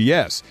told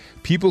PBS.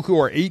 People who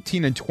are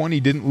 18 and 20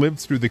 didn't live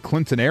through the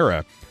Clinton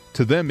era.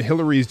 To them,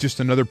 Hillary is just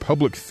another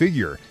public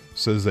figure,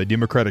 says a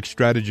Democratic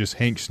strategist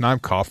Hank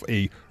Snipkoff,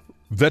 a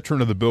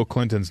veteran of the Bill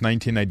Clinton's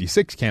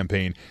 1996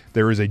 campaign.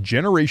 There is a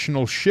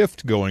generational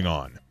shift going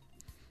on.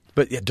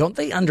 But don't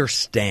they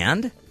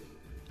understand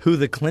who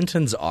the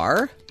Clintons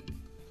are?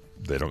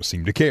 They don't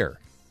seem to care.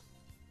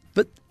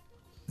 But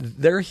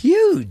they're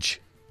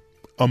huge.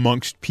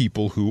 Amongst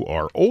people who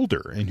are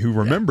older and who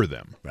remember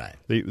them. Right.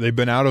 They've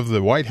been out of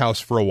the White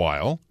House for a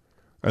while,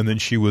 and then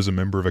she was a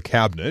member of a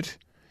cabinet.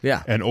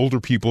 Yeah. And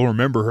older people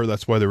remember her.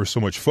 That's why there was so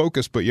much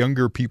focus. But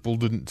younger people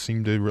didn't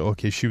seem to.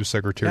 Okay, she was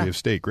Secretary of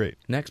State. Great.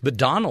 Next. But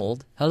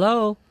Donald,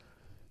 hello.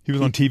 He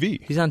was on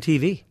TV. He's on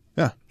TV.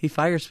 Yeah. He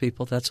fires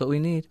people. That's what we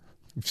need.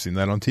 We've seen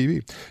that on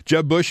TV.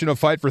 Jeb Bush in a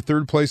fight for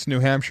third place in New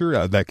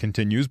Hampshire. That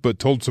continues, but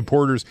told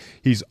supporters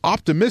he's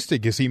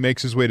optimistic as he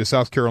makes his way to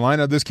South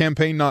Carolina. This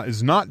campaign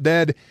is not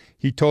dead.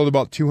 He told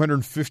about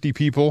 250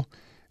 people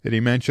at a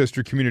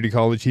Manchester community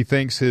college. He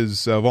thanks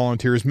his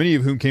volunteers, many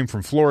of whom came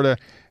from Florida,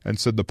 and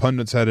said the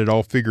pundits had it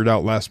all figured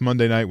out last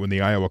Monday night when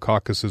the Iowa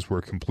caucuses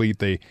were complete.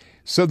 They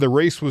said the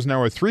race was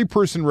now a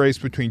 3-person race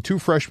between 2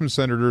 freshman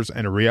senators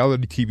and a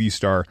reality TV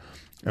star.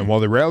 And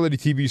while the reality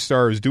TV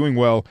star is doing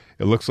well,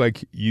 it looks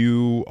like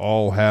you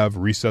all have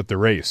reset the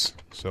race.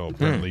 So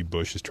apparently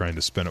Bush is trying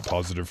to spin it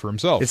positive for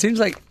himself. It seems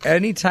like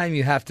anytime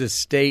you have to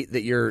state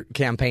that your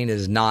campaign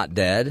is not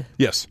dead.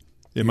 Yes,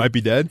 it might be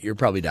dead. You're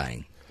probably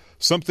dying.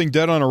 Something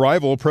dead on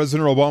arrival.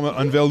 President Obama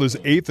unveiled his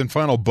 8th and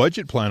final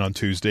budget plan on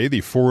Tuesday, the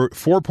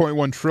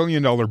 $4.1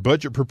 trillion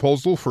budget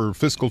proposal for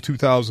fiscal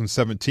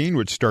 2017,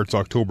 which starts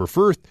October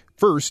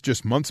 1st,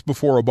 just months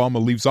before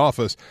Obama leaves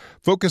office,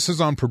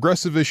 focuses on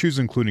progressive issues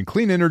including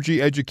clean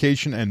energy,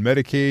 education, and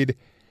Medicaid,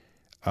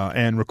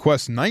 and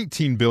requests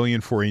 $19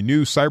 billion for a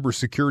new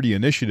cybersecurity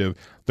initiative.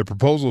 The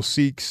proposal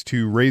seeks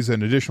to raise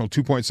an additional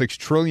 $2.6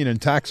 trillion in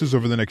taxes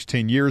over the next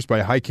 10 years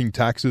by hiking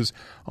taxes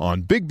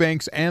on big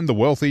banks and the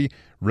wealthy.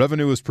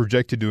 Revenue is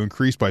projected to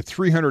increase by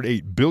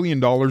 $308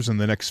 billion in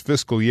the next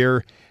fiscal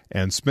year,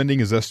 and spending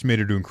is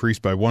estimated to increase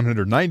by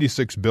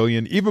 $196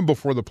 billion. Even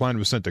before the plan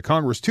was sent to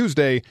Congress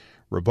Tuesday,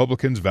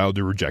 Republicans vowed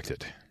to reject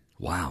it.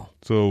 Wow.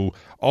 So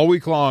all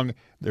week long,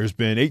 there's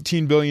been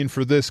 $18 billion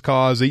for this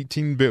cause,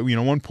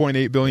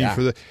 $1.8 billion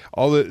for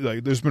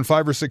the there's been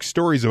 5 or 6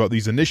 stories about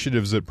these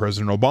initiatives that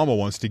President Obama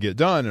wants to get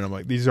done, and I'm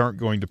like, these aren't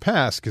going to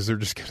pass because they're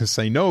just going to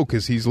say no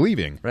because he's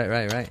leaving.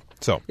 Right.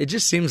 So it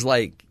just seems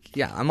like,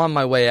 I'm on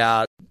my way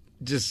out.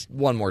 Just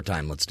one more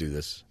time, let's do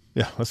this.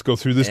 Yeah, let's go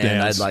through this dance.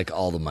 And I'd like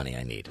all the money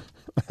I need.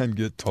 And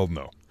get told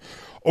no.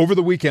 Over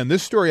the weekend,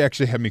 this story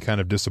actually had me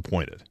kind of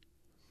disappointed.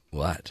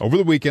 What? Over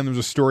the weekend, there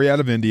was a story out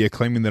of India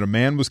claiming that a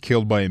man was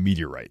killed by a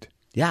meteorite.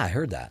 Yeah, I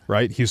heard that.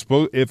 Right? He's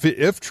supposed,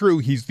 if true,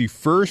 he's the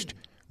first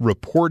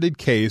reported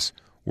case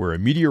where a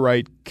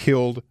meteorite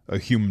killed a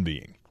human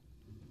being.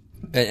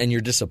 And you're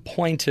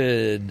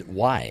disappointed.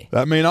 Why?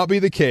 That may not be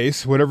the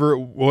case. Whatever it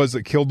was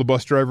that killed the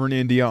bus driver in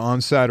India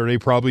on Saturday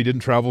probably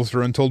didn't travel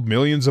through untold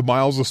millions of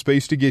miles of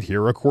space to get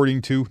here,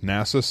 according to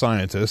NASA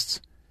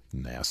scientists.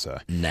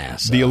 NASA.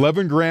 The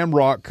 11-gram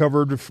rock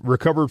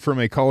recovered from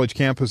a college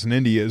campus in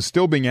India is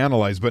still being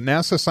analyzed, but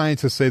NASA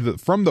scientists say that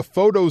from the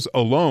photos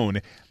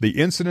alone, the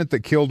incident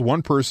that killed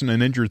 1 person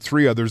and injured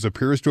 3 others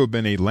appears to have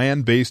been a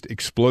land-based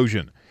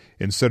explosion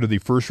instead of the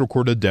first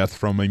recorded death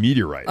from a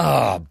meteorite.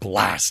 Oh,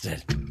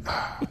 blasted.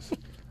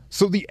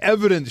 So the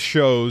evidence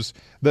shows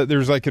that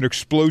there's like an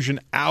explosion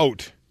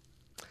out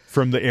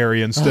from the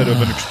area instead of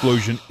an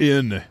explosion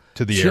in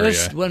to the area.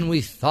 Just when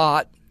we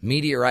thought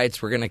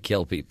meteorites were going to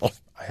kill people.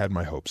 I had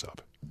my hopes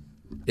up.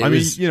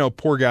 Mean,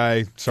 poor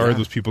guy. Sorry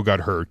those people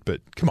got hurt,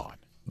 but come on.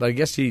 But I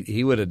guess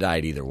he would have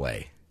died either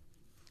way.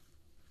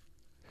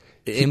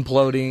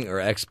 Imploding or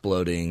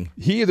exploding.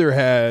 He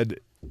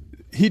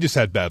just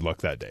had bad luck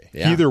that day.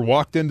 Yeah. He either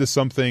walked into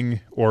something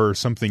or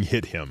something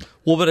hit him.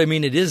 Well, but I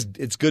mean,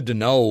 it's good to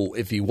know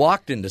if he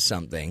walked into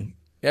something,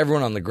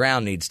 everyone on the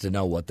ground needs to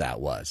know what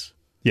that was.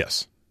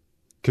 Yes,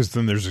 because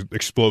then there's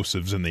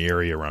explosives in the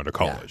area around a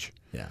college.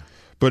 Yeah.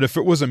 But if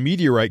it was a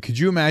meteorite, could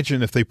you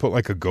imagine if they put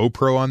like a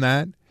GoPro on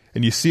that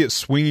and you see it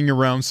swinging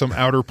around some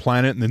outer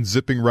planet and then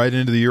zipping right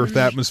into the Earth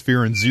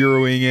atmosphere and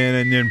zeroing in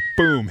and then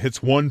boom,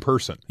 hits 1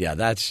 person? Yeah,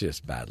 that's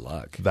just bad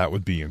luck. That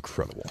would be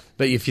incredible.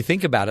 But if you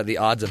think about it, the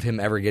odds of him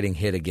ever getting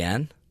hit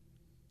again,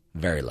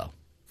 very low.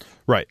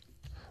 Right.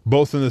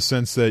 Both in the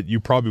sense that you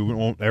probably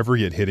won't ever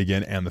get hit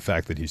again and the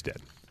fact that he's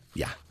dead.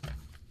 Yeah.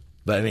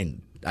 But I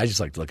mean, I just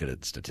like to look at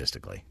it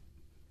statistically.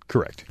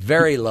 Correct.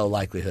 Very low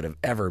likelihood of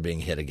ever being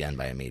hit again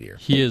by a meteor.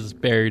 He is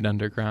buried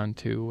underground,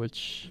 too,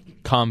 which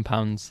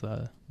compounds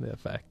the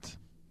effect.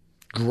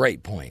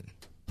 Great point.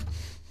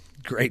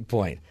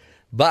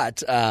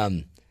 But,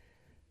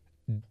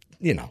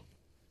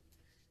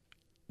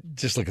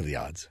 just look at the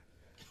odds.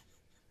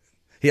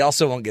 He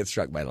also won't get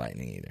struck by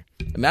lightning either.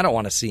 I mean, I don't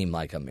want to seem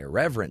like I'm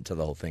irreverent to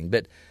the whole thing,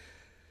 but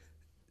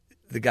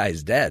the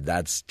guy's dead.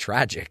 That's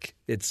tragic.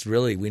 It's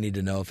really, we need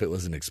to know if it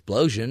was an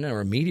explosion or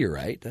a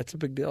meteorite. That's a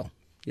big deal.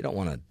 You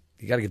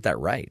got to get that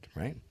right?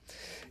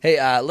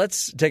 Hey,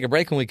 let's take a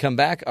break. When we come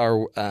back,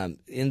 our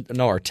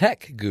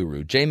tech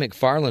guru, Jay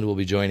McFarland, will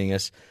be joining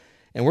us.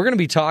 And we're going to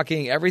be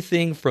talking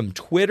everything from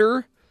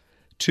Twitter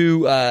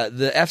to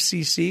the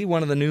FCC,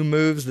 one of the new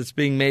moves that's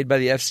being made by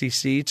the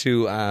FCC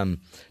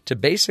to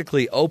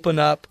basically open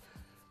up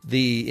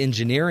the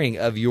engineering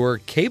of your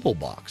cable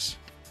box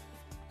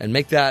and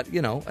make that,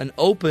 an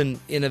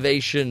open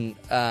innovation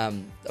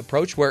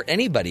approach where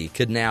anybody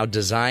could now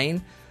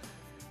design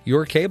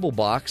your cable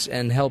box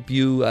and help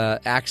you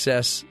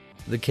access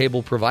the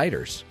cable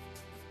providers.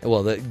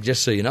 Well,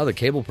 just so you know, the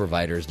cable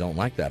providers don't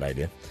like that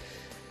idea.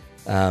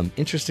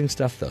 Interesting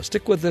stuff, though.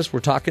 Stick with us.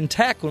 We're talking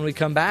tech when we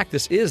come back.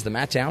 This is the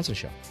Matt Townsend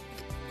Show.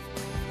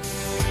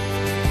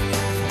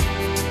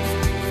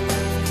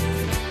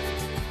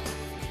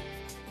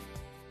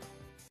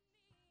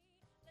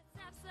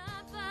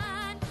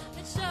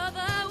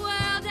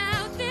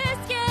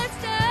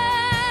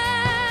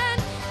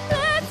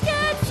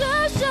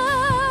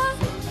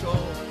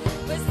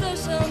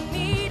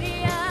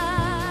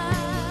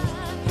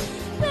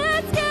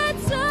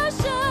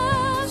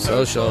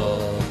 social.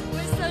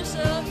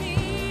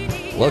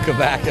 Welcome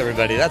back,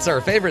 everybody. That's our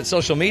favorite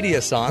social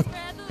media song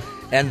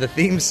and the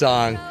theme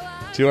song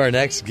to our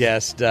next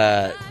guest.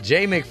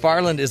 Jay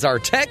McFarland is our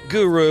tech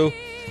guru.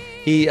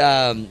 He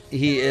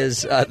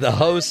is the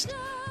host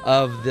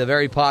of the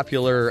very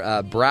popular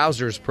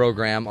Browsers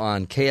program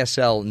on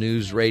KSL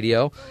News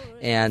Radio,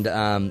 and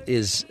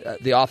is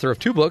the author of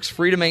 2 books,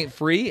 Freedom Ain't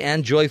Free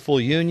and Joyful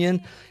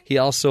Union. He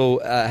also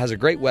has a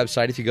great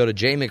website, if you go to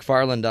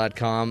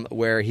jmcfarland.com,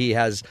 where he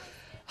has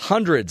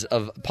hundreds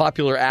of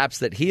popular apps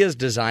that he has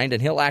designed,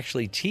 and he'll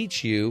actually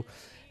teach you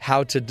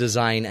how to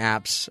design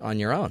apps on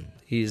your own.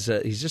 He's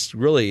just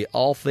really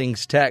all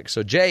things tech.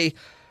 So, Jay,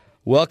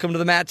 welcome to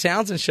the Matt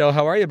Townsend Show.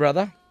 How are you,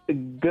 brother?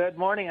 Good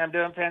morning. I'm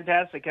doing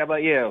fantastic. How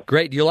about you?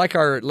 Great. Do you like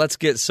our Let's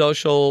Get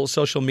social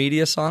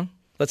media song?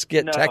 Let's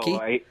Get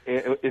Techie?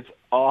 It's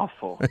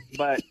awful,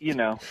 but,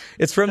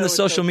 It's from the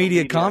social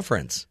media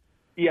conference.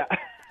 Yeah.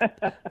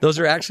 Those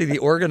are actually the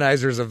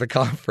organizers of the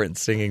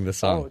conference singing the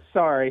song. Oh,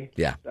 sorry.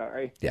 Yeah.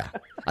 Sorry. Yeah.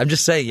 I'm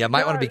just saying, you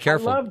might want to be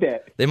careful. I loved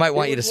it. They might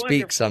want you to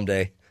speak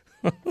someday.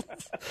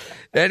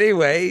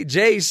 Anyway,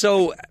 Jay,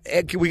 so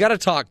we got to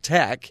talk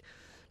tech,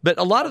 but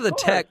a lot of the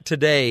tech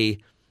today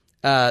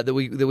that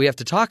we have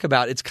to talk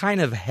about, it's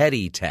kind of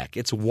heady tech.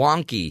 It's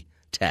wonky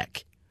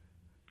tech.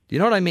 Do you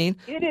know what I mean?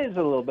 It is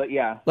a little bit,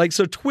 yeah. Like,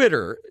 so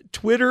Twitter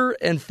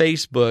and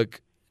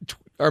Facebook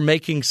are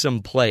making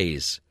some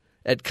plays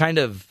at kind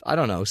of, I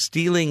don't know,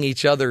 stealing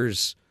each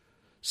other's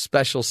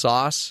special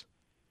sauce.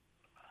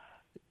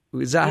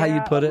 Is that how you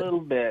put it? A little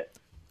bit.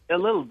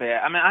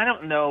 I mean, I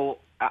don't know.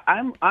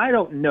 I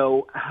don't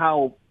know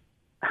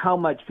how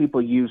much people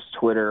use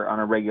Twitter on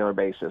a regular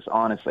basis,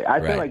 honestly.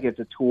 I feel like it's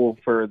a tool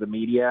for the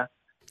media.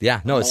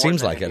 Yeah, no, it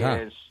seems like it,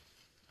 huh?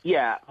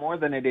 Yeah, more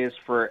than it is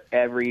for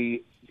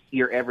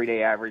your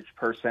everyday average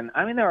person.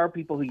 I mean, there are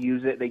people who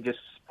use it. They just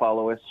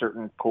follow a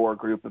certain core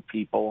group of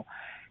people,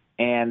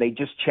 and they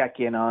just check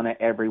in on it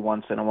every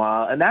once in a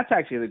while. And that's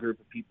actually the group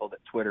of people that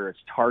Twitter is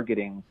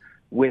targeting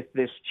with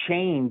this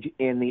change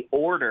in the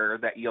order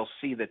that you'll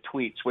see the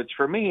tweets, which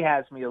for me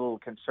has me a little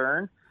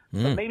concerned.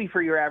 But maybe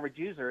for your average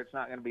user, it's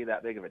not going to be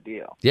that big of a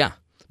deal. Yeah.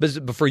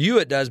 But for you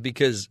it does,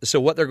 because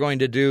so what they're going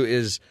to do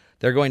is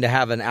they're going to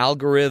have an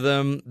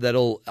algorithm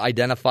that'll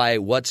identify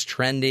what's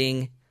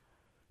trending,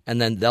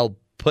 and then they'll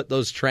put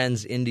those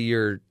trends into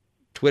your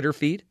Twitter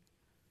feed?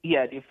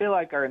 Yeah. Do you feel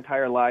like our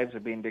entire lives are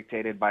being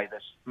dictated by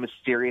this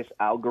mysterious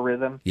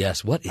algorithm?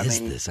 Yes. What is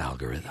this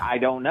algorithm? I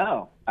don't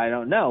know,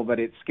 but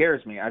it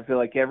scares me. I feel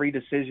like every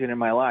decision in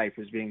my life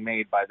is being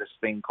made by this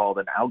thing called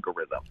an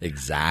algorithm.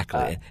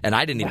 Exactly. And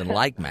I didn't even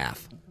like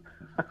math.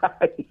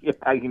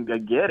 I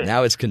get it.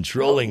 Now it's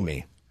controlling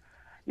me.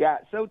 Yeah,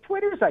 so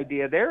Twitter's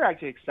idea, they're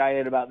actually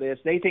excited about this.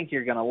 They think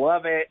you're going to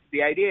love it.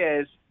 The idea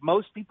is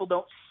most people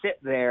don't sit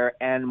there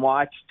and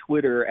watch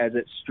Twitter as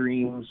it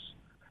streams,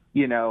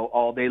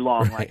 all day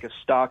long like a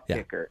stock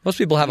ticker. Most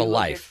people have a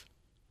life.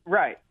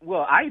 Right.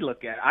 Well, I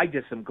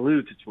just am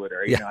glued to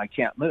Twitter. I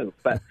can't move.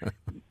 But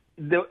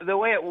the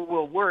way it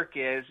will work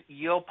is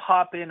you'll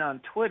pop in on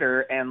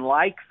Twitter, and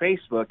like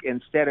Facebook,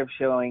 instead of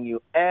showing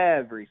you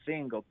every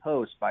single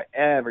post by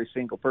every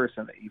single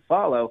person that you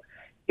follow,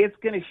 it's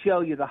going to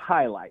show you the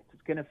highlights.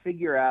 It's going to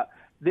figure out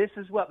this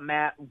is what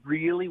Matt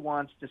really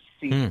wants to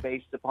see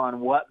based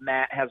upon what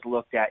Matt has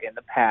looked at in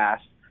the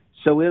past.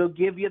 So it'll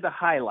give you the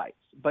highlights.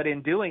 But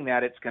in doing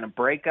that, it's going to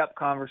break up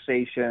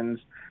conversations,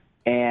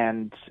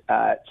 and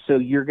so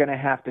you're going to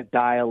have to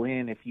dial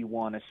in if you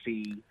want to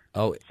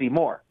see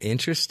more.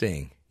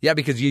 Interesting. Yeah,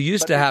 because you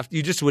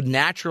just would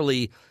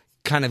naturally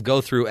kind of go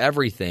through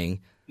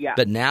everything. Yeah.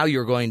 But now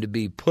you're going to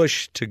be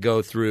pushed to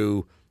go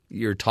through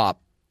your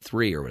top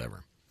 3 or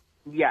whatever.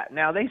 Yeah.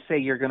 Now they say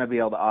you're going to be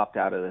able to opt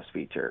out of this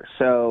feature.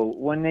 So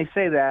when they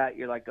say that,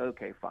 you're like,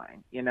 okay,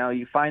 fine.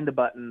 You find the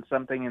button,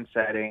 something in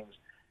settings,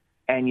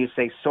 and you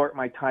say sort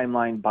my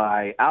timeline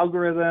by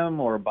algorithm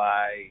or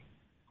by,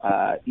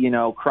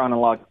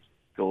 chronological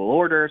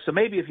order. So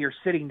maybe if you're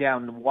sitting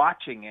down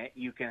watching it,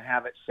 you can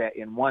have it set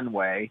in one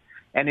way.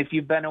 And if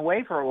you've been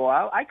away for a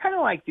while, I kind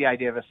of like the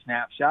idea of a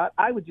snapshot.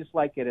 I would just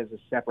like it as a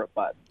separate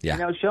button.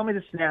 Yeah. Show me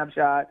the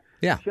snapshot.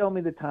 Yeah. Show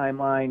me the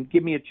timeline.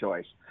 Give me a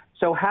choice.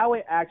 So how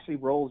it actually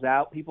rolls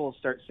out, people will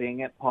start seeing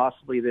it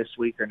possibly this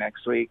week or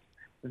next week.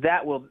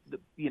 That will,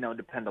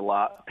 depend a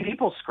lot.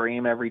 People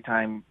scream every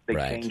time they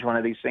change one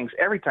of these things.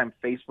 Every time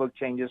Facebook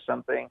changes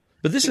something,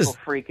 but people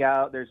freak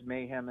out. There's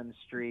mayhem in the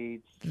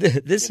streets.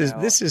 This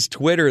is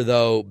Twitter,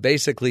 though,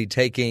 basically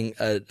taking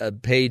a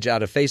page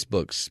out of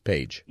Facebook's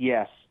page.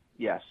 Yes.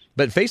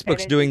 But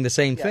Facebook's doing the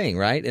same thing,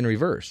 right? In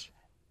reverse.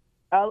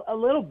 A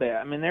little bit.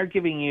 I mean, they're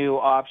giving you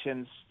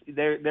options.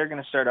 They're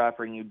going to start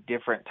offering you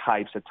different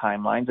types of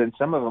timelines, and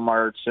some of them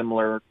are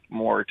similar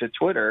more to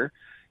Twitter,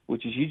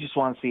 which is you just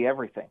want to see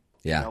everything.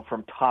 Yeah.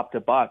 From top to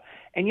bottom.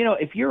 And,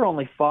 if you're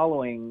only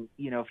following,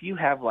 if you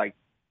have like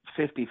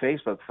 50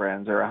 Facebook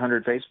friends or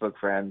 100 Facebook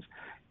friends,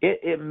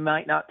 it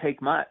might not take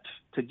much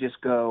to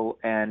just go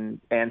and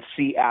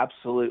see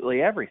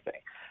absolutely everything.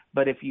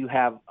 But if you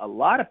have a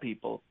lot of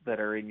people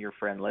that are in your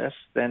friend list,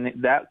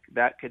 then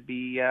that could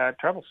be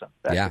troublesome.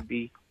 That could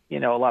be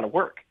a lot of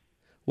work.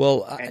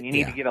 Well, and you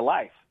need to get a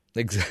life.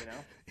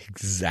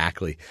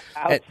 Exactly.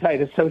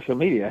 Outside of social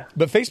media.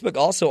 But Facebook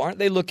also, aren't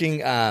they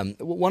looking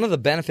one of the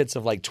benefits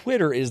of like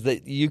Twitter is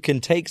that you can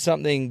take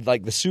something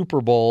like the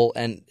Super Bowl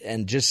and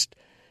just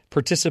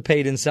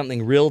participate in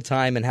something real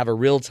time and have a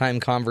real time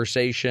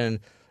conversation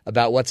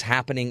about what's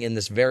happening in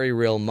this very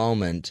real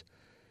moment.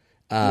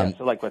 So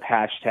like with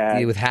hashtags.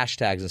 Yeah, with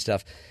hashtags and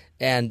stuff.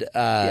 And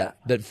that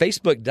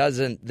Facebook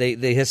doesn't,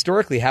 they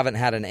historically haven't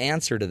had an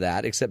answer to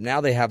that, except now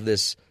they have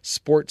this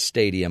sports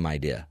stadium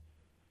idea.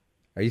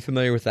 Are you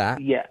familiar with that?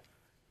 Yeah,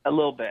 a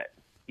little bit.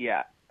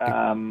 Yeah.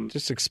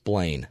 Just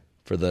explain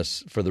for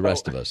the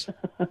rest of us,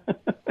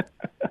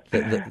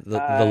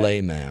 the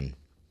layman.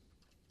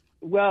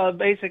 Well,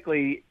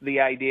 basically,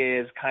 the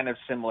idea is kind of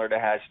similar to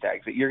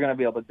hashtags, that you're going to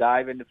be able to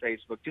dive into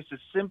Facebook just as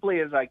simply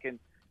as I can.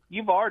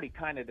 You've already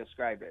kind of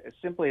described it. As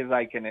simply as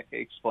I can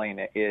explain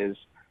it is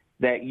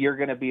that you're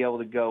going to be able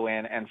to go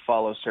in and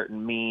follow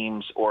certain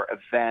memes or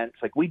events.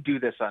 Like we do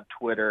this on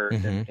Twitter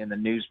in the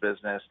news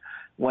business.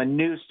 When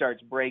news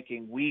starts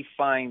breaking, we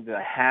find the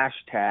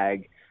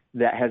hashtag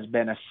that has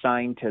been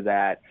assigned to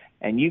that,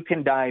 and you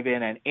can dive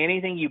in, and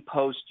anything you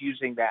post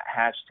using that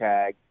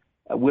hashtag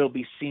will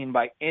be seen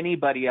by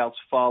anybody else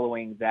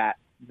following that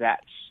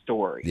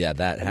story. Yeah,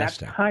 that and hashtag.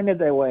 That's kind of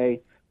the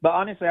way. But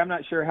honestly, I'm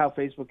not sure how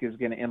Facebook is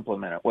going to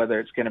implement it, whether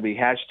it's going to be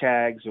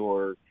hashtags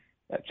or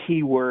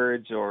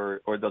keywords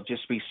or there'll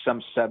just be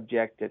some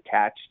subject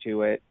attached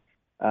to it.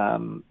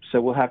 So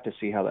we'll have to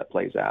see how that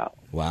plays out.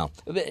 Wow.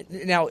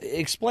 Now,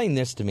 explain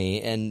this to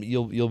me, and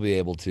you'll be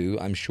able to,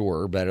 I'm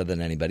sure, better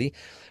than anybody.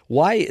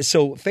 Why?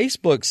 So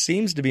Facebook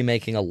seems to be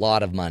making a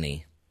lot of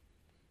money,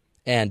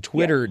 and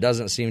Twitter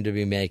doesn't seem to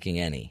be making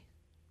any.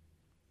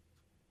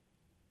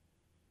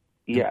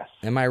 Yes.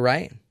 Am I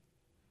right?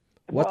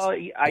 Well,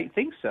 I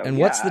think so. And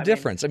what's the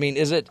difference? I mean,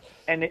 is it?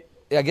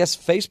 I guess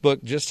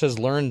Facebook just has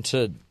learned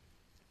to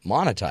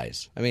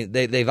monetize. I mean,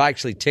 they've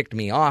actually ticked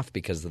me off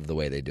because of the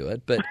way they do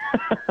it, but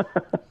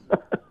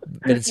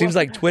it seems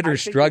like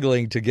Twitter's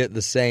struggling to get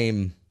the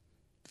same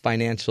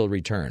financial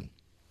return.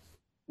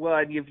 Well,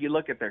 if you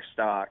look at their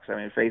stocks, I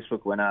mean,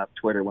 Facebook went up,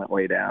 Twitter went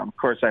way down. Of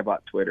course, I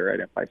bought Twitter. I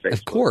didn't buy Facebook.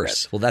 Of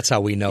course. Well, that's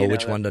how we know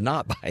which one to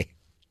not buy.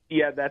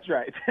 Yeah, that's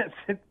right.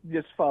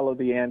 Just follow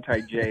the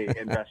anti-J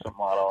investment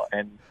model,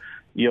 and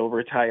you'll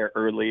retire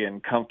early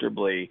and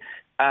comfortably.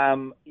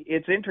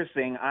 It's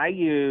interesting. I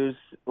use,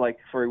 like,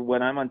 for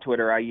when I'm on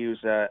Twitter, I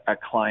use a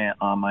client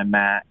on my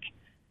Mac,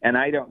 and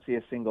I don't see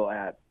a single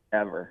ad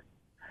ever.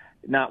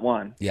 Not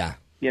one. Yeah.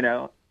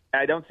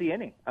 I don't see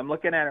any. I'm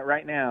looking at it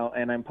right now,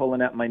 and I'm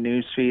pulling up my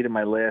news feed and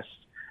my list.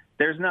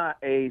 There's not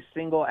a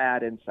single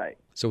ad in sight.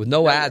 So with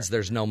no ads,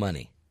 there's no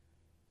money.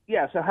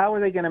 Yeah, so how are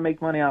they going to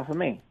make money off of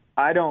me?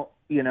 I don't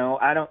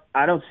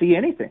see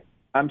anything.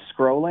 I'm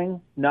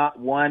scrolling, not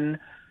one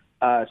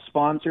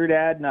sponsored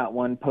ad, not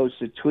one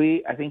posted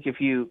tweet. I think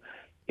if you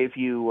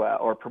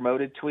or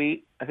promoted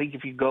tweet, I think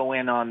if you go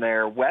in on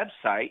their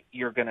website,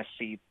 you're going to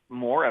see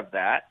more of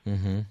that.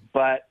 Mm-hmm.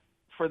 But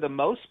for the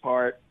most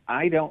part,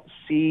 I don't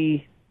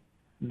see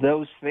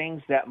those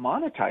things that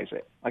monetize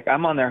it. Like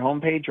I'm on their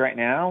homepage right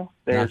now.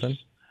 There's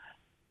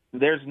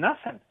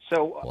nothing.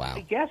 So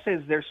my guess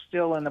is they're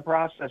still in the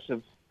process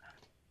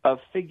of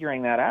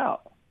figuring that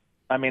out.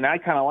 I mean, I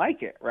kind of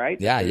like it,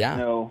 right? Yeah.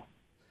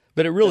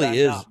 But it really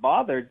is not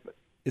bothered.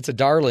 It's a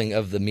darling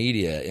of the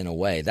media in a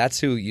way. That's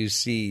who you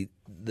see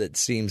that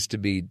seems to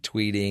be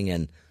tweeting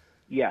and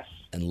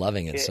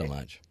loving it so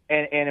much.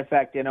 And in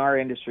fact, in our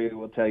industry,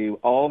 we'll tell you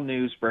all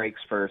news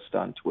breaks first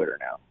on Twitter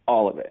now,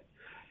 all of it.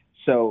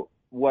 So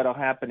what will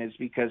happen is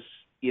because,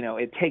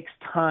 it takes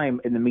time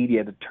in the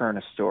media to turn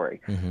a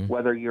story,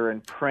 whether you're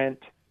in print,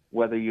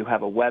 whether you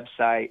have a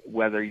website,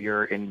 whether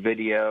you're in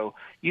video.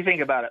 You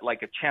think about it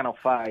like a Channel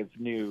 5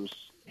 news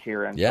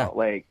here in Salt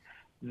Lake.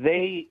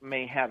 They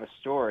may have a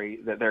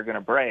story that they're going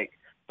to break,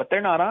 but they're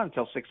not on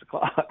until 6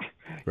 o'clock.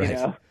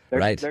 Right.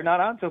 They're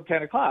not on until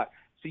 10 o'clock.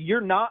 So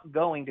you're not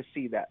going to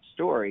see that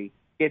story.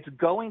 It's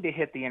going to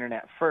hit the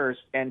internet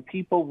first, and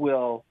people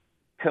will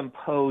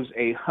compose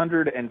a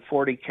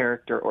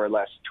 140-character or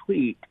less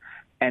tweet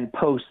and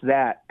post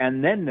that,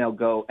 and then they'll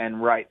go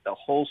and write the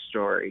whole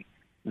story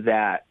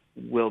that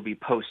will be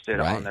posted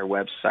on their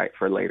website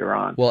for later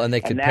on. Well, and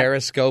they can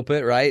Periscope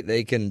it, right?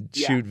 They can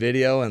shoot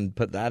video and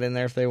put that in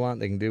there if they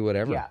want. They can do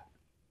whatever. Yeah.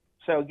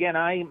 So again,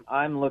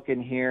 I'm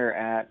looking here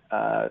at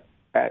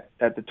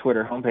the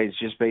Twitter homepage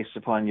just based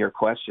upon your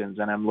questions,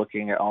 and I'm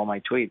looking at all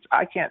my tweets.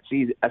 I can't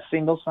see a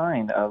single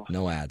sign of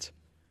no ads.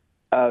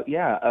 Of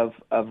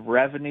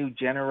revenue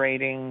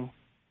generating,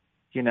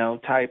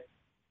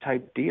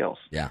 type deals.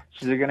 Yeah.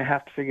 So they're going to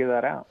have to figure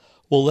that out.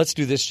 Well, let's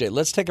do this, Jay.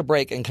 Let's take a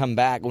break and come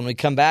back. When we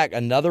come back,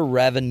 another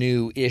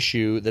revenue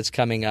issue that's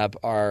coming up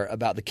are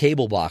about the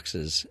cable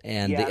boxes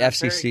and the FCC.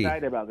 I'm very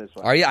excited about this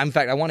one. Are you? In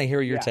fact, I want to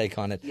hear your take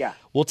on it. Yeah.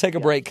 We'll take a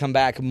break, come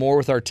back, more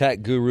with our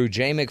tech guru,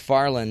 Jay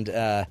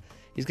McFarland.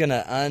 He's going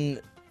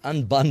to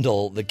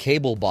unbundle the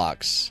cable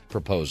box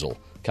proposal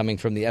coming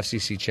from the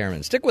FCC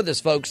chairman. Stick with us,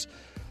 folks.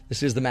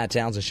 This is the Matt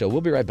Townsend Show. We'll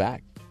be right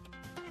back.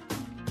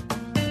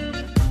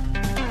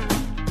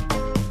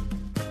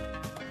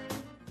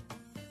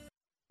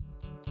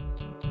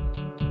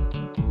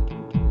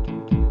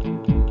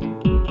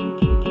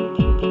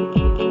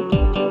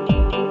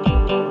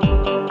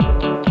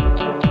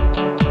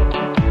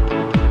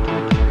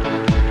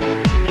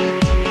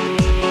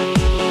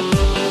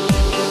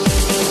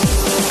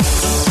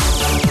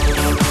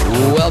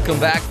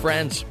 Welcome back,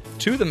 friends,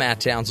 to the Matt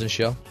Townsend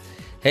Show.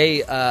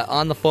 Hey,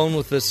 on the phone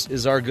with us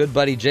is our good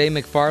buddy Jay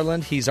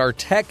McFarland. He's our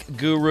tech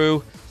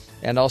guru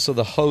and also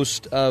the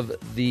host of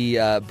the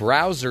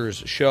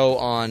Browsers show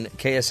on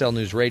KSL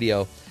News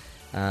Radio.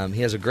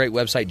 He has a great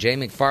website,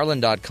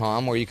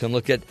 jaymcfarland.com, where you can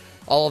look at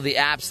all of the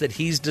apps that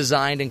he's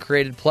designed and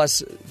created,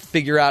 plus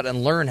figure out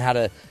and learn how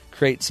to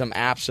create some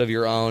apps of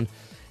your own.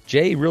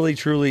 Jay really,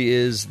 truly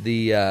is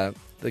the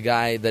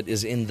guy that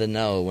is in the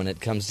know when it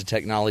comes to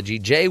technology.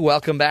 Jay,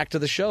 welcome back to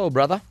the show,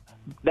 brother.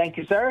 Thank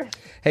you, sir.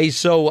 Hey,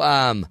 so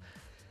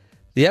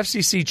the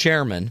FCC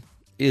chairman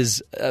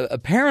is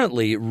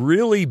apparently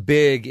really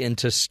big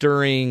into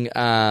stirring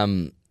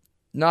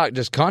not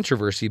just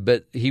controversy,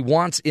 but he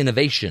wants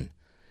innovation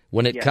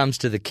when it comes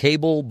to the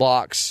cable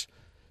box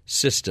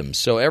system.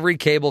 So every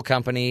cable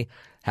company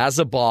has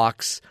a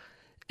box,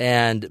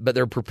 but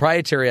they're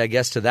proprietary, I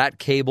guess, to that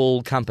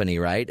cable company,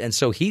 right? And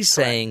so he's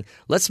saying,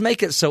 let's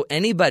make it so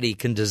anybody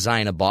can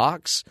design a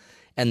box,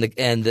 and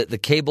the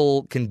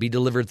cable can be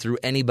delivered through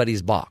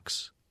anybody's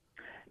box.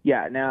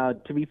 Yeah. Now,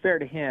 to be fair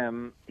to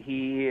him,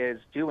 he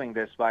is doing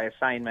this by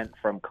assignment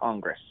from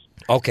Congress.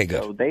 Okay,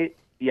 good. So they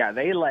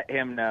let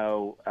him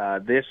know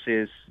this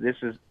is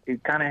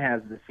it kind of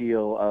has the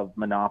feel of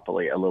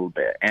monopoly a little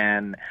bit,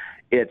 and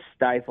it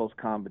stifles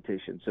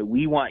competition. So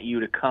we want you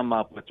to come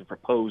up with a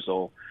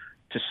proposal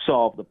to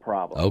solve the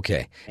problem.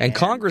 Okay. And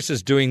Congress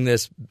is doing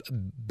this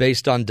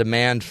based on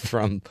demand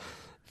from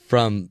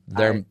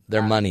their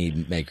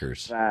money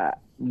makers. I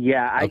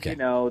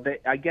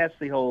guess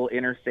the whole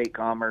interstate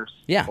commerce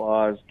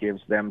clause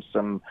gives them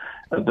some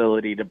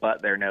ability to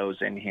butt their nose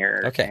in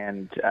here. Okay.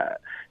 And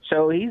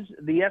so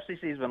the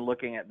FCC has been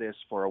looking at this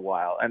for a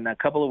while, and a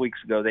couple of weeks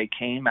ago they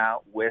came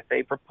out with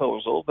a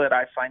proposal that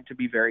I find to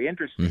be very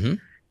interesting. Mm-hmm.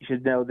 You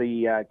should know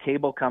the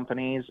cable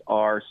companies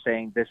are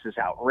saying this is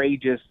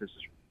outrageous, this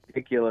is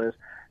ridiculous,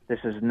 this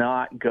is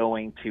not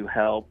going to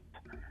help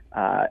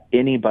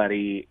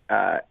anybody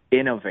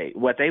innovate.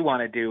 What they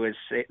want to do is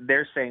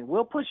they're saying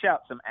we'll push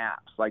out some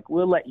apps, like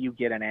we'll let you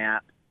get an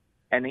app,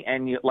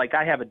 and you, like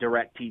I have a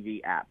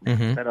DirecTV app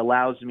that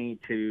allows me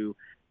to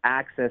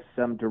access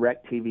some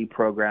DirecTV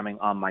programming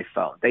on my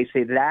phone. They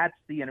say that's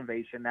the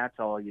innovation, that's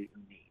all you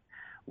need.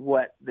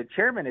 What the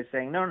chairman is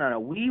saying, no,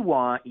 we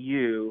want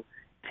you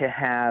to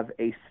have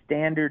a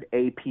standard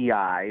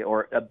API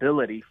or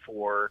ability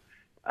for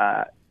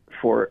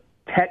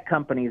tech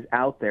companies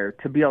out there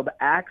to be able to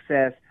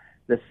access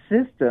the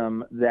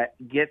system that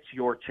gets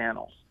your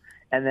channels.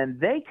 And then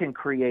they can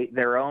create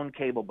their own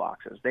cable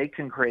boxes. They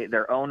can create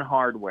their own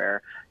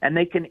hardware, and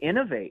they can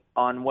innovate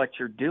on what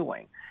you're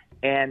doing.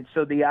 And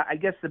so I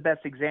guess the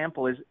best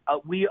example is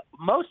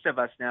most of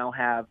us now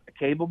have a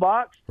cable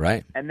box,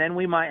 right? And then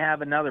we might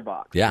have another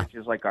box, which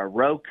is like our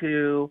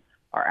Roku,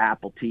 our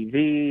Apple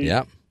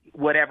TV,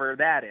 whatever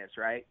that is,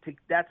 right?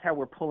 That's how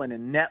we're pulling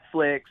in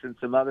Netflix and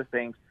some other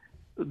things.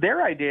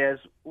 Their idea is,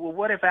 well,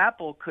 what if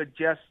Apple could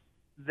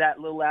that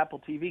little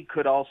Apple TV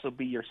could also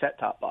be your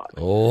set-top box?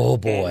 Oh,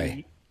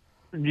 boy.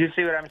 And you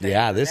see what I'm saying?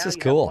 Yeah, so this is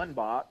you cool. Have one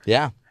box.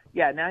 Yeah.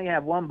 Yeah, now you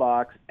have one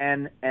box,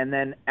 and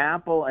then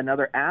Apple and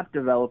other app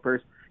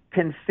developers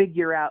can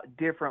figure out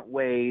different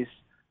ways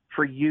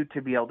for you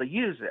to be able to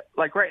use it.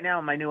 Like right now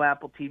on my new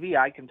Apple TV,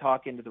 I can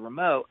talk into the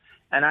remote,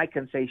 and I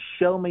can say,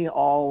 show me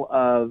all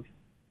of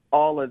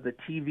the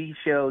TV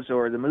shows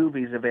or the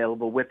movies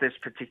available with this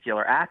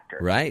particular actor.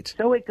 Right.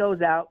 So it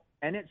goes out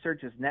and it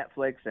searches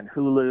Netflix and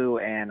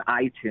Hulu and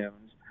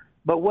iTunes.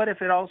 But what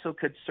if it also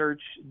could search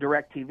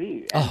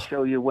DirecTV and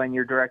show you when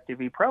your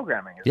DirecTV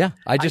programming is? Yeah,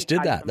 I just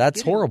did that.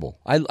 That's horrible.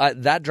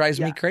 That drives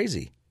me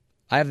crazy.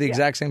 I have the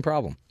exact same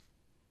problem.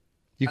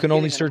 You can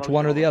only search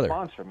one or the other.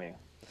 For me.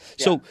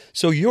 So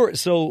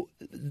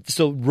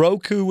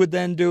Roku would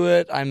then do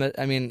it. I'm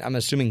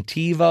assuming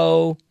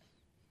TiVo.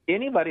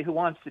 Anybody who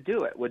wants to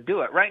do it would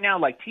do it. Right now,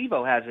 like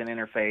TiVo has an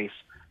interface.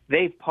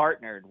 They've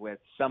partnered with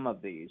some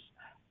of these.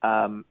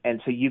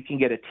 And so you can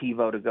get a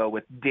TiVo to go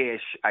with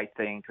Dish, I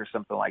think, or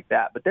something like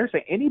that. But they're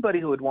saying anybody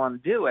who would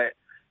want to do it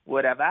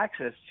would have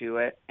access to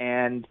it.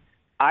 And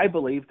I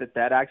believe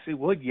that actually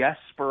would,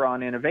 spur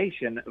on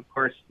innovation. Of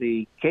course,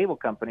 the cable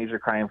companies are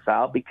crying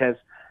foul because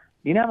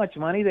you know how much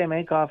money they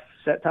make off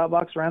set-top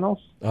box rentals?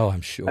 Oh,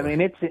 I'm sure. I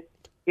mean,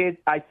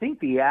 I think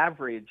the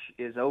average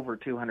is over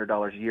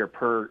 $200 a year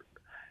per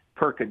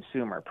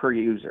consumer, per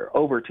user,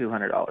 over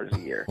 $200 a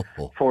year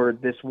for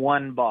this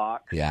one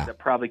box that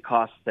probably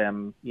costs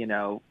them,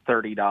 $30,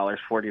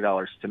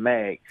 $40 to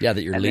make. Yeah,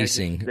 that you're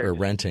leasing or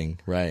renting,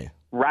 right.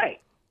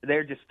 Right.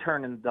 They're just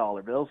turning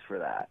dollar bills for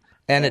that.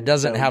 And it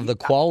doesn't have the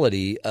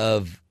quality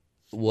of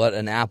what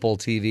an Apple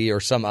TV or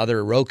some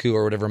other Roku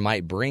or whatever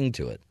might bring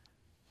to it.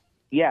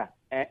 Yeah,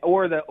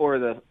 or the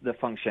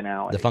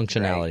functionality. The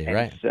functionality,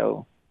 right.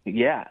 So,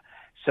 yeah.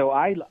 So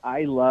I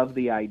love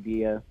the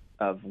idea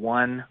of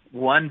one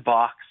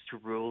box to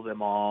rule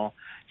them all,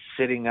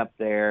 sitting up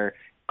there,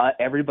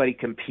 everybody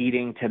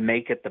competing to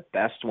make it the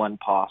best one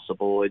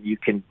possible, and you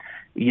can,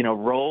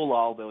 roll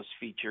all those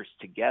features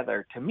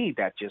together. To me,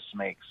 that just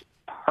makes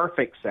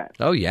perfect sense.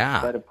 Oh,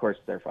 yeah. But, of course,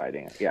 they're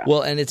fighting it. Yeah.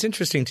 Well, and it's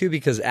interesting, too,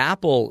 because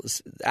Apple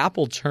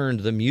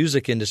turned the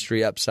music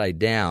industry upside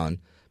down,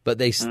 but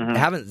they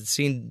haven't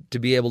seemed to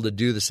be able to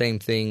do the same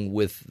thing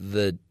with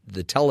the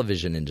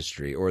television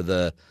industry or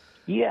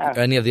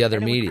any of the other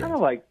media. It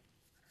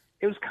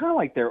was kind of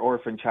like their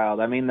orphan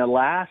child. I mean, the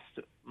last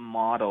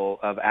model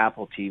of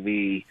Apple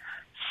TV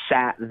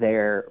sat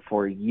there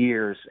for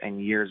years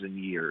and years and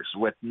years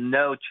with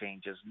no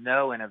changes,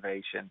 no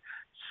innovation,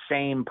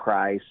 same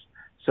price.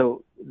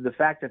 So the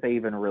fact that they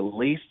even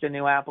released a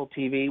new Apple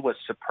TV was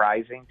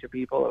surprising to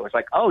people. It was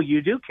like, oh,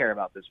 you do care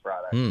about this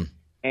product.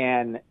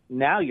 And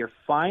now you're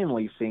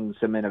finally seeing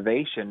some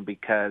innovation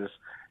because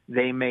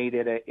they made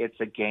it's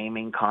a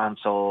gaming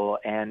console,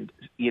 and,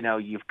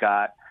 you've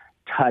got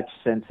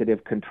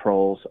touch-sensitive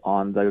controls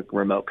on the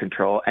remote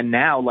control. And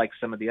now, like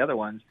some of the other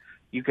ones,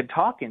 you can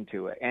talk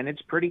into it. And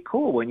it's pretty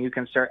cool when you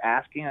can start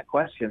asking it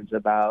questions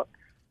about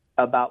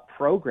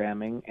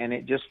programming, and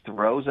it just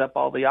throws up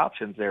all the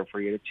options there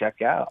for you to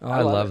check out. Oh,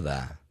 I love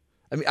that.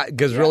 I mean,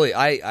 because really,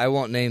 I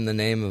won't name the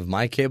name of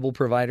my cable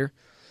provider.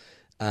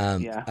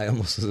 I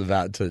almost was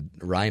about to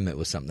rhyme it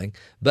with something,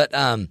 but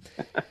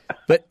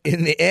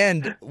in the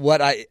end, what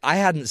I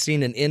hadn't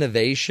seen an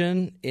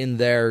innovation in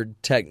their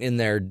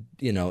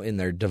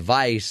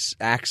device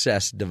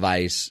access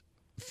device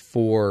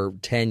for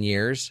 10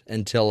 years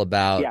until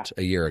about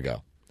a year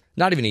ago.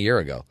 Not even a year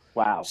ago.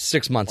 Wow.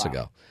 6 months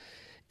ago.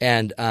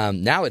 And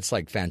now it's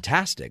like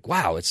fantastic.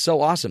 Wow, it's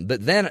so awesome.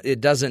 But then it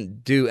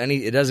doesn't do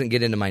it doesn't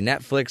get into my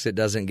Netflix. It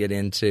doesn't get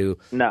into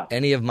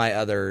any of my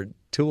other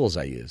tools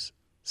I use.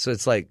 So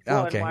it's like,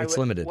 it's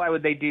limited. Why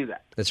would they do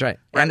that? That's right.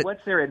 And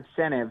what's their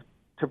incentive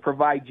to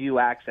provide you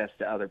access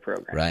to other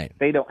programs? Right.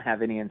 They don't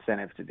have any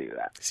incentive to do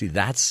that. See,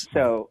 that's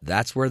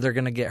where they're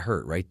going to get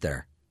hurt right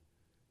there.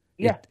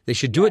 Yeah. They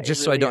should do it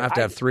just so I don't have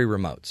to have 3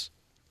 remotes.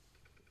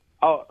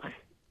 Oh,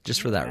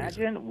 just for that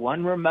reason. Imagine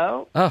one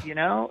remote,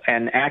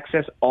 and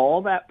access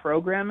all that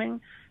programming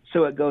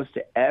so it goes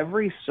to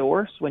every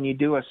source when you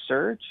do a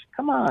search.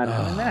 Come on.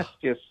 I mean, that's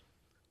just...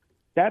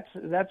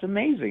 That's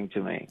amazing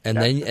to me. And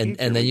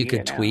then you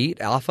could tweet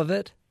off of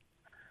it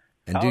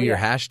and do your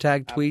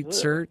hashtag tweet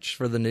search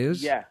for the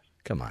news? Yeah.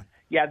 Come on.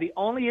 Yeah, the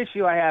only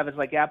issue I have is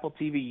like Apple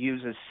TV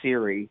uses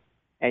Siri,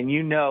 and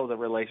the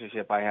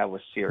relationship I have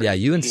with Siri. Yeah,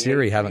 you and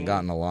Siri haven't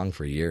gotten along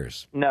for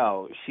years.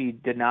 No, she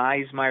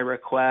denies my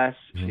requests.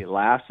 She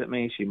laughs at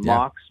me. She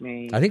mocks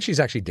me. I think she's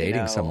actually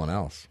dating someone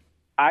else.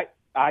 We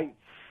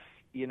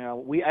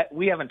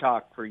haven't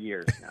talked for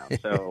years now,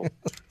 so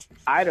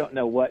I don't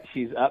know what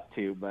she's up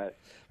to, but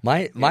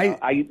my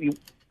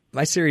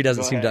Siri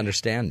doesn't seem to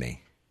understand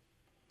me.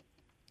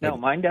 No,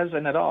 mine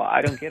doesn't at all.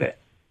 I don't get it.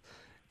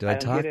 I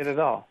don't get it at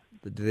all.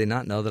 Do they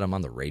not know that I'm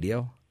on the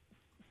radio?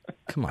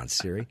 Come on,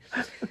 Siri.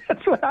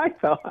 That's what I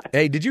thought.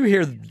 Hey, did you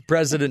hear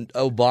President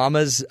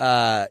Obama's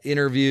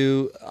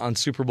interview on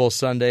Super Bowl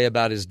Sunday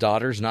about his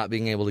daughters not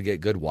being able to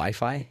get good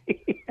Wi-Fi?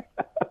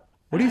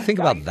 What do you think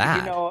about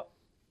that?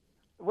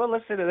 Well,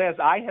 listen to this.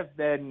 I have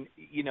been,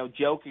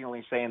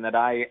 jokingly saying that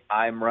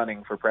I'm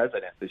running for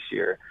president this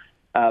year,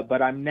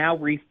 but I'm now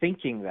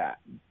rethinking that,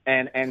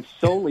 and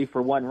solely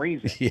for one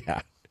reason.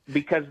 Yeah.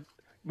 Because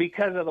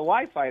of the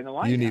Wi-Fi in the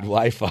White House. You need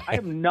Wi-Fi. I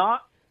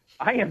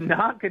am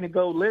not going to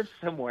go live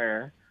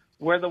somewhere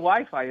where the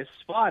Wi-Fi is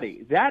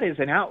spotty. That is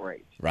an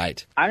outrage.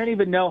 Right. I don't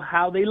even know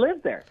how they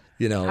live there.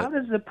 You know, how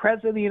does the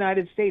President of the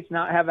United States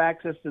not have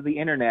access to the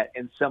Internet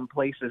in some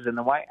places in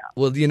the White House?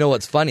 Well, you know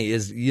what's funny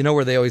is,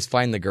 where they always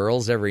find the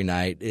girls every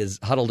night is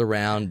huddled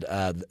around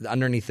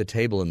underneath the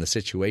table in the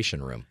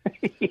Situation Room.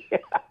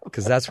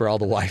 Because that's where all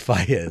the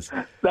Wi-Fi is.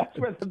 That's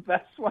where the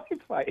best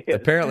Wi-Fi is.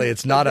 Apparently,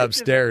 it's not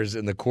upstairs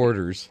in the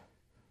quarters.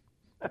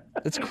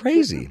 It's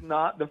crazy. This is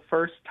not the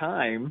first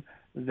time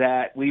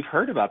that we've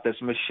heard about this.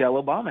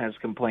 Michelle Obama has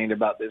complained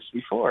about this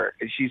before.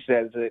 And she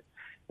says that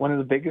one of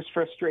the biggest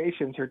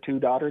frustrations her 2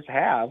 daughters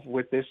have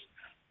with this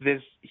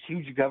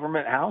huge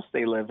government house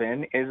they live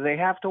in is they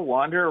have to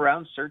wander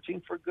around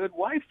searching for good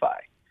Wi-Fi.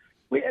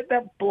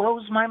 That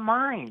blows my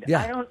mind.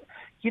 Yeah.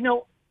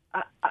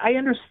 I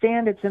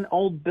understand it's an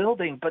old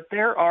building, but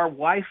there are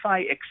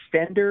Wi-Fi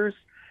extenders.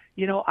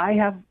 I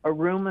have a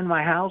room in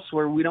my house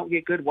where we don't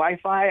get good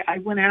Wi-Fi. I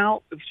went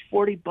out, it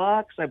was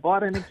 $40. I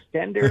bought an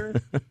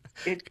extender.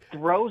 It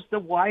throws the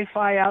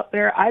Wi-Fi out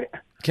there.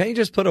 Can't you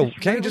just put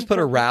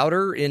a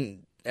router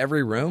in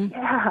every room?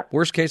 Yeah.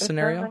 Worst case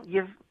scenario?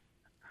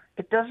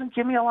 It doesn't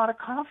give me a lot of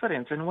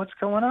confidence in what's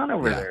going on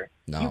over there.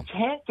 No. You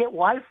can't get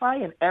Wi-Fi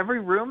in every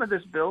room of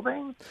this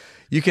building?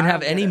 You can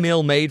have any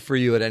meal made for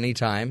you at any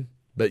time,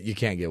 but you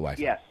can't get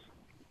Wi-Fi. Yes.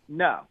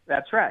 No,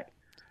 that's right.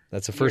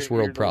 That's a first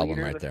world problem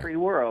right there. Free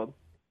world,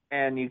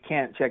 and you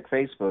can't check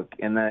Facebook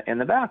in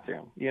the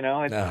bathroom.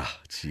 Oh,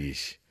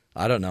 jeez.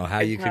 I don't know how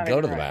you could go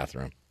to the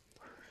bathroom.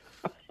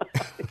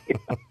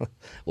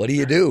 What do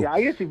you do?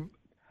 Yeah,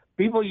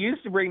 people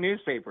used to bring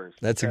newspapers.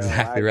 That's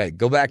exactly right.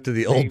 Go back to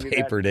the old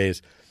paper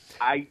days.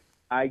 I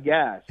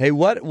guess. Hey,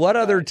 what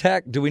other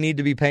tech do we need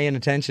to be paying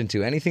attention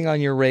to? Anything on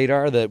your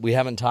radar that we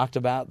haven't talked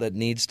about that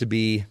needs to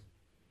be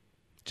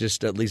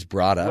just at least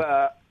brought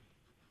up?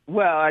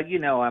 Well, you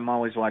know, I'm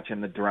always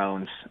watching the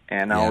drones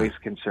and always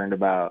concerned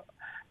about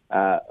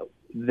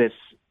this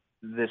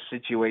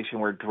situation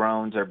where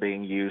drones are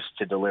being used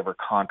to deliver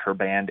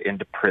contraband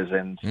into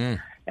prisons,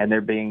 and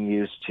they're being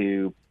used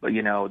to,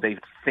 you know, they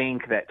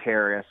think that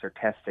terrorists are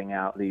testing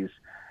out these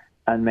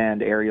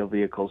unmanned aerial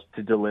vehicles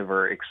to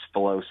deliver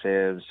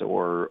explosives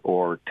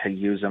or to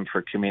use them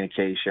for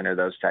communication or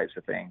those types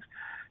of things.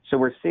 So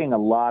we're seeing a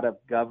lot of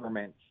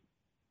governments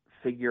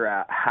figure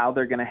out how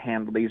they're going to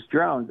handle these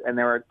drones. And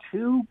there are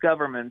two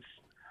governments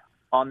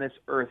on this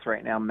earth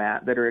right now,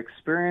 Matt, that are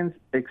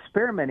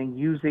experimenting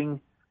using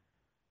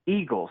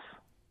eagles.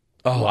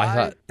 Oh, I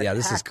thought,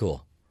 this is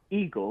cool.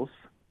 Eagles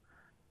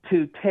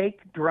to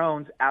take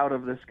drones out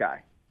of the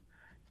sky.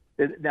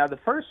 Now, the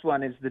first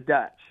one is the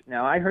Dutch.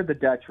 Now, I heard the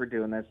Dutch were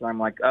doing this, and I'm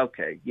like,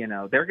 okay, you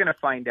know, they're going to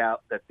find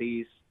out that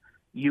these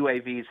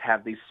UAVs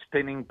have these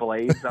spinning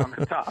blades on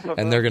the top of them.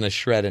 And they're going to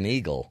shred an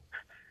eagle.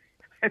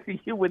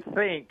 You would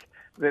think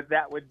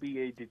that would be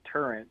a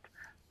deterrent.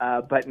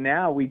 But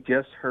now we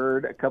just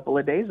heard a couple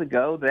of days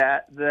ago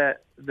that the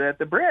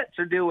Brits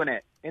are doing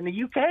it. In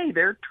the UK,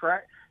 they're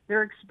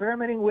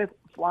experimenting with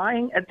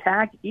flying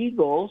attack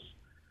eagles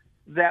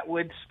that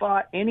would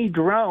spot any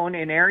drone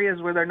in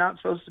areas where they're not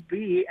supposed to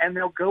be, and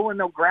they'll go and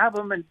they'll grab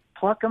them and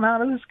pluck them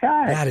out of the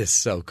sky. That is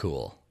so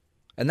cool.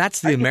 And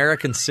that's the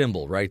American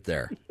symbol right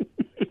there.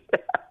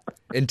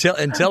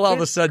 Until all of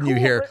a sudden you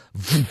hear,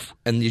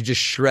 and you just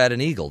shred an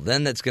eagle.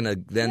 Then there's gonna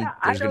be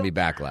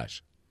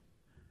backlash.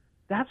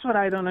 That's what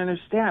I don't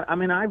understand. I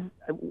mean,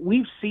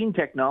 we've seen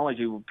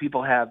technology where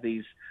people have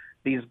these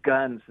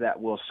guns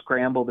that will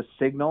scramble the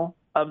signal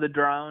of the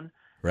drone.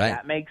 Right.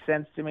 That makes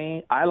sense to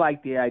me. I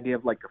like the idea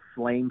of like a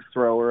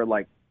flamethrower,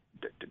 like,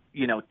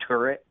 you know,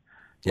 turret.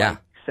 Yeah. Like,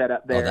 set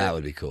up there. Oh, that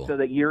would be cool. So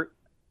that you're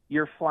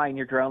flying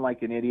your drone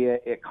like an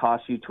idiot. It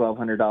costs you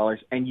 $1,200,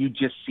 and you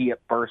just see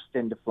it burst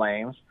into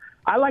flames.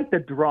 I like the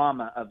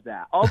drama of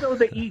that. Although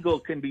the eagle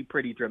can be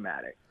pretty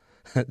dramatic.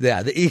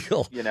 Yeah, the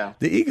eagle. You know,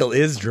 the eagle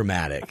is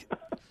dramatic.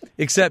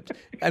 Except,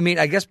 I mean,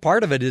 I guess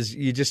part of it is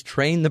you just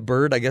train the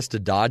bird, I guess, to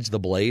dodge the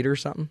blade or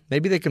something.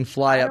 Maybe they can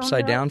fly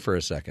upside down for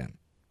a second.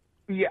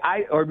 Yeah,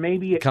 or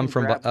maybe it come can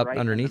from grab up right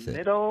underneath in the it.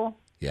 Middle,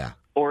 yeah,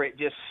 or it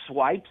just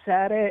swipes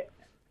at it.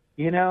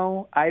 You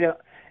know,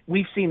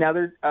 We've seen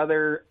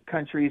other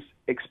countries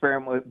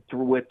experiment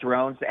with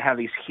drones that have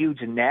these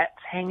huge nets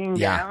hanging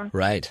down.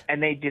 Right.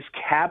 And they just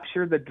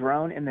capture the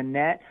drone in the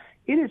net.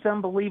 It is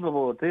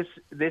unbelievable. This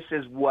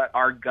is what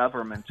our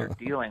governments are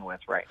dealing with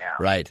right now.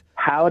 Right.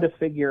 How to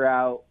figure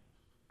out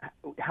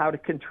how to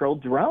control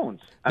drones.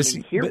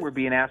 We're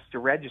being asked to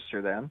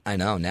register them. I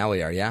know. Now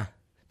we are. Yeah.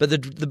 But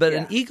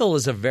an eagle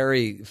is a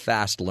very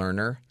fast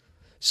learner,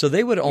 so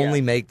they would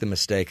only make the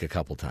mistake a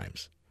couple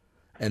times,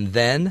 and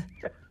then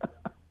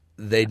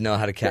they'd know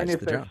how to catch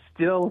the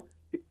drone.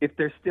 If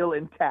they're still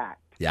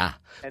intact, yeah,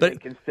 and they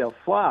can still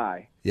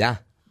fly, yeah,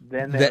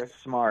 then they're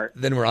smart.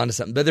 Then we're onto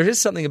something. But there is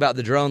something about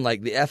the drone,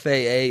 like the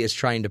FAA is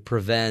trying to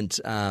prevent,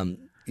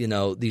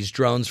 these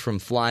drones from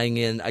flying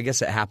in. I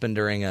guess it happened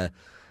during a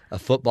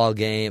football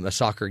game, a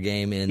soccer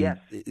game in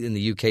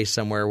the UK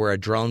somewhere, where a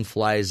drone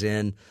flies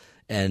in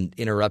and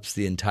interrupts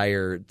the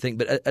entire thing.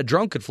 But a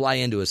drone could fly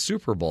into a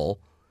Super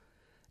Bowl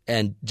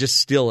and just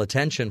steal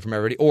attention from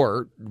everybody,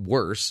 or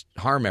worse,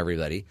 harm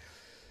everybody.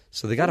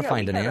 So they got to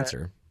find an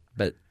answer.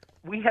 But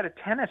we had a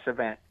tennis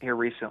event here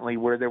recently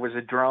where there was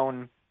a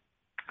drone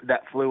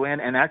that flew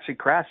in and actually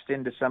crashed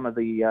into some of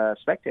the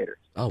spectators.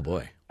 Oh,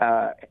 boy.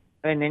 And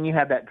then you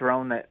had that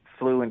drone that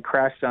flew and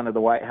crashed onto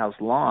the White House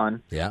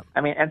lawn. Yeah.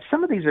 I mean, and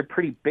some of these are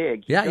pretty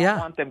big. You don't yeah.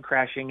 want them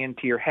crashing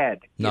into your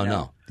head.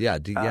 No. Yeah,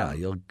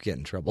 you'll get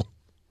in trouble.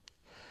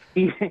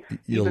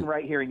 Even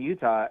right here in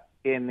Utah,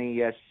 in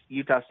the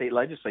Utah State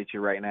Legislature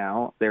right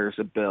now, there's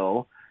a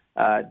bill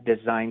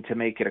designed to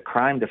make it a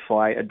crime to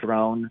fly a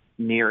drone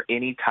near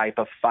any type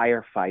of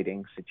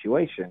firefighting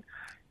situation.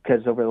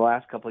 Because over the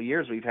last couple of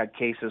years, we've had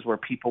cases where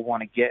people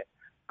want to get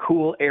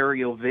cool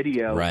aerial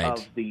video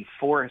of the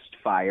forest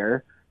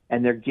fire,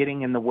 and they're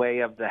getting in the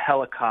way of the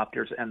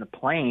helicopters and the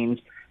planes,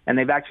 and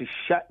they've actually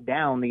shut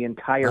down the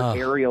entire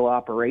aerial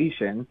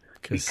operation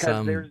because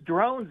there's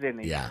drones in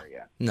the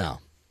area. No.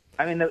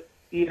 I mean,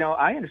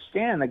 I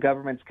understand the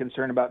government's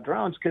concerned about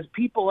drones because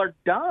people are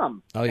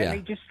dumb. Oh, yeah. And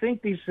they just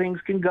think these things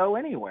can go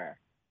anywhere.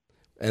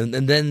 And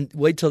then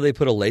wait till they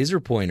put a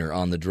laser pointer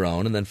on the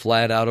drone and then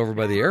fly it out over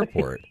by the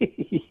airport.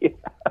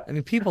 I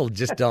mean, people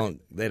just don't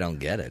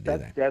get it, do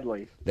That's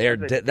deadly.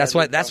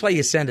 That's why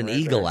you send an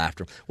eagle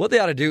after them. What they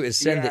ought to do is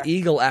send the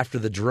eagle after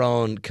the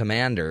drone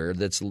commander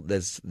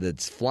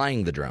that's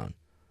flying the drone.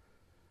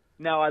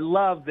 No, I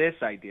love this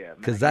idea.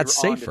 Because that's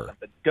safer.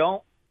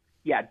 Don't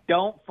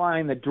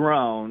find the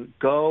drone.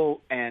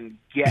 Go and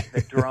get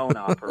the drone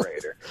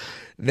operator.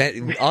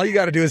 All you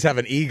got to do is have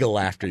an eagle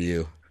after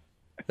you.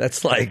 That's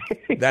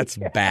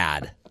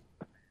bad.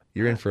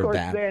 You're in for a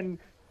bad. Then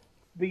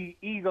the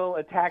eagle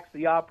attacks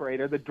the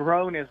operator. The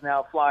drone is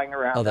now flying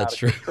around. Oh, that's out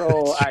true. of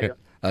control. That's true.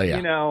 Oh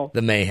yeah.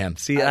 The mayhem.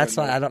 See,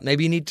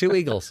 maybe you need two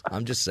eagles.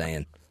 I'm just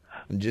saying.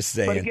 I'm just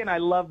saying. But again, I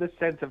love the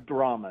sense of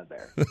drama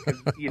there.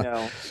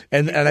 'Cause,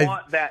 and I I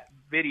want that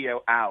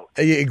video out.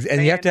 And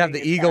you have to have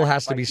the eagle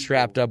has to by be people.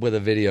 strapped up with a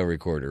video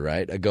recorder,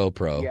 right? A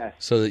GoPro, Yes.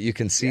 so that you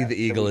can see Yes, the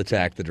so eagle we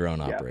attack the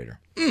drone operator.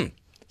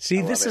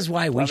 See, this is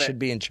why we should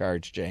be in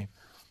charge, Jay.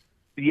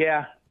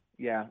 Yeah.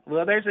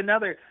 Well, there's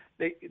another.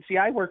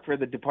 I work for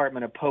the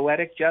Department of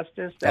Poetic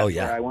Justice. That's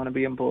where I want to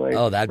be employed.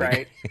 Oh, that'd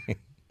right. be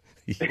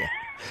yeah.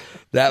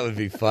 That would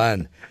be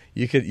fun.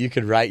 You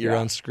could write your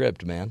own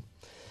script, man.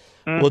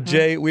 Well,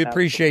 Jay, we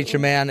appreciate you,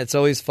 man. It's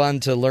always fun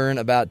to learn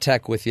about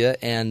tech with you.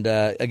 And,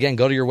 again,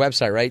 go to your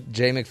website, right?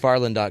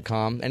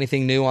 jmcfarland.com.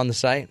 Anything new on the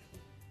site?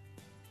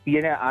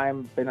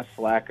 I've been a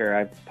slacker.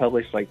 I've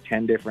published like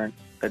 10 different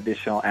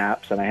additional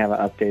apps, and I haven't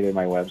updated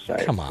my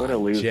website. Come on, what a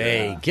loser.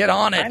 Jay. Get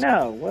on it. I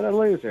know. What a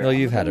loser. No,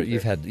 you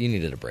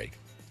needed a break.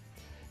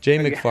 Jay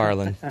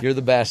McFarland, you're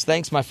the best.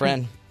 Thanks, my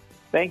friend.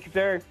 Thank you,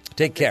 sir.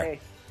 Take care.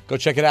 Go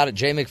check it out at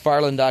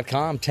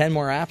jmcfarland.com. 10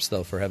 more apps,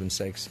 though, for heaven's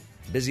sakes.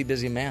 Busy,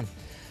 busy man.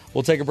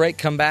 We'll take a break,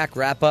 come back,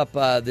 wrap up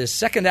this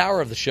second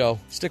hour of the show.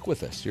 Stick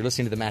with us. You're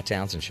listening to The Matt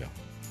Townsend Show.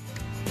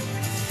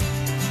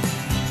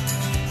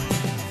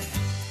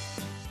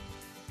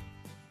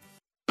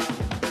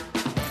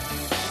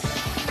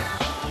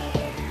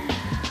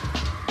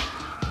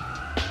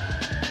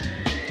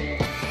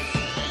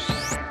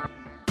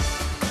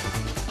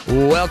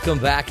 Welcome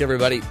back,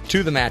 everybody,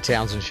 to The Matt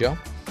Townsend Show.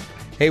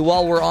 Hey,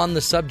 while we're on the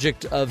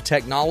subject of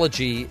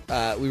technology,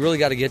 we really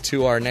got to get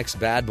to our next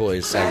Bad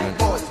Boys segment.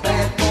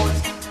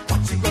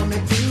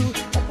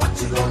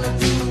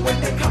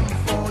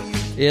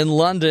 In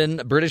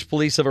London, British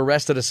police have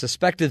arrested a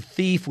suspected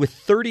thief with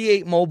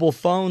 38 mobile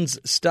phones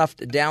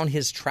stuffed down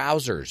his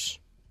trousers.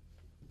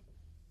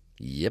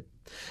 Yep.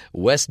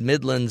 West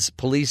Midlands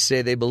police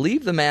say they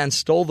believe the man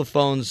stole the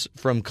phones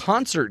from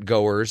concert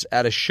goers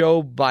at a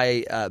show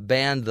by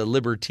band The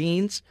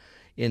Libertines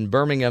in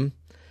Birmingham,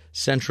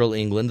 central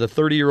England. The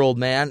 30-year-old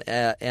man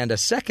and a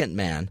second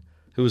man,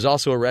 who was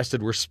also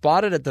arrested, were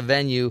spotted at the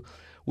venue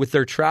with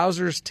their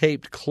trousers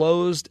taped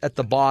closed at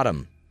the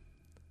bottom.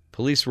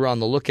 Police were on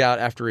the lookout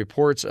after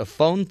reports of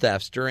phone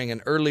thefts during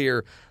an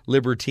earlier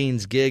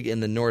Libertines gig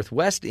in the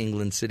northwest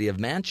England city of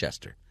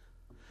Manchester.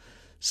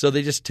 So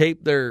they just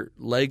tape their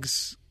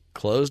legs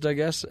closed, I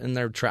guess, in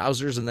their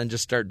trousers and then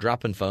just start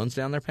dropping phones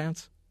down their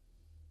pants?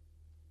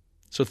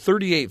 So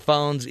 38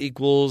 phones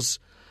equals,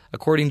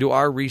 according to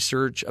our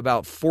research,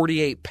 about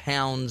 48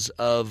 pounds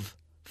of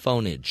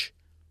phoneage.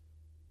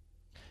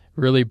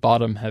 Really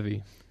bottom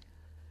heavy.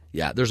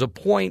 Yeah, there's a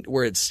point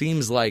where it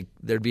seems like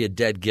there'd be a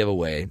dead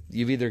giveaway.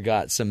 You've either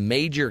got some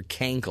major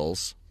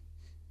cankles,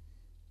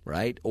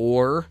 right,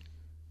 or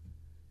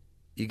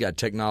you got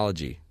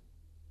technology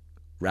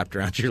wrapped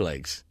around your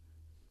legs.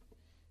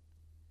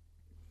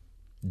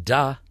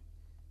 Duh.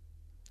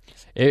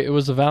 It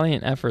was a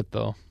valiant effort,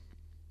 though.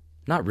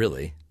 Not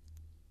really.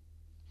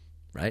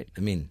 Right?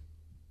 I mean,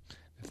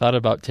 I thought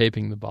about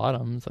taping the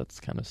bottoms. That's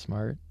kind of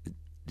smart.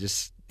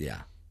 Just,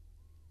 yeah.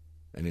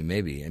 I mean,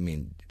 maybe. I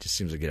mean, it just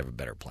seems like you'd have a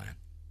better plan.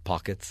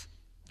 Pockets.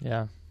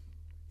 Yeah.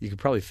 You could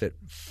probably fit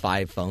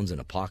 5 phones in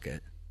a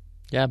pocket.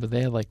 Yeah, but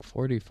they had like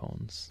 40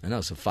 phones. I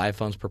know, so 5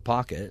 phones per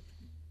pocket.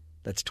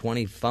 That's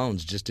 20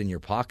 phones just in your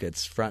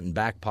pockets, front and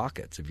back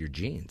pockets of your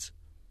jeans.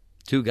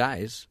 2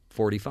 guys,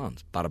 40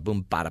 phones. Bada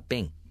boom, bada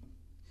bing.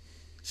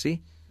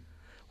 See?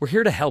 We're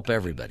here to help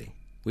everybody.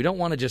 We don't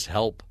want to just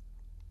help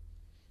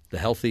the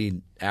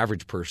healthy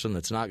average person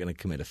that's not going to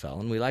commit a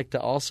felon. We like to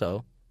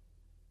also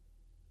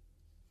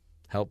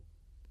help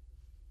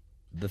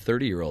the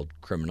 30-year-old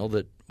criminal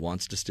that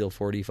wants to steal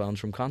 40 phones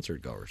from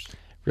concert goers.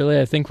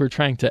 Really, I think we're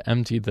trying to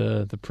empty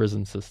the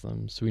prison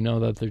systems. We know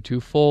that they're too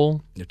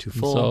full. They're too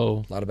full.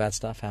 So a lot of bad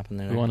stuff happening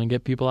there. We want to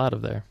get people out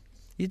of there.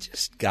 You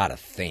just got to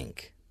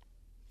think.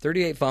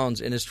 38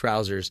 phones in his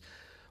trousers.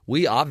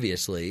 We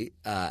obviously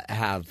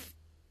have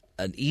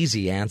an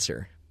easy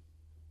answer.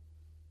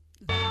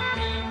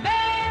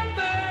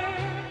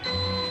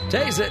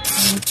 Tase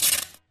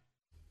it.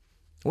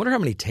 I wonder how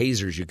many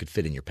tasers you could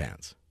fit in your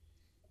pants.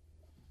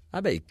 I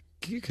bet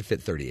you could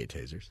fit 38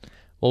 tasers.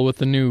 Well, with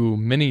the new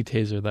mini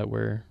taser that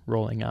we're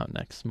rolling out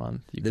next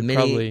month, you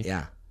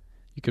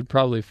could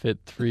probably fit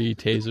 3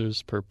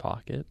 tasers per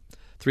pocket.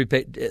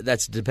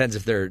 That depends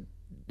if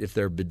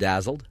they're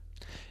bedazzled.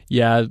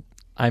 Yeah,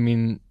 I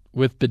mean,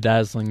 with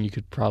bedazzling, you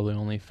could probably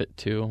only fit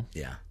 2.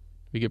 Yeah,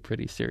 we get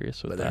pretty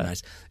serious with but that. They're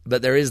nice.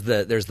 But there's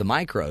the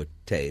micro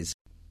tase.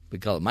 We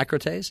call it micro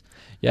tase.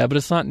 Yeah, but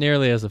it's not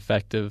nearly as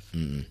effective.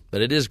 Mm-mm.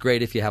 But it is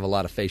great if you have a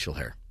lot of facial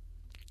hair.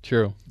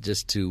 True.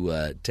 Just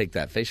to take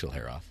that facial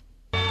hair off.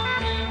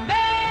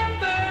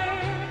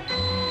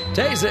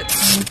 Tase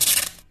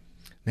it.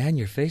 Man,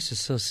 your face is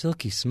so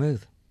silky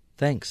smooth.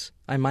 Thanks.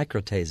 I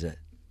micro tase it.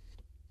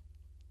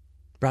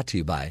 Brought to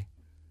you by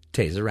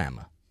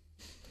Taserama.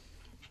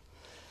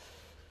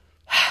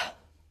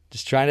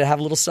 Just trying to have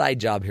a little side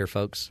job here,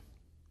 folks.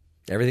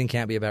 Everything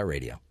can't be about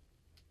radio.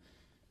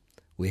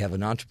 We have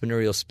an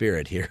entrepreneurial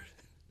spirit here.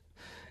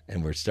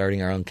 And we're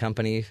starting our own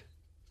company,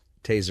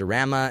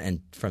 Taserama,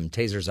 and from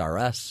Tasers R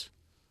Us.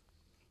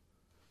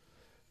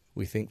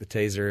 we think the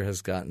taser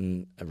has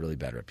gotten a really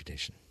bad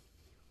reputation.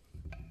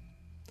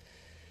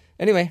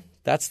 Anyway,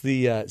 that's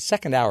the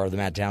second hour of the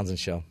Matt Townsend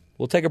Show.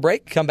 We'll take a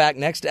break. Come back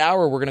next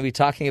hour. We're going to be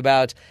talking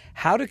about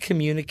how to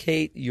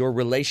communicate your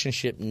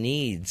relationship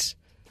needs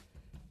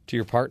to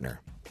your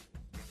partner.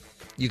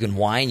 You can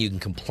whine. You can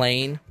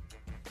complain.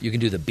 You can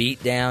do the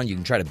beat down. You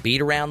can try to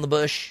beat around the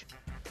bush.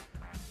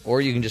 Or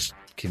you can just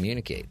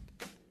communicate.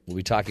 We'll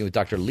be talking with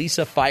Dr.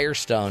 Lisa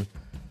Firestone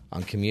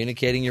on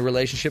communicating your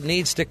relationship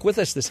needs. Stick with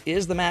us. This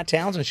is the Matt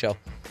Townsend Show.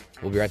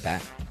 We'll be right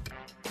back.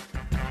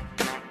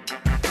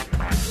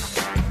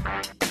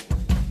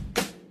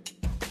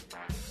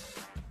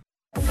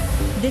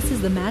 This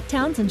is the Matt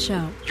Townsend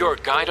Show. Your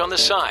guide on the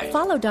side.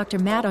 Follow Dr.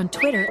 Matt on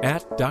Twitter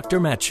at Dr.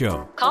 Matt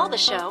Show. Call the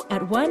show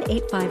at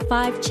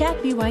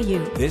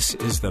 1-855-CHAT-BYU. This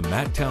is the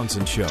Matt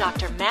Townsend Show.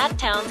 Dr. Matt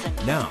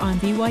Townsend. Now on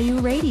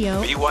BYU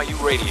Radio.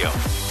 BYU Radio.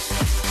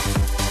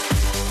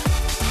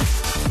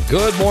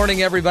 Good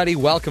morning, everybody.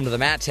 Welcome to the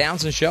Matt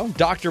Townsend Show.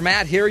 Dr.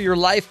 Matt here, your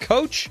life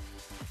coach,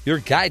 your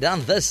guide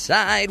on the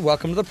side.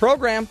 Welcome to the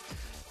program.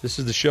 This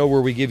is the show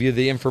where we give you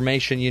the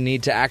information you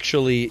need to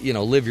actually,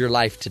 live your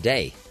life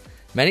today.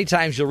 Many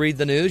times you'll read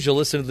the news, you'll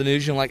listen to the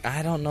news, you're like,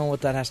 I don't know what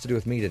that has to do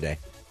with me today.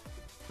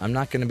 I'm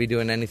not going to be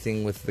doing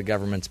anything with the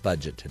government's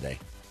budget today.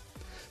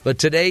 But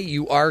today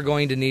you are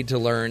going to need to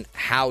learn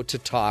how to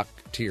talk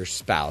to your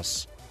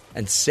spouse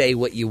and say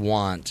what you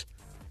want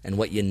and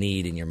what you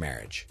need in your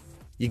marriage.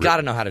 You got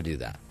to know how to do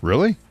that.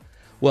 Really?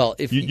 Well,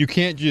 if you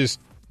can't just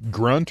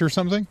grunt or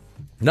something?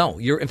 No.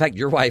 In fact,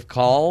 your wife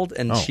called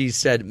and she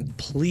said,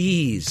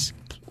 please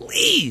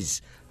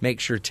make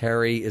sure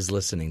Terry is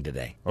listening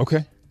today.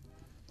 Okay.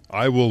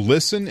 I will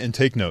listen and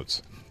take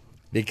notes.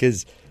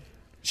 Because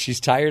she's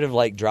tired of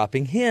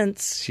dropping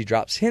hints. She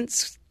drops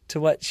hints to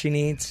what she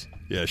needs.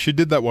 Yeah, she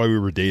did that while we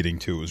were dating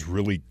too. It was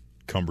really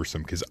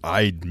cumbersome because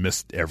I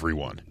missed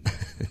everyone.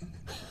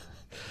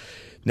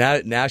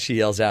 Now she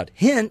yells out,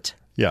 hint.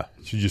 Yeah,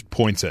 she just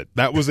points at,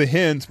 that was a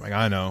hint. I'm like,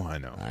 I know.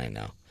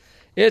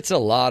 It's a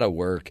lot of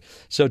work.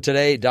 So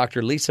today,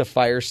 Dr. Lisa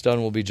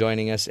Firestone will be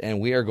joining us, and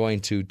we are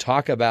going to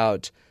talk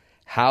about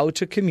how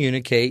to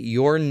communicate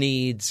your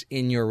needs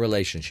in your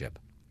relationship.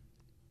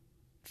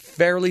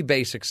 Fairly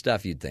basic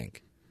stuff, you'd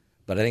think,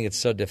 but I think it's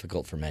so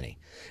difficult for many.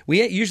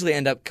 We usually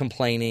end up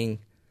complaining,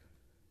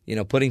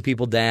 putting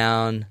people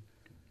down,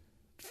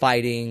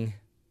 fighting,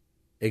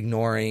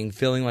 ignoring,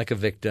 feeling like a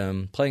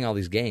victim, playing all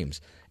these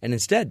games. And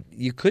instead,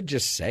 you could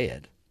just say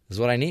it. This is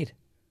what I need.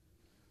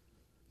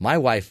 My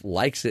wife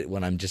likes it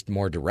when I'm just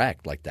more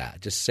direct like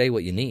that. Just say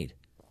what you need.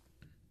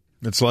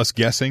 It's less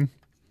guessing.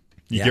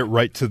 You get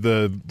right to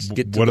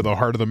the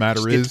heart of the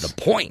matter is. Get to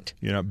the point.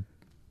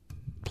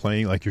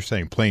 Playing, like you're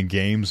saying, playing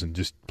games and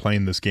just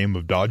playing this game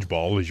of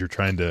dodgeball as you're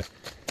trying to,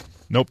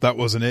 nope, that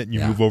wasn't it, and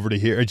you move over to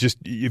here.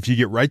 If you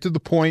get right to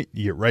the point,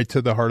 you get right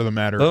to the heart of the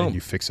matter, and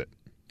you fix it.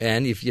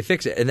 And if you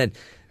fix it, and then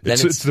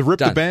it's the rip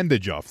done. The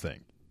bandage off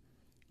thing.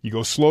 You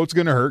go slow, it's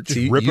going to hurt.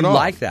 Just rip it off. You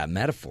like that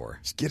metaphor.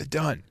 Just get it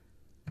done.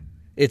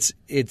 It's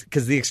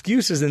because the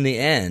excuse is in the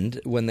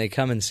end when they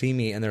come and see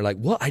me and they're like,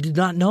 well, I did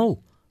not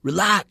know.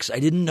 Relax. I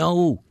didn't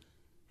know.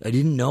 I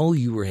didn't know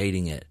you were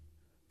hating it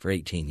for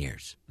 18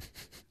 years.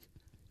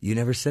 You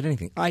never said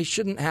anything. I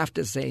shouldn't have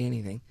to say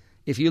anything.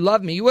 If you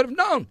loved me, you would have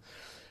known.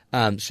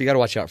 So you got to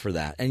watch out for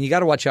that. And you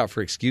got to watch out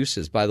for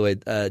excuses. By the way,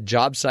 a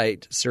job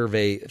site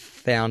survey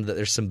found that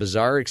there's some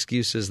bizarre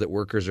excuses that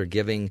workers are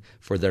giving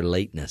for their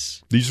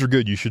lateness. These are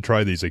good. You should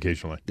try these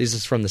occasionally. This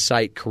is from the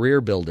site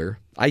Career Builder.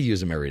 I use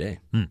them every day.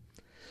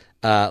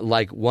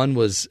 One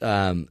was,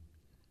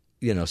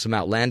 some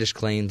outlandish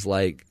claims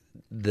like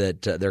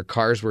that their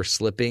cars were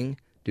slipping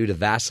due to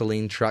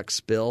Vaseline truck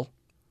spill.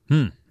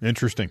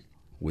 Interesting.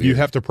 Weird. You'd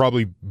have to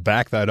probably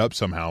back that up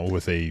somehow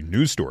with a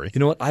news story. You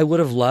know what? I would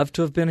have loved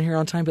to have been here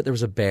on time, but there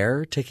was a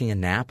bear taking a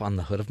nap on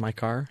the hood of my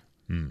car.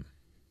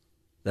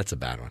 That's a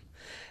bad one.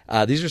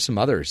 These are some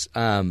others.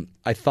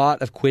 I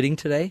thought of quitting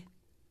today,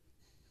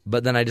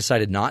 but then I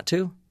decided not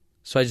to,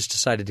 so I just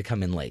decided to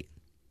come in late.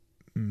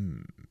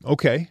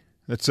 Okay.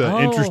 That's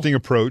an interesting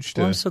approach.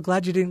 Well, I'm so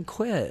glad you didn't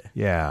quit.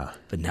 Yeah.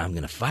 But now I'm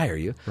going to fire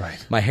you.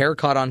 Right. My hair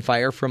caught on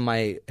fire from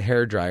my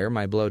hair dryer,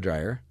 my blow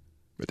dryer.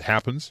 It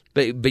happens.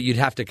 But you'd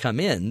have to come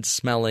in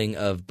smelling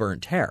of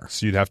burnt hair.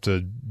 So you'd have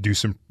to do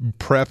some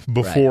prep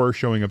before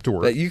showing up to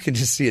work. But you can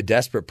just see a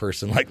desperate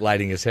person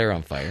lighting his hair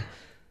on fire.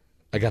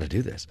 I got to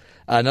do this.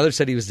 Another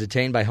said he was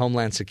detained by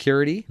Homeland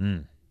Security.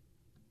 And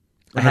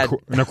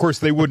of course,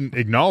 they wouldn't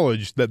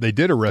acknowledge that they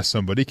did arrest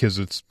somebody because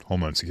it's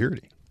Homeland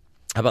Security.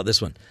 How about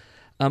this one?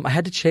 I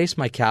had to chase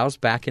my cows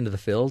back into the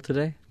field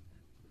today.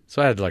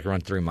 So I had to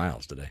run 3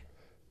 miles today.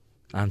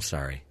 I'm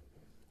sorry.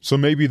 So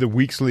maybe the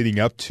weeks leading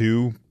up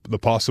to the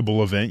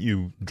possible event,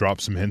 you drop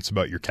some hints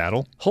about your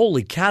cattle?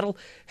 Holy cattle.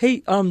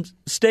 Hey,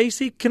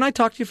 Stacy, can I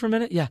talk to you for a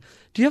minute? Yeah.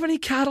 Do you have any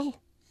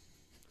cattle?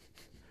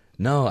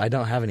 No, I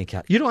don't have any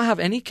cows. You don't have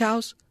any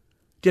cows?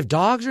 Do you have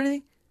dogs or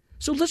anything?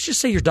 So let's just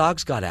say your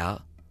dogs got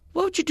out.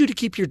 What would you do to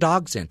keep your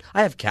dogs in?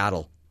 I have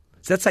cattle.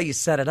 So that's how you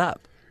set it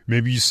up.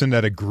 Maybe you send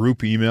out a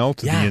group email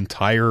to the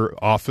entire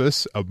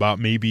office about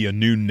maybe a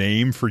new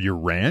name for your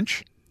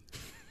ranch.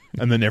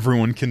 and then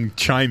everyone can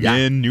chime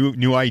in,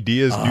 new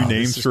ideas, new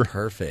names this for is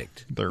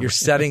perfect. You're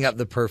setting up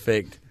the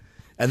perfect,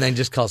 and then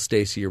just call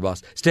Stacy your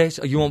boss. Stace,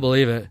 you won't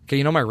believe it. Okay,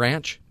 you know my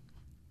ranch,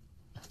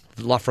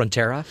 La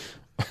Frontera.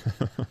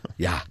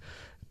 Yeah,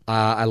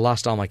 I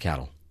lost all my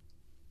cattle.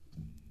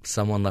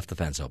 Someone left the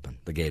fence open,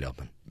 the gate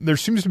open. There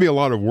seems to be a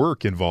lot of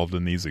work involved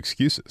in these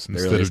excuses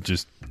instead of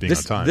just being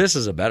on time. This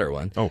is a better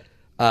one. Oh.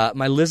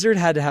 My lizard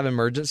had to have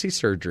emergency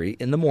surgery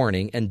in the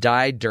morning and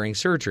died during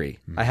surgery.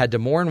 I had to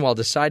mourn while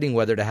deciding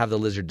whether to have the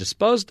lizard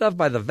disposed of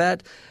by the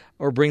vet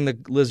or bring the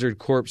lizard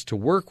corpse to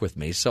work with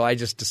me. So I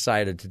just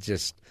decided to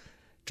just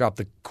drop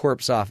the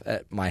corpse off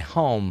at my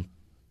home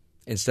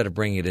instead of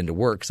bringing it into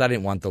work because I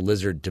didn't want the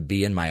lizard to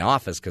be in my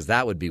office because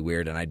that would be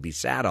weird and I'd be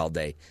sad all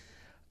day.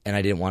 And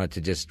I didn't want it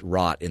to just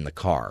rot in the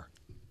car.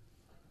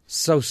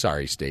 So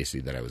sorry, Stacy,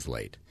 that I was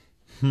late.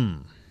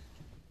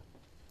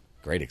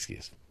 Great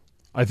excuse.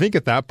 I think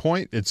at that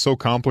point, it's so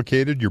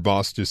complicated, your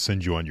boss just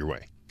sends you on your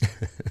way.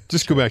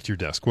 Just go back to your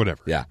desk,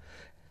 whatever. Yeah.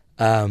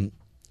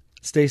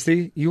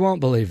 Stacy, you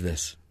won't believe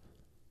this.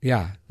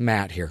 Yeah,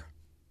 Matt here.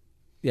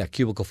 Yeah,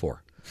 cubicle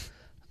 4.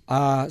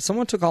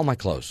 Someone took all my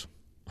clothes.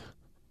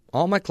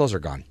 All my clothes are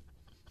gone.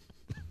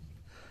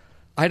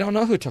 I don't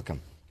know who took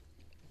them.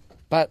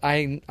 But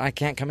I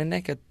can't come in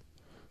naked.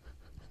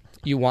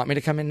 You want me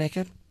to come in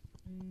naked?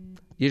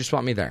 You just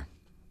want me there.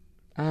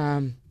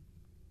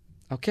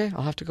 Okay,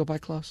 I'll have to go buy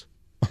clothes.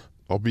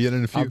 I'll be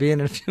in a few. I'll be in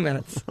a few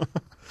minutes.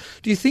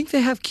 Do you think they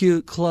have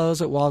cute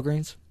clothes at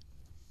Walgreens?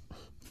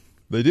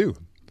 They do.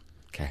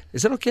 Okay.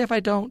 Is it okay if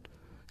I don't?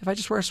 If I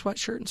just wear a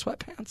sweatshirt and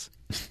sweatpants?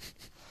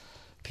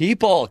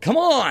 People, come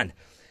on.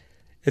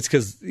 It's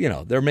because,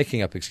 they're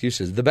making up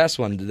excuses. The best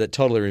one that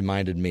totally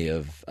reminded me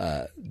of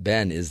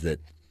Ben is that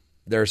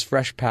there's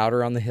fresh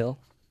powder on the hill,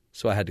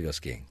 so I had to go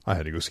skiing.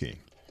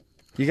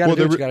 You got to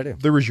do what you got to do.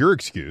 There was your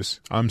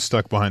excuse. I'm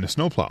stuck behind a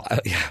snowplow.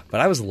 Yeah,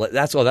 but I was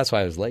that's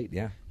why I was late.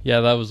 Yeah.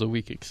 Yeah, that was a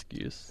weak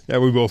excuse. Yeah,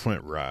 we both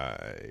went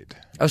right.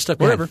 I was stuck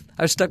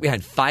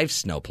behind 5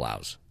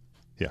 snowplows.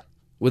 Yeah,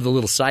 with a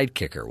little side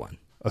kicker one.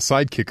 A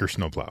side kicker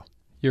snowplow.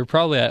 You're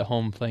probably at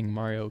home playing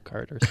Mario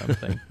Kart or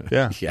something.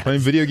 Yeah, playing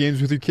video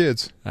games with your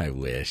kids. I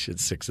wish.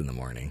 It's 6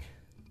 a.m.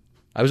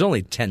 I was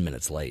only 10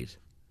 minutes late.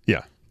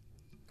 Yeah,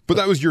 but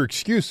that was your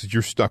excuse. That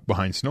you're stuck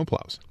behind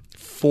snowplows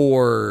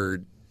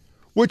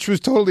which was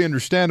totally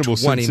understandable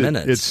 20 since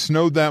minutes. It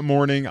snowed that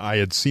morning. I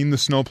had seen the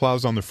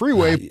snowplows on the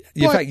freeway,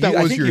 but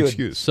that was your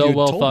excuse. So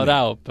well thought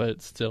out,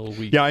 but still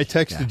weak. Yeah, I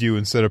texted you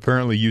and said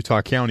apparently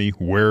Utah County,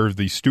 where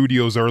the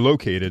studios are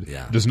located,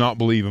 does not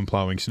believe in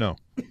plowing snow.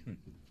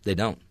 They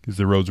don't. Because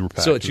the roads were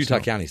packed. So it's Utah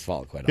County's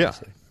fault, quite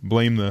honestly.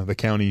 Blame the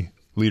county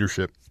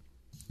leadership.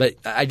 But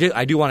I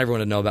do want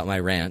everyone to know about my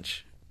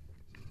ranch.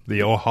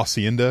 The El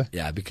Hacienda?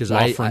 Yeah, because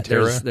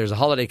there's a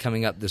holiday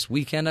coming up this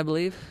weekend, I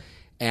believe.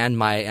 And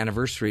my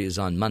anniversary is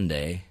on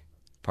Monday,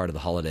 part of the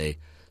holiday.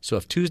 So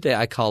if Tuesday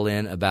I call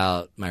in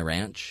about my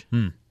ranch,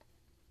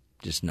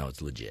 just know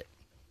it's legit.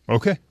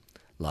 Okay.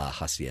 La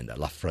Hacienda,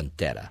 La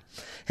Frontera.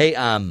 Hey,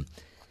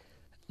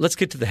 let's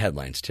get to the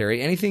headlines,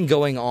 Terry. Anything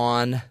going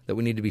on that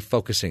we need to be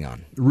focusing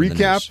on?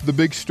 Recap the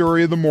big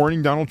story of the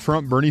morning. Donald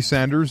Trump, Bernie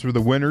Sanders were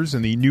the winners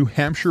in the New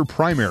Hampshire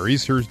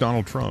primaries. Here's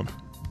Donald Trump.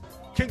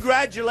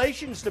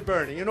 Congratulations to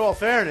Bernie. In all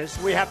fairness,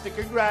 we have to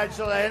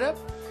congratulate him.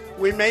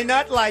 We may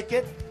not like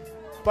it,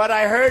 but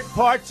I heard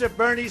parts of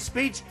Bernie's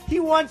speech.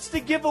 He wants to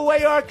give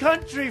away our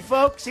country,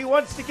 folks. He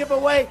wants to give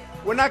away.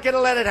 We're not going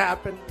to let it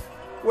happen.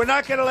 We're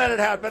not going to let it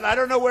happen. I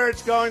don't know where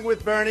it's going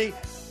with Bernie.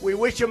 We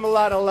wish him a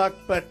lot of luck,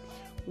 but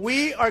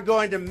we are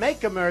going to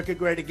make America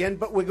great again,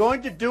 but we're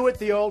going to do it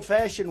the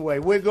old-fashioned way.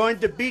 We're going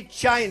to beat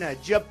China,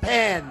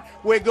 Japan.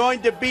 We're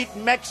going to beat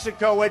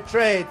Mexico at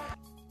trade.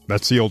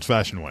 That's the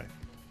old-fashioned way.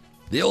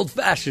 The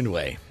old-fashioned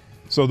way.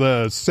 So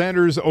the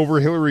Sanders over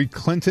Hillary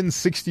Clinton,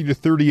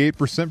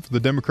 60-38% for the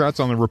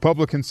Democrats. On the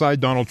Republican side,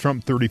 Donald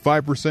Trump,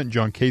 35%,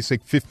 John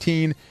Kasich,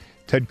 15%,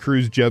 Ted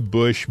Cruz, Jeb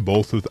Bush,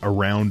 both with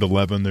around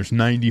 11%. There's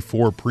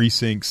 94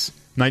 precincts,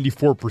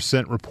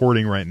 94%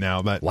 reporting right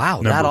now. That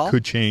number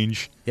could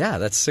change. Yeah,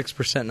 that's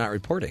 6% not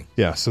reporting.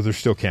 Yeah, so they're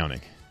still counting.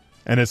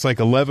 And it's like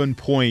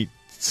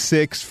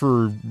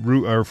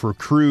 11.6 for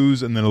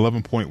Cruz and then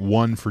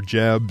 11.1 for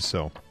Jeb,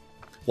 so...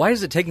 Why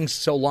is it taking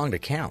so long to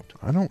count?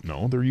 I don't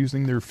know. They're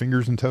using their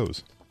fingers and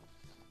toes.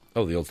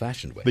 Oh, the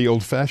old-fashioned way. The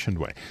old-fashioned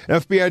way.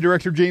 FBI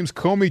Director James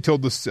Comey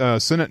told the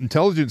Senate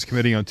Intelligence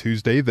Committee on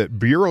Tuesday that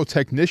Bureau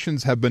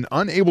technicians have been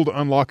unable to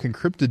unlock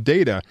encrypted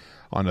data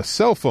on a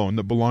cell phone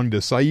that belonged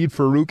to Saeed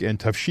Farouk and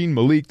Tafshin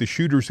Malik, the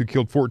shooters who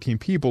killed 14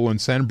 people in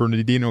San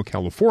Bernardino,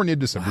 California,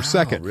 December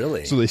 2nd.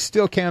 Really? So they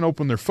still can't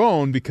open their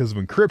phone because of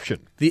encryption.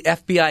 The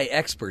FBI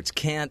experts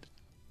can't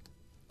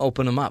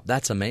open them up.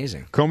 That's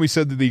amazing. Comey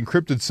said that the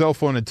encrypted cell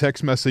phone and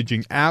text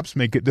messaging apps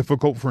make it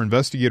difficult for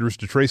investigators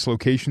to trace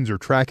locations or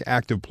track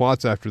active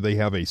plots after they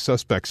have a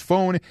suspect's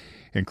phone.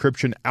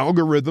 Encryption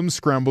algorithms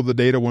scramble the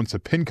data once a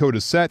PIN code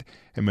is set,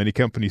 and many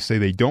companies say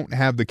they don't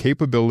have the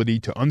capability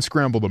to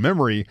unscramble the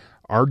memory,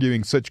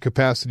 arguing such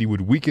capacity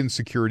would weaken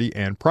security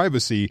and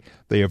privacy.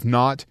 They have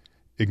not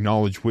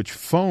acknowledged which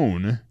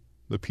phone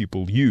that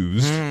people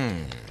used.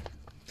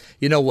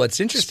 You know what's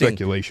interesting?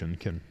 Speculation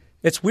can.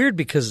 It's weird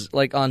because,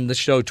 like on the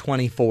show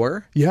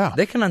 24,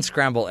 they can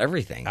unscramble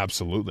everything.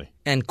 Absolutely.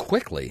 And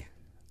quickly.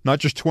 Not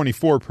just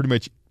 24, pretty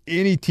much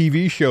any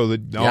TV show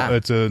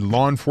that's a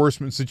law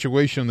enforcement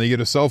situation, they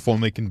get a cell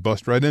phone, they can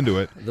bust right into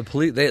it. The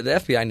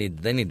FBI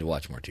need to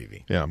watch more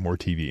TV. Yeah, more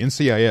TV.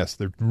 NCIS,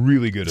 they're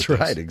really good at this. That's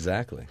right,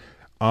 exactly.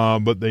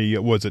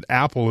 But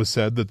Apple has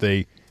said that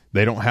they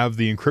don't have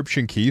the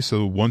encryption key,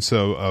 so once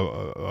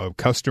a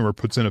customer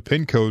puts in a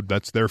PIN code,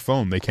 that's their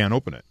phone. They can't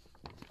open it.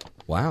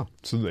 Wow.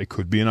 So it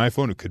could be an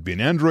iPhone. It could be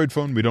an Android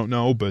phone. We don't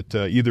know. But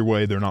either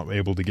way, they're not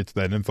able to get to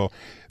that info.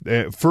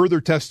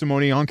 Further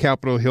testimony on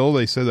Capitol Hill,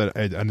 they said that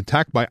an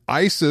attack by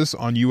ISIS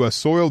on U.S.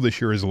 soil this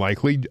year is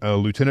likely.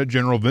 Lieutenant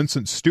General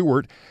Vincent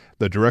Stewart,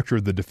 the director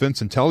of the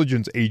Defense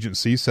Intelligence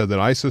Agency, said that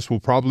ISIS will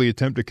probably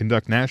attempt to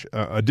conduct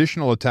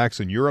additional attacks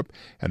in Europe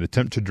and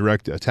attempt to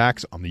direct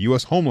attacks on the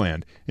U.S.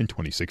 homeland in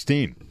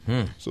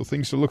 2016. So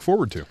things to look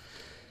forward to.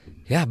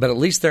 Yeah, but at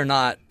least they're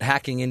not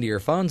hacking into your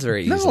phones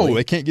very easily. No,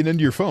 they can't get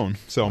into your phone.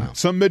 So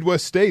Some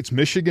Midwest states,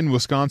 Michigan,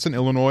 Wisconsin,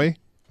 Illinois,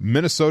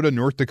 Minnesota,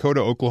 North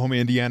Dakota, Oklahoma,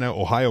 Indiana,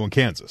 Ohio, and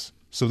Kansas.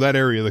 So that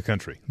area of the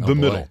country,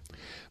 middle.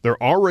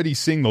 They're already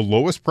seeing the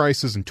lowest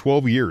prices in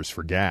 12 years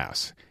for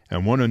gas.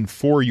 And 1 in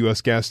 4 U.S.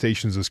 gas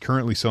stations is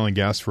currently selling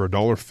gas for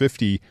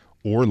 $1.50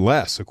 or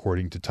less,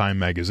 according to Time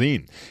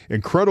magazine.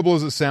 Incredible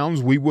as it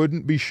sounds, we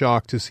wouldn't be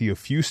shocked to see a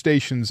few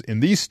stations in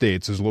these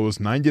states as low as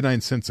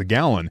 99 cents a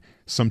gallon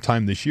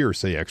sometime this year,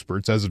 say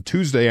experts. As of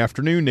Tuesday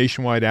afternoon,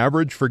 nationwide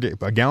average for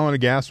a gallon of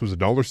gas was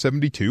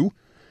 $1.72.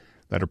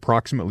 That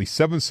approximately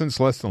 7 cents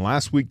less than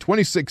last week,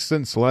 26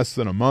 cents less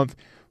than a month,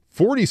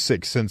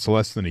 46 cents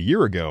less than a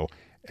year ago.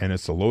 And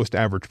it's the lowest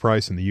average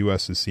price in the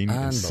U.S. is seen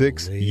in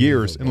 6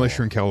 years, unless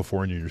you're in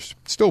California. You're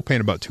still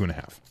paying about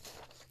 2.5.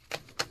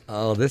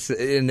 Oh,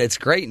 and it's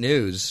great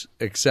news,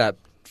 except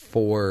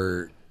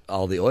for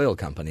all the oil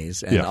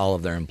companies and all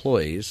of their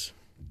employees.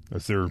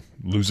 As they're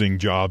losing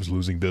jobs,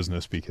 losing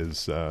business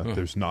because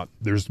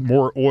there's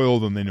more oil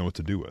than they know what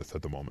to do with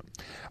at the moment.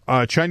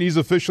 Chinese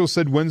officials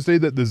said Wednesday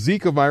that the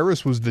Zika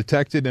virus was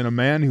detected in a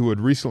man who had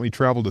recently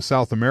traveled to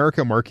South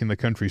America, marking the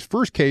country's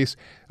first case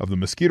of the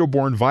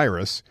mosquito-borne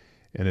virus,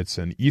 and it's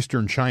in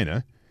eastern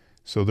China.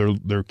 So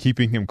they're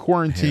keeping him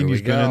quarantined.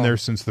 He's been in there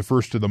since the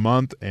first of the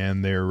month,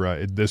 and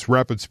this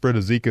rapid spread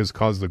of Zika has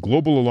caused a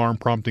global alarm,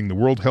 prompting the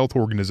World Health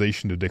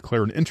Organization to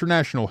declare an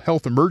international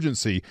health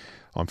emergency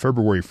on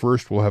February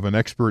 1st. We'll have an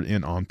expert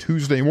in on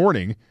Tuesday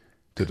morning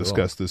to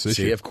discuss this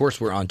issue. See, of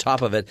course, we're on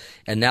top of it,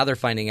 and now they're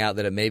finding out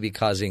that it may be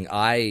causing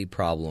eye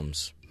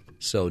problems.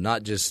 So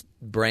not just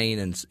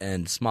brain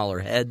and smaller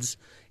heads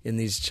in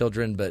these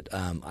children, but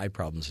eye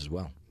problems as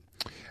well.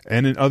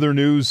 And in other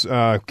news,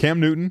 Cam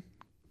Newton.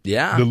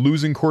 Yeah, the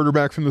losing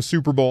quarterback from the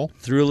Super Bowl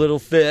threw a little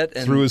fit,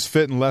 and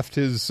left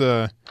his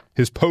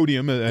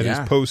podium at his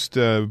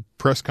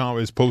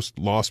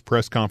post-loss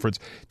press conference.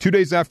 2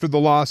 days after the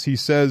loss, he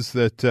says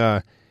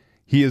that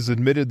he has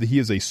admitted that he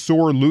is a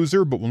sore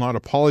loser, but will not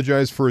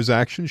apologize for his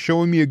actions.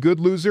 Showing me a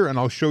good loser, and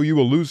I'll show you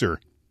a loser.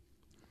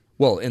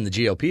 Well, in the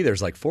GOP,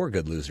 there's like 4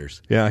 good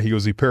losers. Yeah,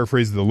 he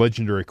paraphrased the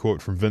legendary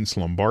quote from Vince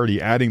Lombardi,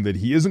 adding that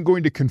he isn't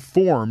going to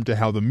conform to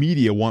how the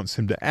media wants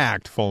him to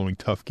act following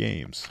tough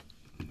games.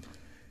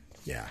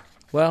 Yeah.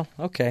 Well,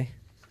 okay.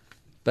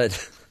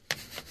 But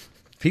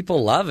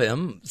people love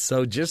him,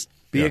 so just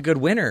be a good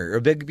winner or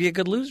be a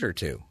good loser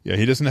too. Yeah,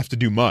 he doesn't have to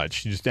do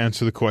much. You just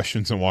answer the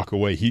questions and walk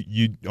away.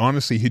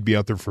 Honestly, he'd be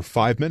out there for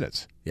 5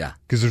 minutes. Yeah.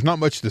 Because there's not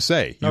much to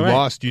say. You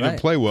lost, you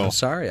didn't play well. I'm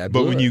sorry,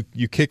 but when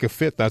you kick a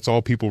fit, that's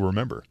all people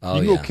remember. Oh,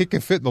 you can go kick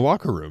a fit in the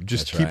locker room.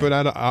 Just keep it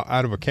out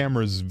of a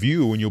camera's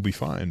view and you'll be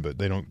fine, but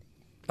they don't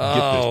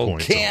get this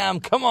point.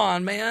 Cam, come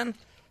on, man.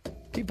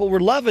 People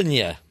were loving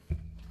you.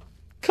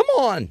 Come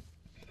on.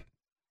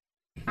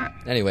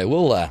 Anyway,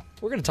 we're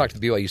going to talk to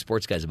the BYU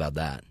sports guys about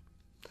that.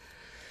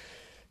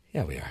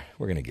 Yeah, we are.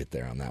 We're going to get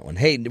there on that one.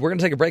 Hey, we're going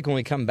to take a break. When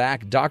we come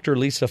back, Dr.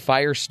 Lisa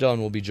Firestone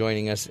will be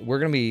joining us. We're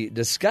going to be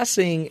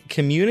discussing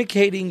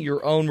communicating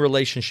your own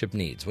relationship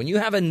needs. When you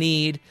have a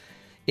need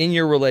in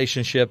your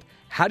relationship,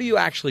 how do you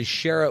actually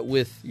share it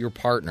with your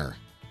partner?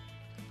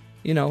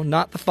 You know,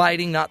 not the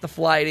fighting, not the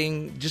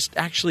flighting. Just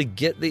actually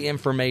get the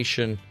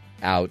information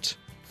out.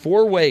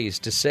 4 ways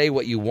to say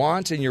what you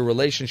want in your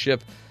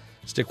relationship.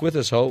 Stick with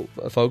us,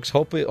 folks.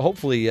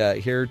 Hopefully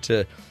here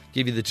to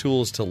give you the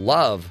tools to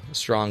love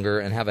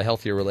stronger and have a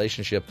healthier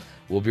relationship.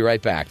 We'll be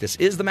right back. This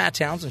is the Matt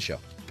Townsend Show.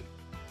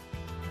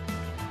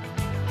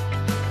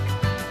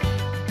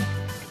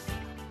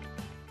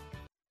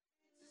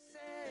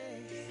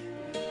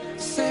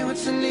 Say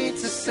what you need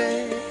to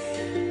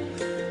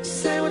say.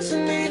 Say what you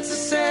need to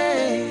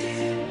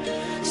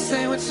say.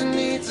 Say what you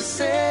need to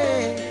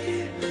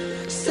say.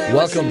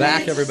 Welcome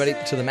back, everybody,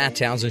 to the Matt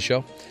Townsend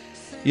Show.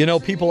 You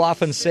know, people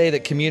often say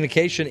that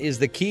communication is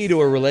the key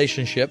to a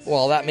relationship.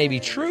 While that may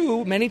be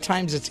true, many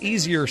times it's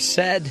easier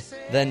said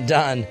than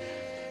done.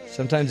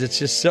 Sometimes it's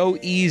just so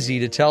easy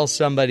to tell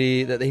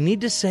somebody that they need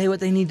to say what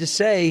they need to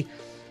say,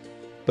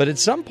 But at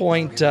some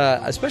point,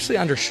 especially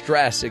under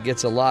stress, it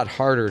gets a lot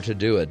harder to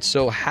do it.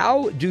 So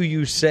how do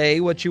you say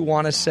what you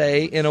want to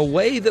say in a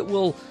way that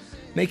will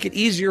make it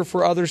easier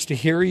for others to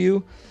hear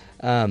you?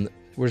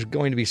 We're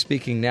going to be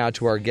speaking now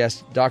to our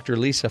guest, Dr.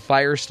 Lisa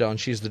Firestone.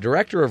 She's the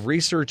Director of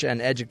Research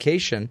and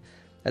Education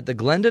at the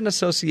Glendon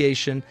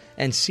Association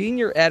and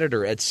Senior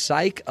Editor at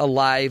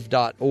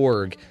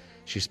psychalive.org.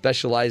 She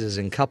specializes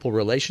in couple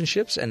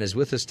relationships and is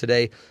with us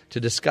today to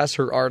discuss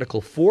her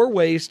article, 4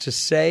 Ways to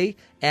Say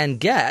and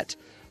Get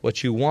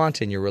What You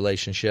Want in Your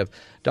Relationship.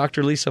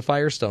 Dr. Lisa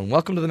Firestone,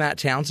 welcome to the Matt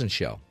Townsend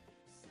Show.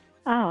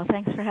 Oh,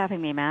 thanks for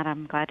having me, Matt.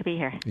 I'm glad to be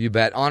here. You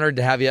bet. Honored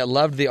to have you. I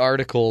loved the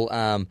article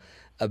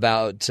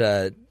about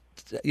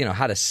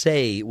how to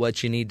say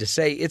what you need to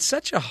say. It's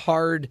such a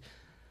hard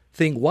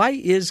thing. Why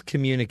is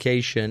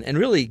communication and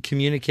really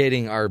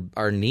communicating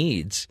our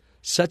needs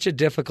such a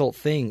difficult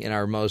thing in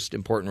our most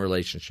important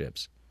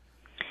relationships?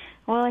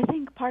 Well, I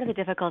think part of the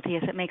difficulty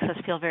is it makes us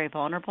feel very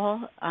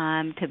vulnerable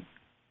to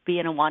be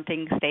in a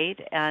wanting state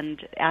and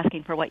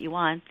asking for what you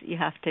want. You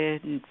have to,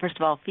 first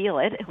of all, feel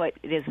it, what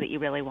it is that you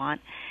really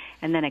want,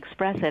 and then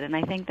express it. And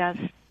I think that's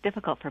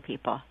difficult for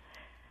people.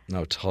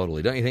 No,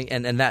 totally. Don't you think?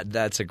 And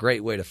that's a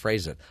great way to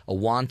phrase it, a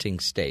wanting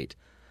state.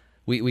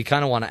 We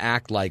kind of want to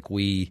act like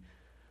we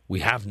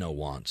have no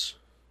wants.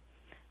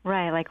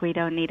 Right, like we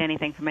don't need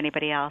anything from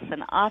anybody else.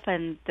 And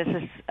often this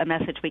is a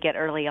message we get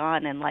early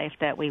on in life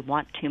that we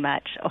want too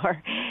much,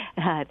 or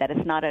that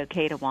it's not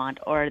okay to want,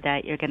 or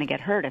that you're going to get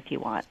hurt if you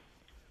want.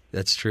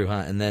 That's true,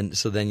 huh? And then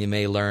you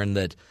may learn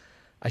that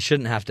I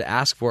shouldn't have to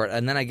ask for it.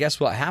 And then I guess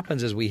what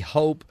happens is we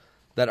hope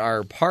that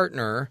our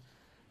partner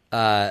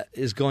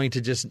is going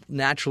to just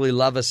naturally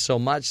love us so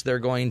much they're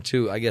going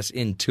to, I guess,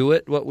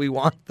 intuit what we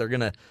want. They're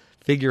going to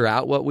figure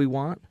out what we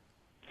want.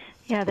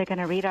 Yeah, they're going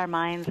to read our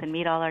minds and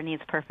meet all our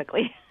needs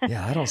perfectly.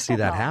 Yeah, I don't see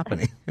that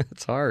happening.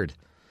 It's hard.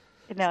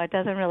 No, it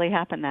doesn't really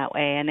happen that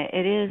way. And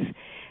it is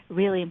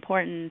really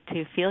important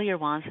to feel your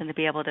wants and to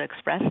be able to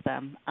express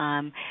them.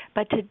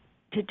 But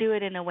to do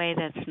it in a way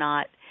that's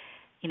not,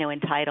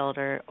 entitled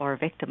or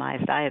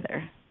victimized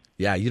either.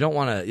 Yeah, you don't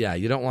want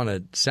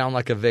to sound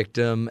like a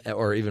victim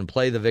or even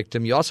play the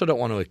victim. You also don't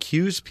want to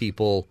accuse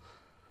people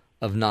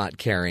of not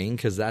caring,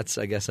 because that's,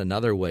 I guess,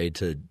 another way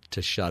to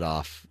shut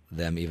off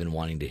them even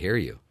wanting to hear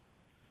you.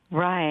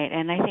 Right,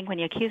 and I think when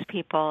you accuse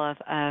people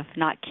of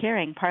not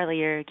caring, partly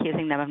you're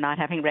accusing them of not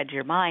having read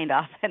your mind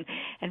often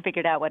and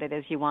figured out what it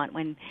is you want.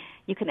 When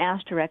you can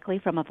ask directly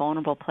from a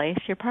vulnerable place,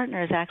 your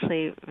partner is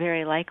actually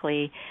very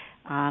likely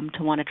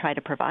to want to try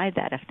to provide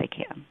that if they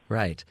can.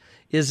 Right.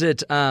 Is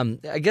it?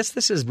 I guess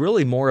this is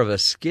really more of a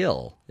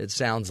skill. It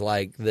sounds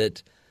like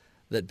that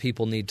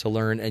people need to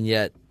learn, and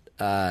yet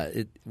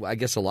I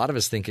guess a lot of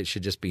us think it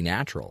should just be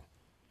natural.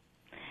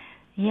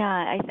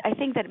 Yeah, I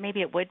think that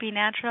maybe it would be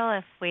natural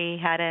if we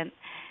hadn't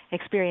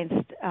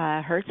experienced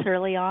hurts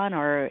early on,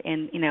 or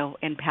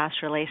in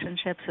past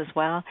relationships as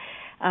well.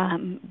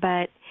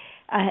 But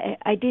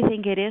I do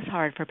think it is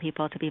hard for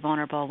people to be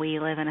vulnerable. We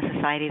live in a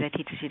society that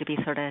teaches you to be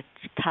sort of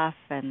tough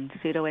and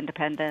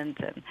pseudo-independent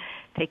and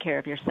take care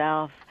of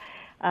yourself,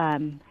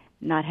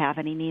 not have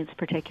any needs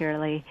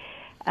particularly.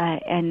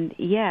 And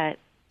yet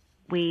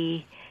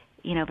we,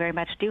 very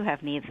much do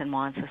have needs and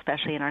wants,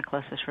 especially in our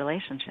closest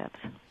relationships.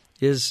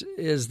 Is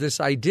this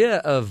idea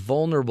of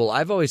vulnerable?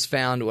 I've always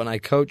found when I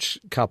coach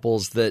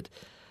couples that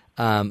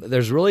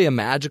there's really a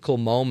magical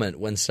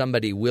moment when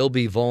somebody will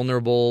be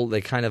vulnerable.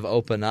 They kind of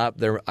open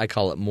up. I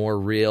call it more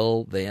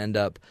real. They end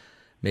up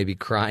maybe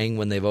crying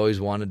when they've always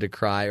wanted to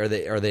cry, or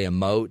they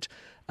emote.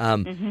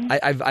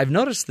 I've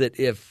noticed that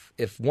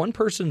if one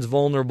person's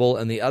vulnerable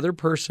and the other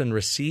person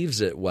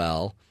receives it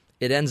well,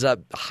 it ends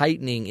up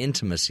heightening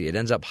intimacy. It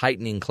ends up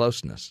heightening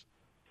closeness.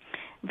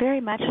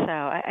 Very much so.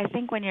 I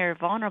think when you're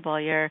vulnerable,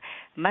 you're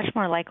much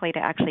more likely to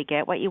actually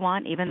get what you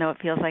want, even though it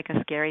feels like a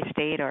scary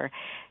state, or,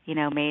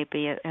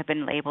 maybe have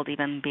been labeled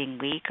even being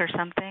weak or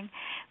something.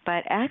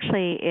 But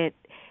actually,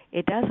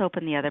 it does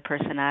open the other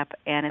person up,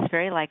 and it's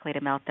very likely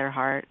to melt their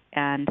heart,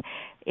 and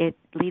it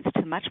leads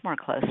to much more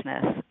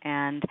closeness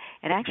and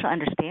an actual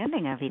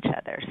understanding of each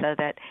other, so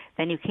that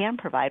then you can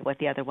provide what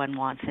the other one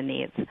wants and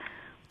needs.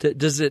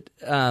 Does it?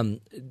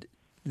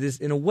 This,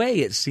 in a way,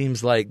 it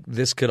seems like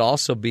this could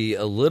also be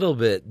a little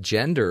bit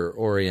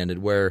gender-oriented,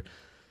 where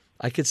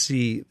I could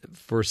see,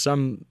 for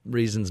some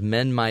reasons,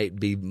 men might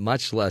be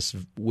much less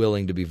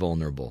willing to be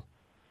vulnerable.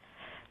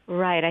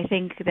 Right. I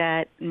think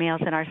that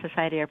males in our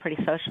society are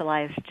pretty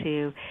socialized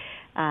to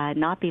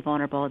not be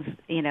vulnerable.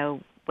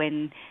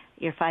 When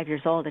you're 5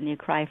 years old and you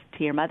cry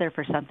to your mother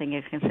for something,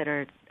 you're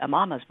considered a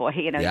mama's boy.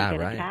 You get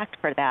attacked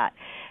for that.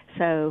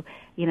 So,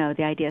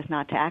 the idea is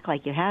not to act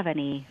like you have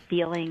any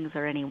feelings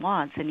or any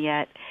wants, and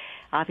yet,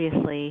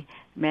 obviously,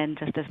 men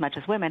just as much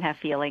as women have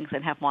feelings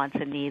and have wants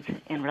and needs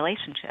in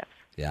relationships.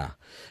 Yeah,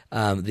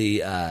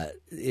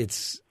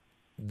 it's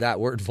that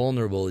word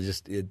vulnerable.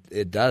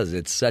 It does.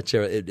 It's such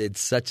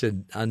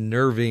an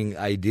unnerving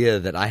idea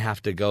that I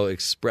have to go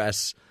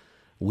express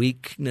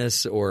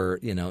weakness or,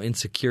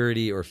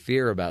 insecurity or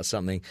fear about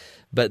something.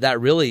 But that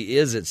really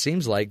is, it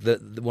seems like,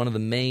 one of the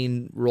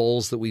main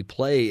roles that we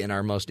play in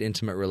our most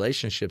intimate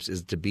relationships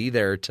is to be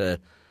there to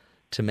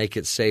make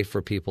it safe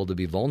for people to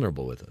be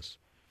vulnerable with us.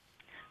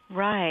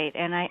 Right,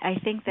 and I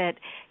think that,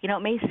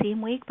 it may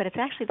seem weak, but it's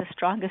actually the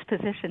strongest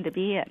position to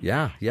be in.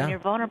 Yeah. When you're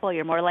vulnerable,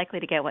 you're more likely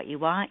to get what you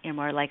want. You're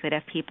more likely to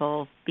have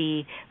people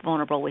be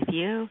vulnerable with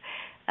you,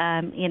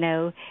 and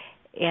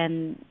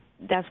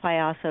that's why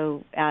I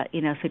also,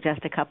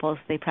 suggest to couples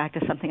they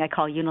practice something I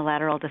call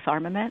unilateral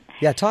disarmament.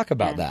 Yeah, talk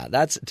about that.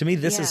 That's, to me,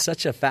 this is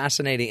such a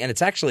fascinating, and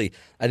it's actually,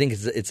 I think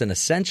it's an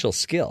essential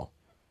skill.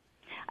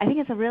 I think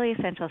it's a really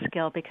essential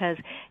skill because,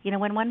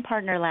 when one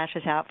partner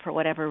lashes out for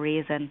whatever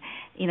reason,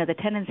 the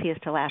tendency is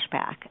to lash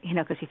back,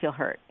 because you feel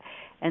hurt.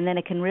 And then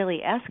it can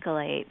really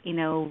escalate,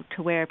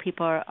 to where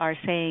people are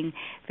saying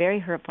very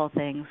hurtful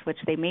things, which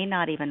they may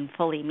not even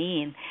fully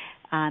mean,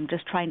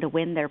 just trying to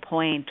win their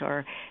point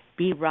or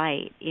be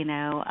right,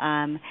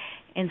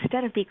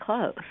 instead of be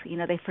close.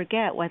 They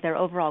forget what their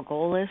overall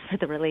goal is for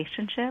the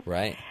relationship.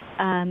 Right.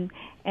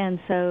 And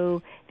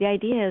so the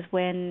idea is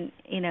when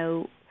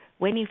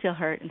you feel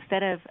hurt,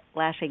 instead of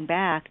lashing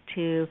back,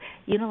 to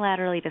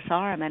unilaterally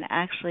disarm and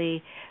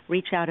actually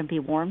reach out and be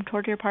warm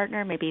toward your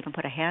partner, maybe even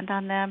put a hand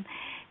on them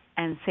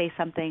and say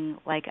something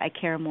like, I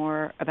care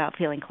more about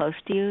feeling close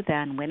to you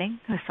than winning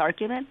this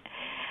argument.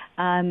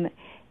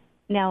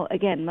 Now,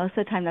 again, most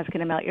of the time that's going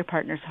to melt your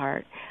partner's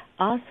heart.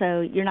 Also,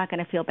 you're not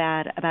going to feel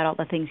bad about all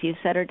the things you've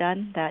said or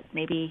done that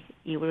maybe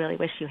you really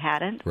wish you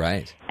hadn't.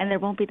 Right. And there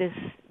won't be this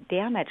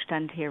damage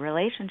done to your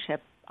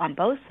relationship on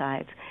both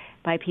sides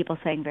by people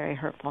saying very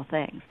hurtful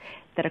things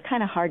that are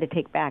kind of hard to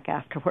take back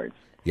afterwards.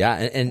 Yeah,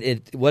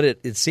 and what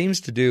it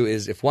seems to do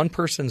is if one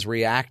person's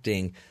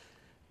reacting,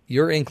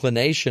 your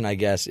inclination, I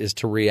guess, is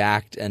to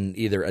react and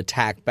either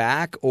attack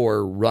back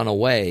or run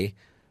away.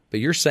 But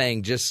you're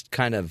saying just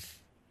kind of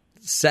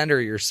center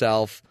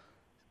yourself,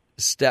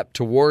 step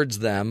towards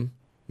them,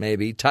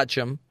 maybe touch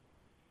them,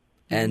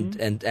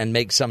 and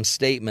make some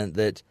statement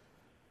that,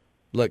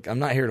 look, I'm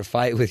not here to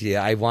fight with you.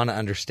 I want to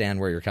understand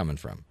where you're coming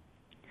from.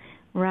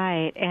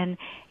 Right, and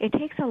it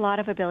takes a lot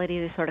of ability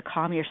to sort of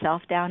calm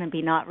yourself down and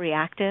be not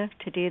reactive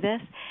to do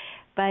this.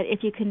 But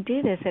if you can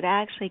do this, it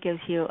actually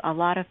gives you a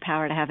lot of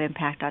power to have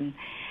impact on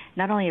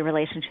not only your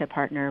relationship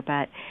partner,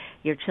 but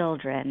your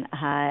children,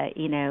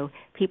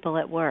 people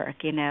at work.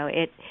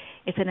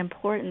 It's an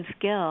important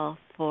skill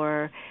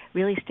for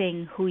really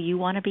staying who you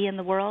want to be in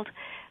the world,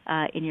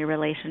 in your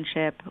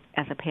relationship,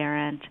 as a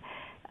parent,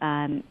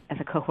 as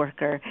a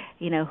coworker.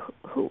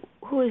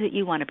 Who is it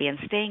you want to be, and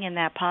staying in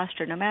that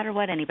posture no matter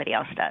what anybody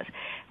else does,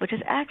 which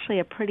is actually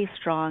a pretty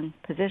strong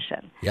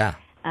position. Yeah.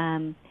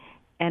 And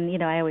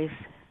I always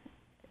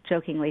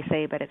jokingly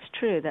say, but it's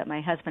true, that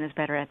my husband is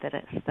better at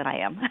this than I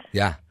am.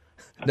 Yeah.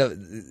 No,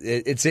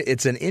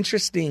 it's an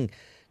interesting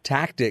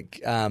tactic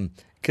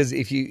because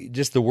if you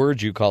just the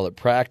words you call it,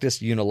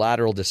 practice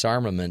unilateral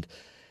disarmament.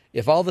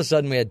 If all of a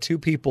sudden we had two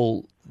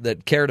people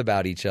that cared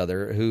about each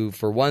other who,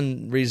 for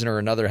one reason or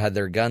another, had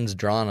their guns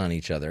drawn on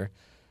each other,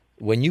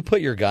 when you put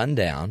your gun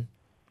down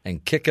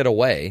and kick it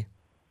away,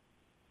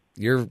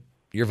 you're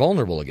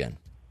vulnerable again.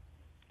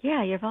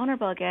 Yeah, you're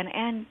vulnerable again,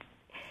 and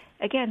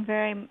again,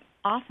 very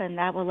often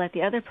that will let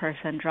the other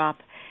person drop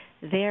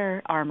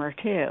their armor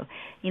too.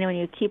 When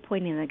you keep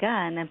pointing the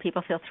gun, then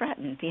people feel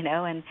threatened,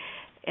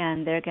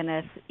 and they're going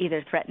to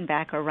either threaten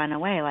back or run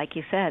away. Like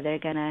you said, they're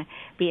going to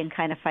be in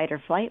kind of fight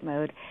or flight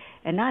mode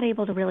and not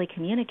able to really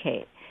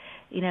communicate.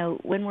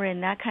 When we're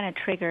in that kind of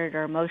triggered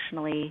or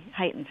emotionally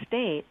heightened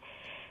state,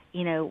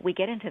 we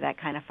get into that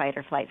kind of fight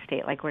or flight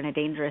state, like we're in a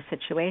dangerous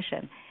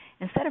situation.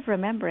 Instead of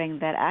remembering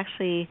that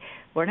actually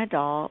we're an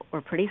adult,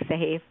 we're pretty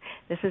safe,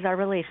 this is our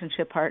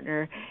relationship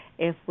partner,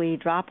 if we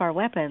drop our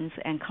weapons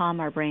and calm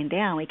our brain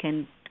down, we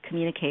can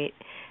communicate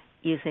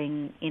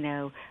using,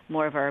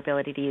 more of our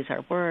ability to use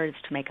our words,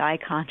 to make eye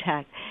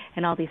contact,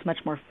 and all these much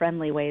more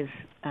friendly ways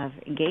of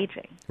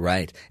engaging.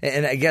 Right.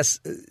 And I guess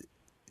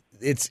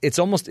it's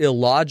almost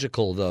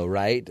illogical, though,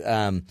 right?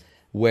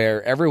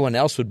 Where everyone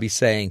else would be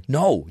saying,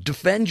 no,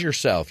 defend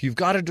yourself. You've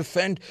got to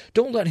defend.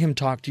 Don't let him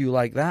talk to you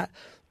like that.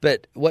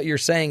 But what you're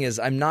saying is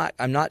I'm not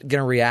going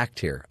to react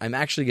here. I'm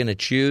actually going to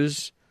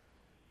choose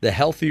the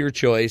healthier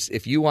choice.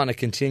 If you want to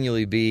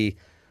continually be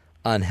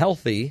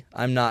unhealthy,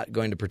 I'm not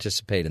going to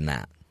participate in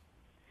that.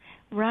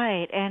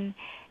 Right. And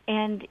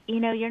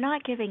you're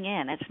not giving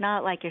in. It's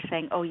not like you're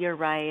saying, oh, you're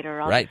right, or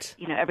right.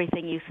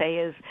 Everything you say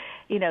is,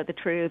 the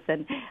truth,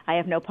 and I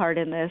have no part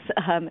in this.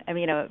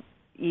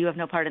 You have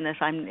no part in this.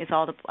 I'm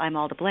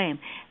all to blame.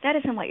 That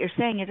isn't what you're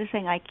saying. You're just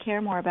saying I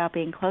care more about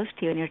being close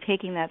to you, and you're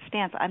taking that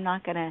stance. I'm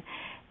not going to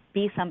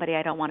be somebody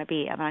I don't want to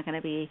be. I'm not going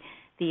to be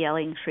the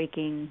yelling,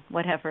 shrieking,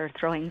 whatever,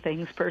 throwing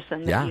things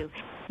person that you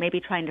may be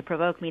trying to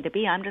provoke me to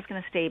be. I'm just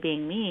going to stay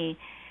being me,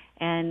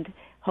 and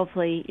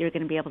hopefully you're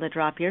going to be able to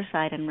drop your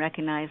side and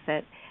recognize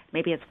that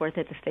maybe it's worth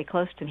it to stay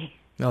close to me.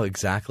 Oh,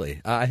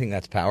 exactly. I think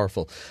that's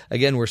powerful.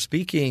 Again, we're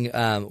speaking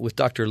with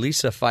Dr.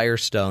 Lisa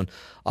Firestone,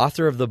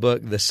 author of the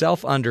book The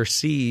Self Under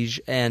Siege,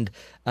 and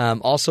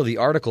also the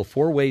article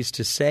 4 Ways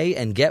to Say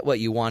and Get What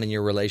You Want in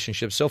Your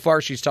Relationship. So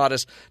far, she's taught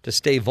us to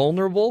stay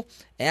vulnerable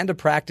and to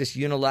practice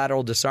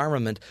unilateral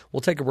disarmament. We'll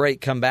take a break,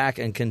 come back,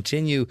 and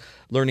continue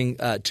learning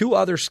 2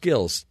 other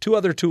skills, 2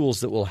 other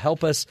tools that will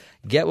help us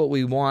get what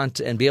we want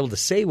and be able to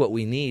say what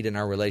we need in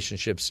our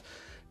relationships.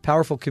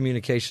 Powerful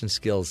communication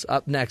skills.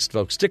 Up next,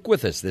 folks. Stick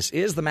with us. This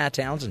is the Matt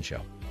Townsend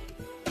Show.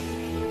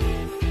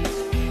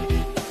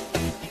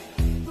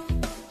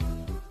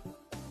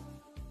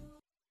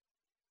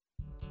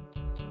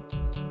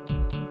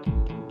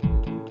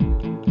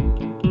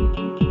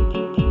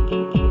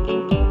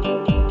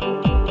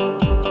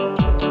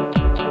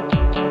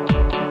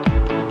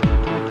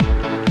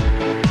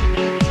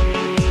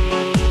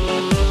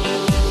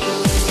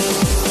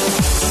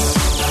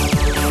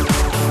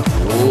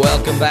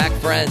 Welcome back,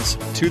 friends,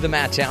 to the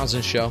Matt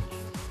Townsend Show.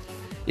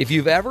 If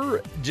you've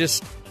ever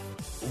just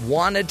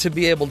wanted to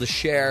be able to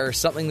share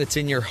something that's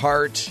in your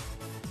heart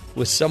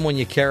with someone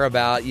you care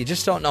about, you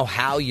just don't know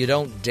how, you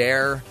don't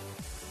dare,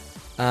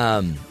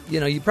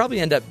 you probably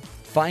end up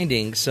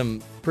finding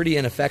some pretty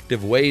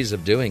ineffective ways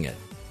of doing it.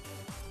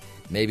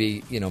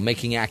 Maybe,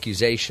 making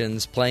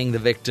accusations, playing the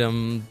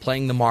victim,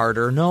 playing the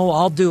martyr. No,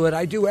 I'll do it.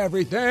 I do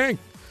everything.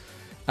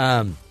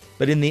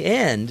 But in the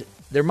end,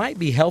 there might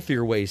be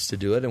healthier ways to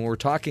do it, and we're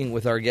talking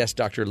with our guest,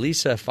 Dr.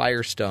 Lisa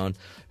Firestone,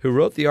 who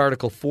wrote the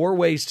article 4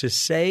 Ways to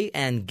Say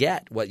and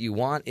Get What You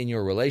Want in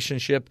Your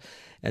Relationship.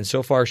 And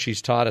so far,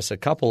 she's taught us a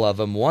couple of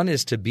them. One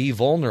is to be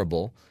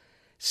vulnerable,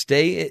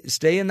 stay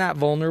in that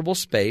vulnerable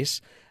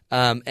space,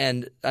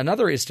 and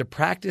another is to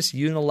practice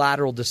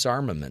unilateral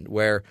disarmament,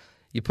 where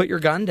you put your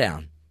gun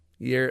down.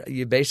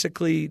 You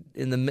basically,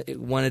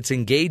 when it's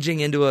engaging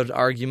into an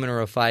argument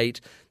or a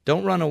fight,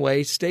 don't run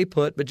away, stay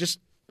put, but just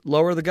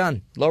lower the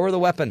gun, lower the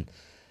weapon,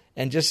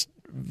 and just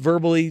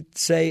verbally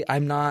say, I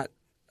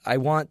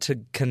want to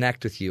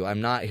connect with you.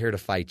 I'm not here to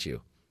fight you.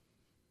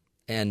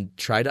 And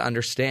try to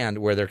understand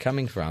where they're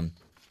coming from.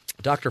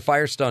 Dr.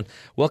 Firestone,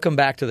 welcome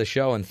back to the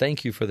show, and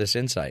thank you for this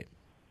insight.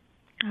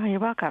 Oh, you're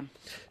welcome.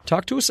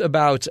 Talk to us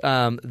about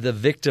the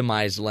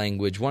victimized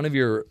language. One of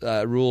your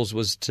rules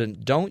was to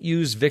don't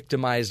use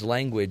victimized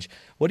language.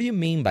 What do you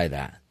mean by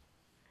that?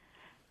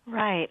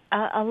 Right.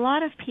 A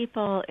lot of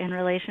people in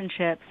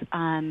relationships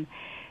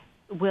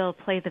will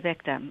play the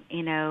victim.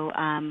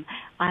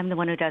 I'm the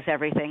one who does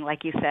everything,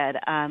 like you said.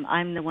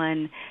 I'm the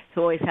one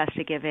who always has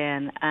to give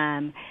in.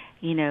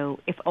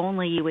 If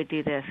only you would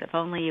do this, if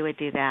only you would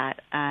do that.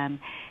 And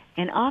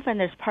often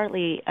there's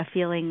partly a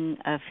feeling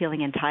of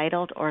feeling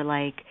entitled, or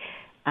like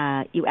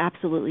you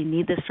absolutely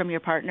need this from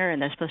your partner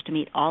and they're supposed to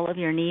meet all of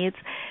your needs,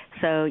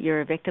 so you're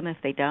a victim if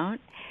they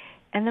don't.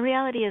 And the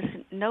reality is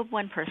no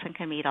one person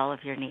can meet all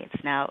of your needs.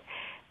 Now,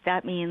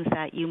 that means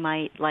that you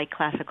might like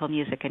classical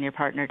music and your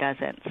partner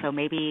doesn't. So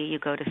maybe you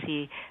go to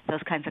see those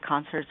kinds of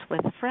concerts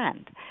with a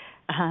friend,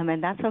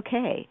 and that's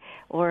okay.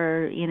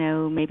 Or,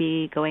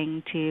 maybe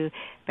going to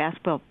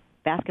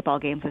basketball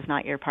games is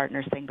not your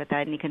partner's thing, but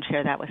then you can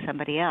share that with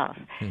somebody else.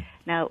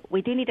 Now,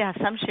 we do need to have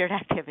some shared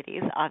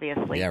activities,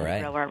 obviously, to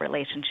grow our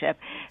relationship.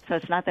 So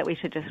it's not that we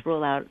should just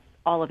rule out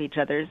all of each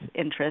other's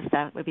interests.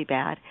 That would be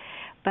bad.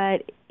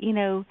 But,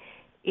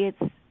 it's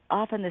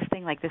often this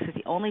thing like this is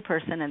the only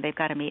person and they've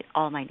got to meet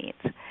all my needs.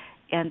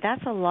 And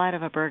that's a lot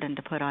of a burden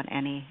to put on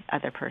any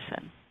other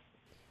person.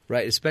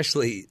 Right,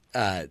 especially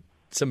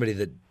somebody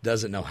that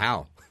doesn't know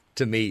how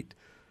to meet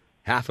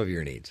half of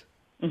your needs.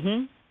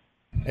 Mm-hmm.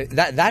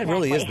 That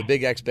really is the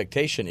big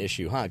expectation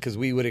issue, huh? Because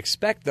we would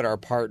expect that our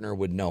partner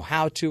would know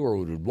how to, or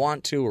would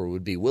want to, or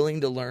would be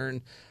willing to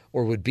learn,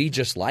 or would be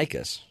just like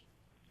us.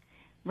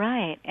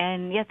 Right,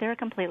 and yet they're a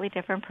completely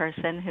different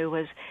person who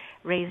was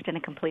raised in a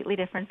completely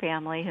different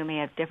family, who may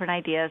have different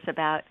ideas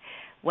about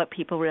what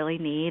people really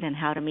need and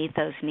how to meet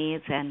those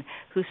needs and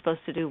who's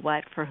supposed to do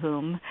what for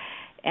whom.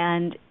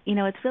 And,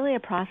 it's really a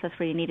process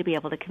where you need to be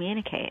able to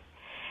communicate,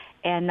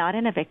 and not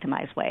in a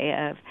victimized way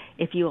of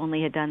if you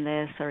only had done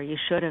this or you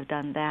should have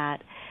done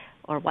that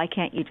or why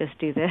can't you just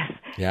do this.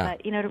 Yeah.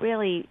 But, to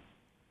really,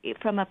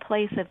 from a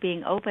place of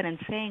being open and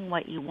saying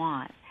what you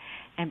want,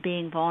 and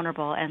being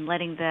vulnerable and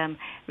letting them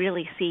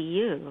really see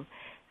you,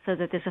 so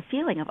that there's a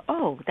feeling of,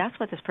 oh, that's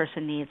what this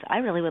person needs. I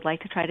really would like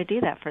to try to do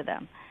that for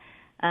them.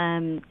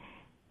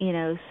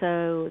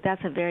 So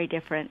that's a very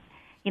different,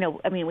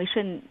 we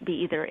shouldn't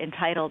be either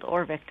entitled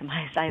or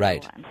victimized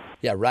either one.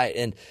 Yeah, right.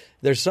 And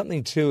there's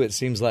something, too, it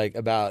seems like,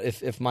 about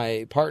if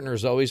my partner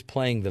is always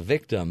playing the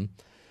victim,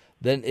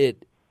 then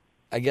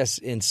I guess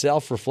in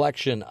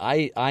self-reflection,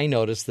 I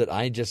notice that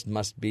I just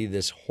must be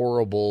this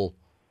horrible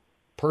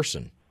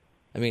person.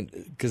 I mean,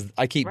 because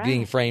I keep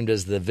being framed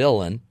as the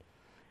villain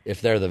if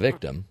they're the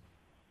victim.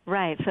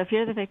 Right. So if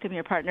you're the victim,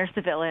 your partner's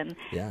the villain.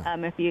 Yeah.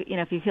 If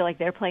you feel like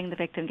they're playing the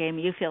victim game,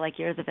 you feel like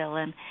you're the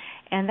villain,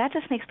 and that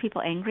just makes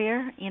people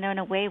angrier. In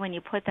a way, when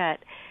you put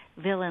that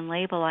villain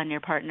label on your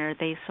partner,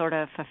 they sort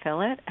of fulfill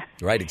it.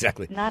 Right.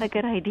 Exactly. Not a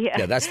good idea.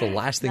 Yeah. That's the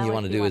last thing you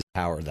want to do is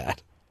power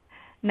that.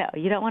 No,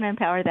 you don't want to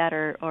empower that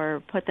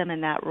or put them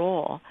in that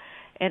role.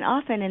 And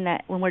often in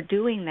that, when we're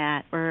doing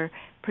that, we're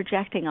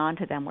projecting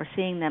onto them. We're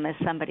seeing them as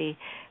somebody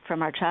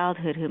from our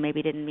childhood who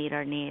maybe didn't meet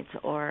our needs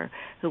or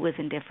who was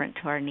indifferent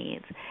to our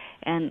needs.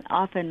 And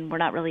often we're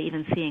not really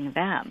even seeing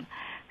them.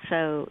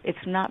 So it's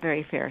not a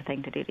very fair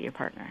thing to do to your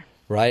partner.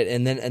 Right.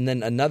 And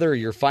then another,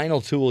 your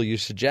final tool you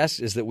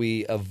suggest is that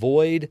we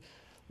avoid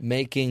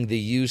making the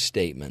you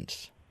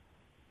statement.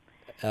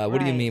 What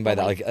do you mean by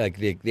that? Like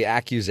the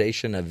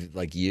accusation of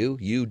like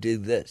you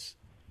did this.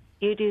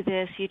 You do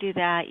this, you do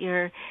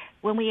that.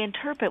 When we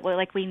interpret,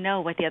 like we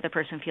know what the other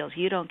person feels.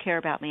 You don't care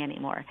about me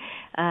anymore.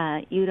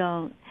 You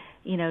don't,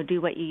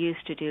 do what you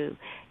used to do.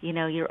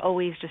 You're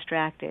always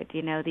distracted.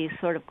 These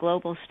sort of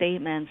global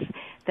statements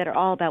that are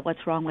all about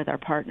what's wrong with our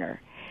partner.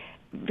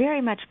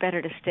 Very much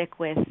better to stick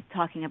with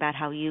talking about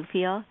how you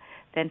feel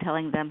than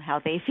telling them how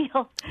they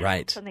feel.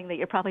 Right. Something that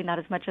you're probably not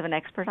as much of an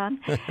expert on,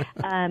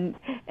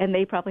 and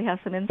they probably have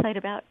some insight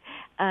about.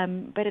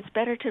 But it's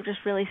better to just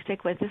really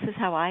stick with, this is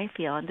how I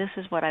feel, and this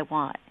is what I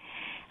want.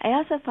 I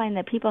also find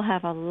that people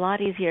have a lot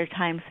easier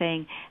time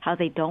saying how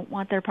they don't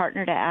want their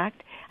partner to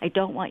act. I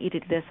don't want you to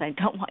do this, I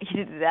don't want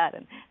you to do that,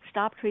 and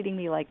stop treating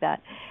me like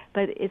that.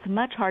 But it's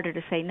much harder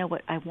to say, no,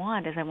 what I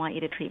want is I want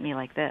you to treat me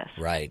like this.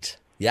 Right.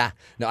 Yeah.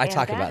 No, I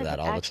talk about that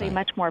all the time. It's actually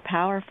much more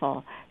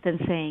powerful than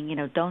saying,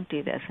 don't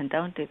do this and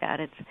don't do that.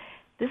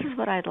 This is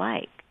what I'd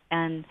like.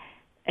 And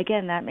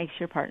again, that makes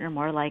your partner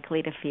more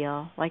likely to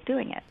feel like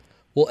doing it.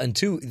 Well, and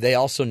two, they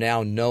also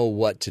now know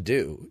what to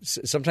do.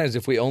 Sometimes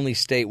if we only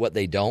state what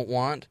they don't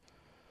want,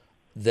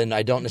 then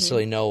I don't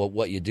necessarily know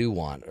what you do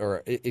want.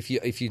 Or if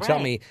you tell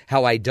me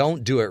how I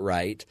don't do it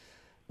right,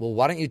 well,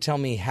 why don't you tell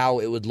me how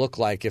it would look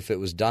like if it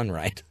was done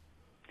right?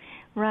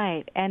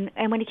 Right. And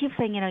when you keep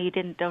saying,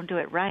 don't do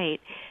it right,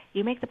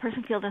 you make the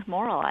person feel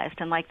demoralized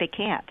and like they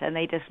can't, and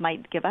they just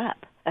might give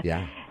up.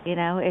 Yeah.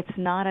 It's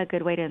not a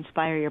good way to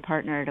inspire your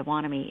partner to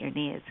want to meet your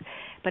needs.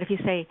 But if you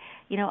say,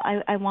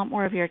 I want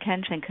more of your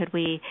attention, could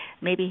we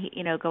maybe,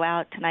 go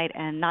out tonight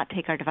and not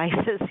take our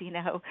devices,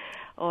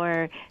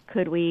 or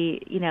could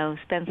we,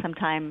 spend some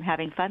time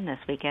having fun this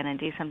weekend and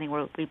do something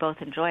where we both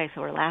enjoy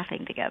so we're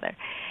laughing together?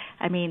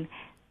 I mean,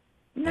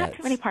 not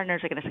too many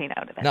partners are going to say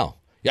no to that. No.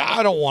 Yeah,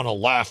 I don't want to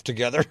laugh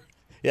together.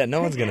 Yeah,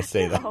 no one's going to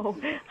say that. No,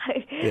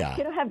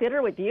 have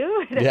dinner with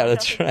you. Yeah,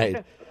 that's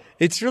right.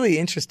 It's really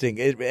interesting,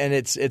 and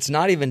it's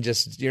not even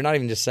just, you're not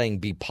even just saying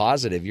be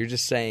positive. You're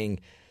just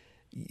saying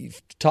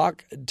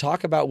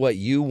talk about what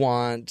you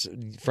want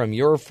from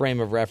your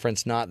frame of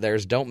reference, not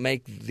theirs. Don't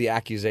make the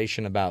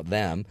accusation about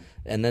them,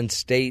 and then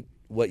state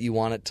what you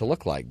want it to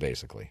look like,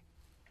 basically.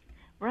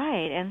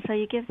 Right, and so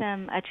you give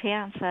them a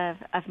chance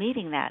of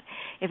meeting that.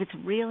 If it's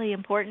really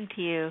important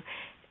to you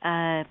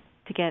to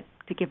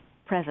give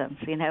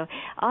presents,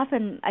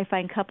 Often I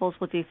find couples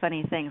will do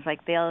funny things,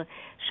 like they'll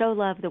show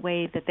love the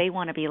way that they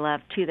want to be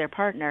loved to their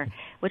partner,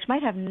 which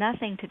might have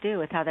nothing to do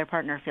with how their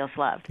partner feels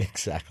loved.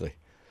 Exactly.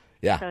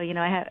 Yeah. So,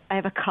 I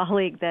have a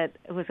colleague that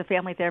was a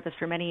family therapist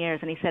for many years,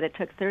 and he said it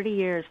took 30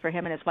 years for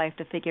him and his wife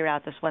to figure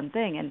out this one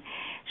thing, and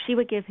she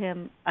would give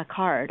him a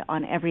card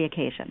on every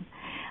occasion,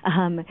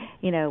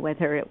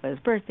 whether it was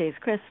birthdays,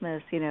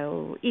 Christmas,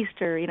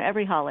 Easter,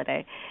 every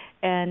holiday.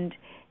 And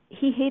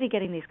he hated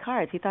getting these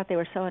cards. He thought they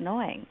were so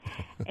annoying.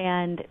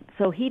 And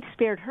so he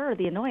spared her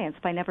the annoyance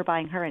by never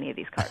buying her any of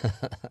these cards.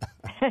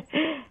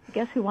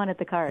 Guess who wanted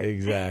the cards?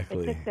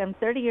 Exactly. It took them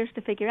 30 years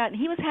to figure out.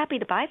 And he was happy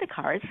to buy the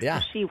cards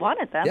because she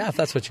wanted them. Yeah, if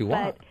that's what you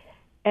want.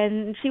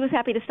 And she was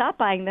happy to stop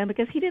buying them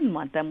because he didn't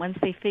want them once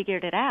they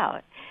figured it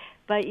out.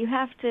 But you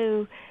have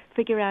to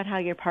figure out how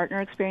your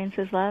partner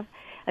experiences love.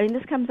 I mean,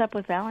 this comes up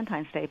with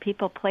Valentine's Day.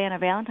 People plan a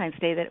Valentine's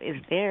Day that is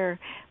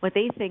what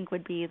they think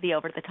would be the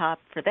over-the-top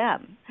for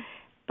them.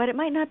 But it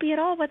might not be at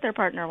all what their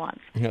partner wants.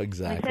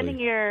 Exactly.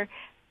 You're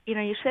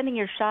sending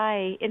your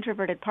shy,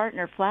 introverted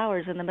partner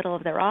flowers in the middle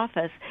of their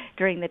office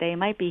during the day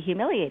might be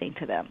humiliating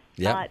to them,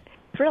 not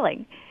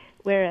thrilling.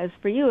 Whereas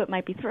for you, it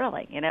might be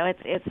thrilling.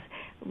 It's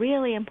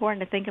really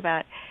important to think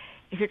about,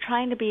 if you're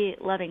trying to be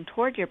loving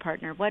toward your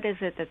partner, what is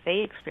it that they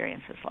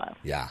experience as love?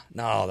 Yeah.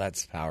 No,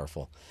 that's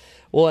powerful.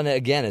 Well, and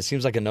again, it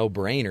seems like a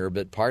no-brainer,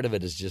 but part of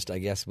it is just, I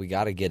guess, we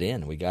got to get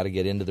in. We got to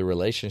get into the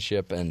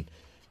relationship and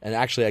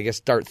actually, I guess,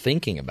 start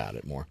thinking about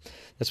it more.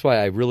 That's why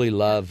I really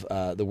love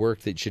the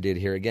work that you did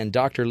here. Again,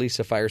 Dr.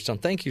 Lisa Firestone,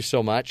 thank you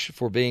so much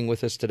for being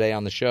with us today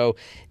on the show.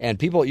 And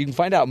people, you can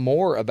find out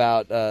more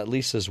about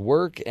Lisa's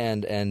work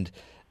and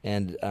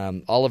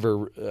all of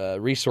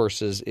her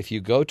resources if you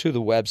go to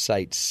the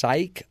website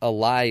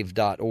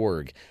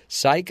psychalive.org.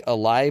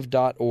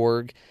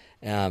 Psychalive.org.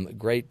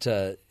 Great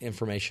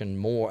information,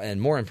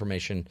 more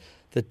information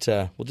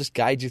that will just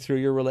guide you through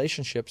your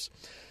relationships.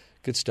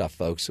 Good stuff,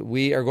 folks.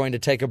 We are going to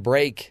take a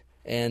break,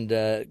 and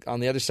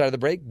on the other side of the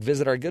break,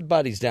 visit our good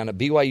buddies down at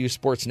BYU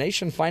Sports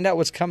Nation, find out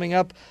what's coming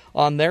up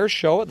on their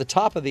show at the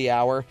top of the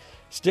hour.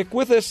 Stick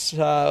with us.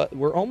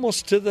 We're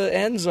almost to the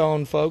end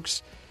zone,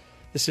 folks.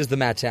 This is the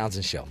Matt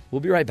Townsend Show.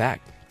 We'll be right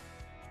back.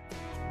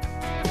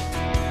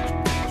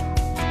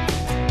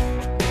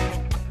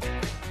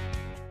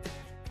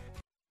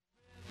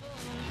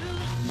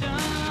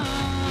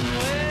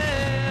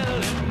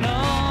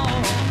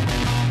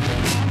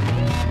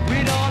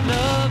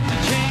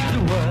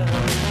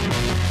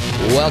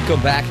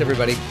 Welcome back,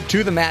 everybody,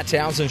 to the Matt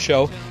Townsend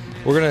Show.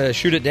 We're going to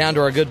shoot it down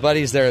to our good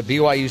buddies there at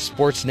BYU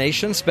Sports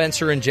Nation,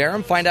 Spencer and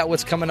Jerem, find out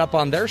what's coming up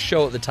on their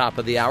show at the top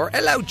of the hour.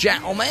 Hello,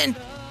 gentlemen.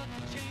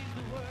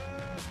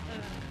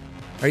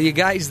 Are you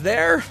guys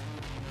there?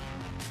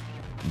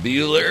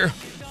 Bueller.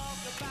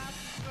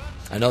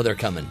 I know they're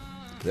coming.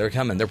 They're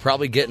coming. They're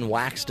probably getting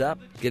waxed up,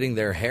 getting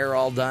their hair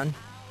all done.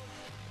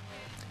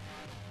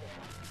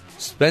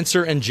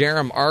 Spencer and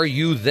Jerem, are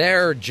you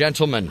there,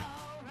 gentlemen?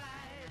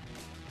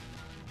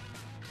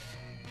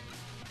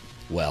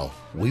 Well,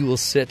 we will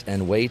sit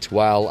and wait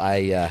while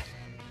I...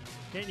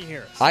 Can you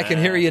hear us? I can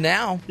hear you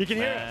now. You can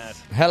hear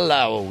us.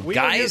 Hello, we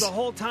guys. We were here the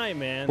whole time,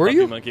 man. Were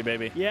you? Monkey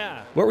baby.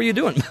 Yeah. What were you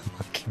doing,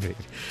 monkey baby?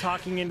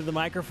 Talking into the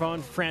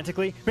microphone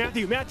frantically.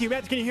 Matthew, can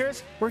you hear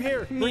us? We're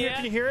here. We're here.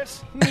 Can you hear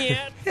us?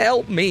 Yeah.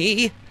 Help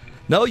me.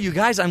 No, you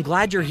guys, I'm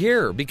glad you're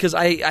here because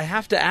I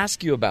have to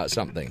ask you about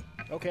something.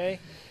 Okay.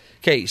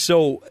 Okay,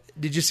 so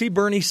did you see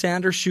Bernie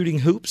Sanders shooting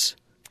hoops?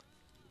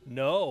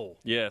 No.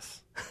 Yes.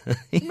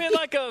 He made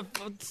like a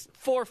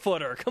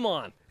 4-footer. Come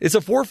on. It's a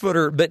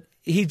 4-footer, but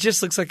he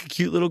just looks like a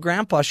cute little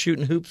grandpa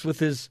shooting hoops with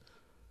his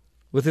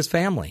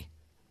family.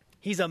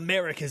 He's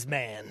America's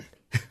man.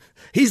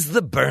 He's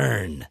the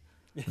Burn.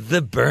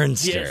 The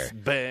Burnster. Yes,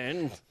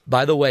 Ben.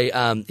 By the way,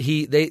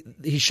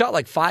 he shot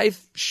like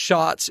 5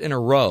 shots in a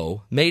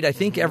row, made I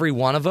think every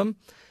one of them,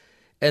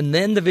 and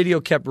then the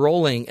video kept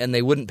rolling and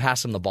they wouldn't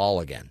pass him the ball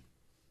again.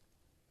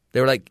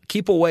 They were like,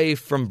 keep away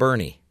from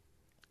Bernie.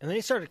 And then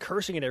he started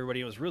cursing at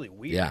everybody. It was really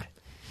weird. Yeah.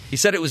 He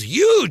said it was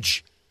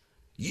huge.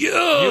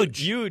 Huge.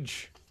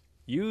 Huge.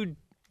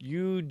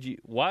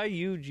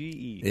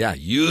 Y-U-G-E. Yeah,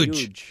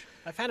 huge.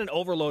 I've had an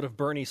overload of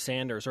Bernie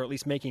Sanders, or at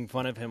least making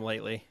fun of him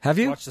lately. Have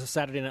you? Watched the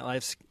Saturday Night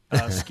Live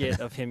skit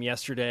of him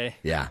yesterday.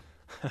 Yeah.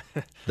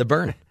 The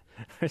Burn.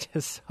 Which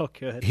is so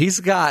good. He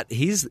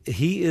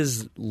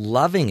is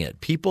loving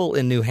it. People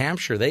in New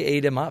Hampshire, they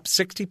ate him up.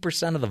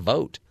 60% of the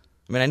vote.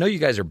 I mean, I know you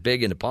guys are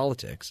big into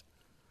politics,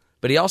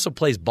 but he also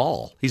plays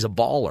ball. He's a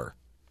baller.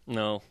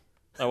 No.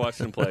 I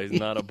watched him play. He's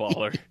not a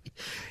baller.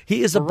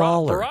 He is a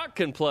baller. Barack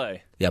can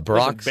play. Yeah,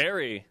 Barack.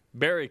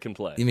 Barry can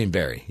play. You mean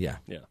Barry, yeah.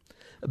 Yeah.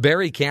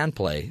 Barry can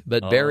play,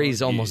 but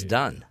Barry's almost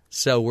done.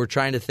 So we're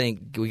trying to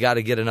think we got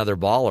to get another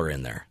baller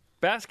in there.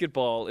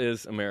 Basketball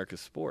is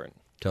America's sport.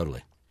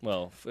 Totally.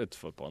 Well, it's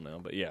football now,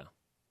 but yeah.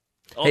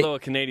 Although a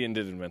Canadian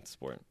did invent the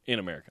sport in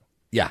America.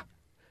 Yeah,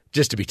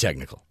 just to be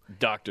technical.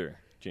 Dr.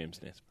 James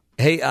Naismith.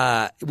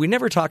 Hey, we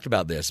never talked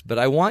about this, but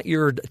I want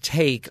your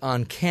take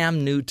on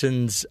Cam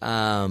Newton's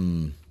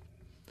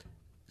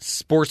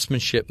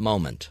sportsmanship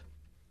moment.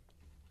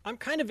 I'm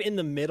kind of in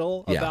the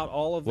middle about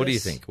all of this. What do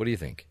you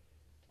think?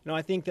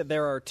 I think that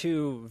there are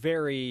two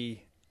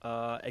very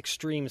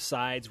extreme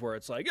sides where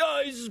it's like,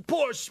 oh, this is a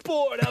poor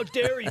sport. How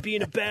dare he be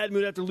in a bad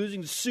mood after losing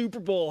the Super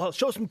Bowl?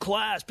 Show some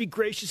class. Be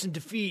gracious in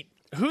defeat.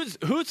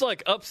 Who's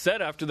like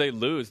upset after they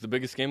lose the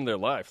biggest game of their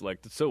life?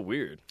 Like, that's so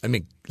weird. I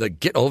mean, like,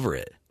 get over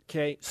it.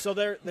 Okay, so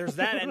there's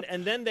that,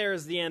 and then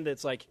there's the end.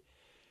 It's like,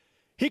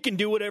 he can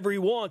do whatever he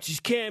wants.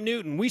 He's Cam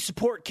Newton. We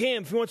support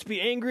Cam. If he wants to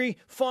be angry,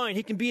 fine.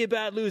 He can be a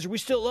bad loser. We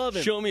still love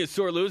him. Show me a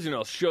sore loser, and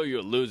I'll show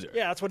you a loser.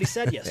 Yeah, that's what he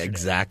said yesterday.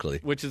 Exactly.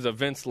 Which is a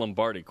Vince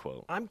Lombardi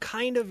quote. I'm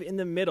kind of in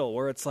the middle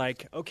where it's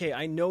like, okay,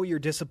 I know you're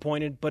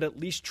disappointed, but at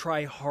least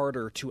try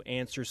harder to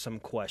answer some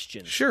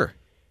questions. Sure.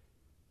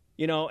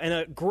 And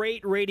a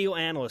great radio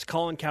analyst,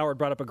 Colin Coward,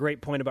 brought up a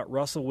great point about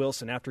Russell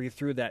Wilson after he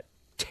threw that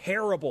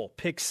terrible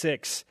pick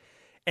six.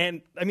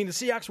 And, I mean, the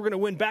Seahawks were going to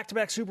win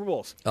back-to-back Super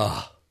Bowls.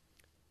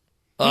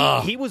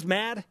 He was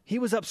mad. He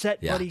was upset,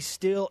 but he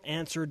still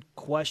answered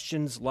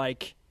questions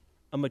like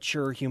a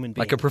mature human being.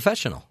 Like a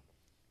professional.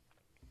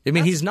 I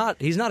mean, he's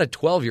not a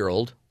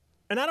 12-year-old.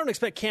 And I don't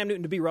expect Cam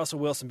Newton to be Russell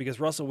Wilson because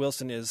Russell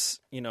Wilson is,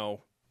 a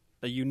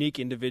unique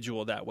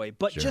individual that way.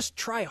 But just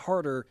try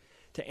harder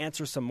to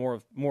answer some more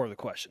of the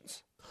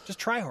questions. Just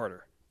try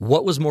harder.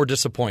 What was more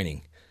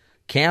disappointing?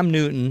 Cam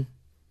Newton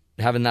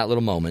having that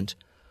little moment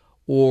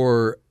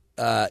or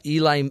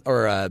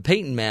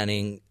Peyton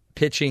Manning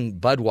pitching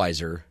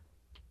Budweiser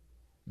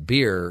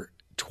beer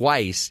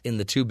twice in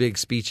the two big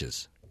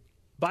speeches?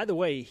 By the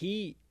way,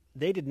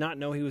 they did not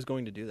know he was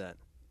going to do that.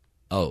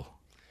 Oh,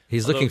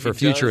 he's looking for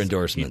future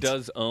endorsements. He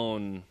does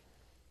own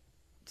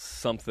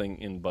something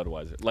in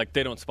Budweiser. Like,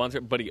 they don't sponsor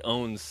it, but he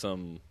owns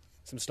some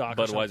stock,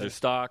 Budweiser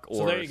stock,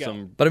 or there you go.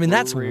 some. But I mean,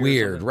 that's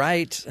weird,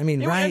 right? I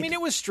mean, right? I mean,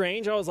 it was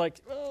strange. I was like,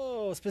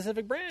 oh,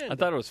 specific brand. I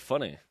thought it was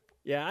funny.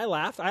 Yeah, I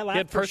laughed. He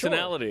had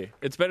personality. Sure.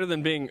 It's better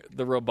than being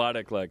the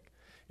robotic, like,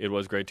 it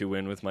was great to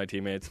win with my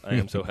teammates. I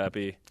am so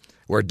happy.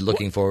 We're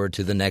looking forward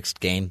to the next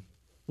game.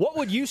 What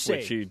would you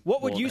say?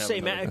 What would you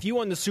say, Matt, if you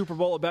won the Super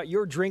Bowl about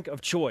your drink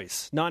of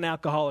choice,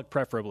 non-alcoholic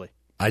preferably?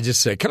 I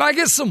just say, can I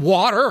get some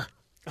water?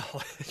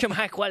 Some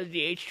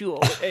high-quality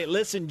H2O. Hey,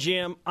 listen,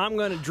 Jim, I'm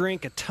going to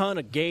drink a ton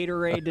of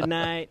Gatorade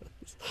tonight.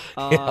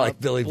 Like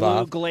Billy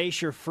Bob. Blue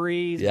Glacier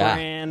Freeze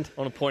brand.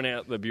 I want to point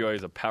out that BYU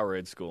is a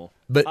Powerade school.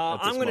 But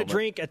I'm going to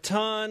drink a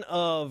ton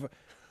of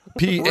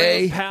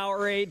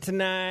Powerade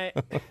tonight.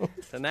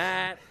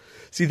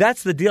 See,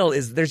 that's the deal.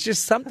 Is there's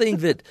just something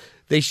that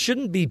they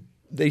shouldn't be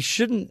they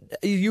shouldn't.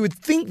 You would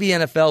think the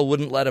NFL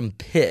wouldn't let them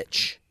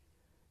pitch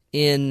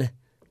in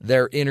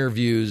their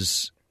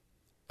interviews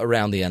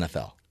around the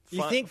NFL.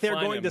 You think they're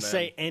going to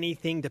say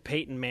anything to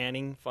Peyton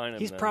Manning?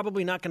 He's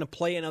probably not going to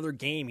play another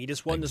game. He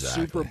just won the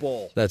Super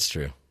Bowl. That's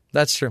true.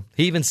 That's true.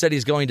 He even said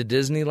he's going to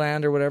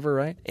Disneyland or whatever,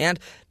 right? And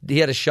he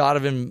had a shot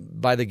of him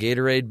by the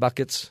Gatorade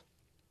buckets.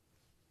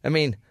 I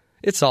mean,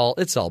 it's all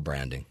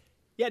branding.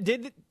 Yeah,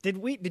 did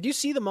you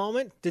see the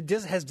moment?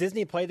 Has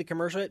Disney played the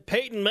commercial?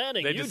 Peyton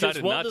Manning, you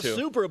just won the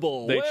Super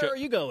Bowl. Where are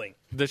you going?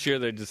 This year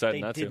they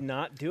decided not to. They did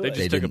not do it.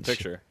 They just took a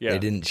picture. Yeah. They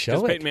didn't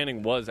show it. Peyton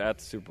Manning was at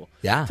the Super Bowl.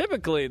 Yeah.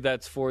 Typically,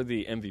 that's for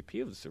the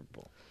MVP of the Super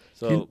Bowl.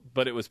 So,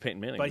 but it was Peyton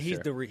Manning. But he's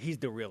the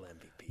real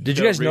MVP. Did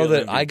you guys know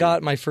that I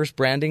got my first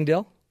branding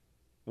deal?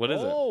 What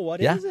is it? Oh, what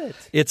is it?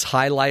 It's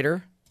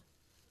highlighter.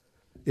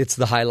 It's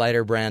the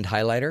highlighter brand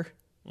highlighter.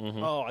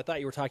 Mm-hmm. Oh, I thought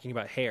you were talking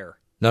about hair.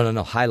 No,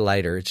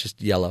 highlighter. It's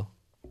just yellow.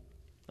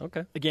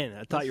 Okay. Again,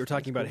 I thought you were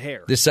talking about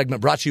hair. This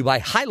segment brought to you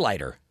by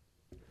Highlighter.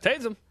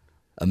 Tase them.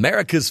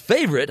 America's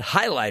favorite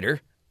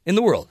highlighter in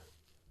the world.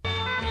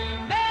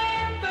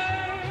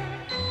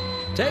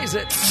 Tase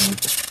it.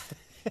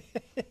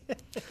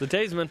 The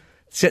Taseman.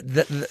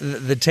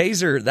 The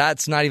taser,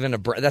 that's not even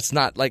that's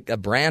not like a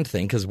brand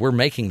thing because we're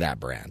making that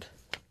brand.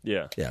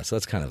 Yeah. Yeah, so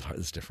that's kind of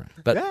it's different.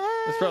 But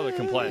it's probably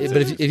compliance.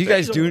 But if you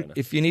guys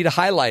if you need a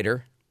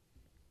highlighter,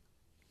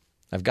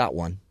 I've got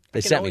one. They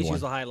sent me one. I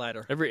can always use a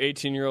highlighter. Every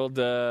 18-year-old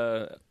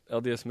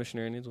LDS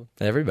missionary needs one.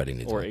 Everybody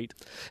needs one. Or 8.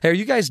 Hey, are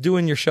you guys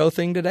doing your show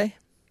thing today?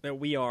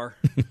 We are.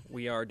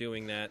 We are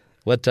doing that.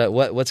 What's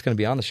going to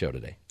be on the show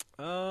today?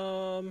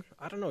 I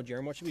don't know,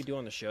 Jeremy. What should we do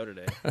on the show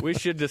today? We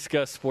should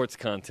discuss sports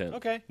content.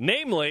 Okay.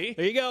 Namely,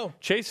 there you go.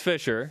 Chase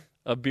Fisher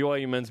of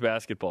BYU men's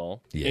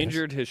basketball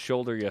injured his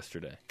shoulder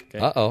yesterday. Okay?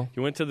 Uh-oh. He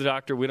went to the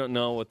doctor. We don't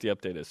know what the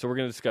update is. So we're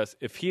going to discuss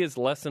if he is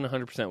less than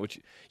 100%, which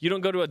you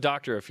don't go to a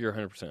doctor if you're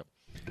 100%.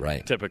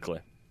 Right. Typically.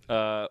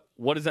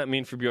 What does that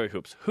mean for BYU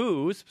hoops?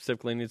 Who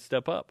specifically needs to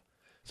step up?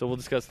 So we'll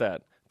discuss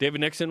that.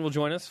 David Nixon will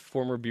join us,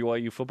 former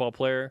BYU football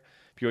player,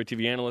 BYU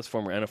TV analyst,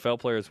 former NFL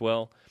player as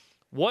well.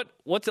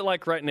 What's it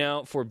like right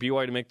now for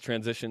BYU to make the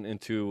transition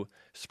into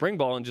spring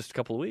ball in just a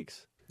couple of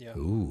weeks? Yeah.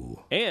 Ooh.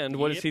 And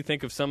what does he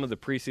think of some of the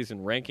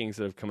preseason rankings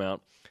that have come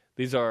out?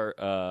 These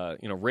are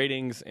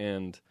ratings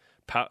and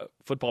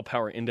football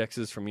power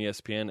indexes from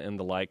ESPN and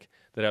the like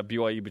that have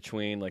BYU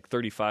between like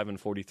 35 and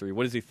 43.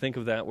 What does he think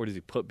of that? Where does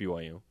he put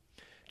BYU?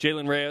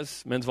 Jalen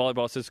Reyes, men's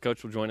volleyball assistant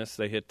coach, will join us.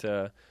 They hit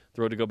the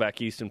road to go back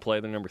east and play.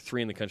 They're number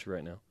 3 in the country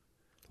right now.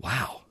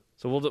 Wow.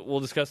 So we'll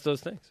discuss those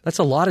things. That's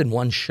a lot in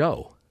one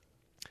show.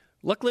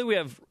 Luckily, we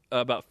have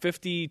about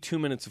 52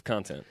 minutes of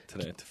content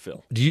today to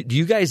fill. Do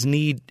you guys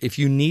need, if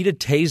you need a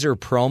taser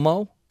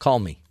promo, call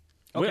me.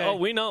 Okay.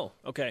 We know.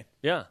 Okay.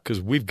 Yeah.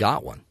 Because we've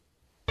got one.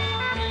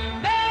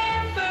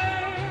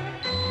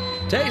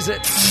 Tase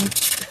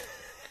it.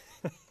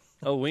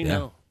 Oh, we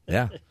know.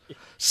 Yeah.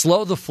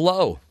 Slow the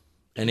flow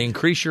and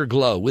increase your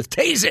glow with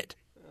Tase It.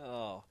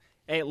 Oh.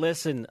 Hey,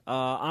 listen,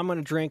 I'm going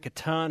to drink a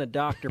ton of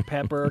Dr.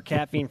 Pepper,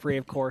 caffeine-free,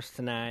 of course,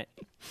 tonight.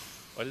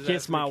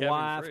 Kiss my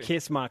wife,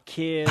 kiss my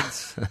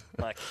kids.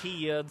 My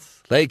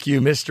kids. Thank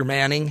you, Mr.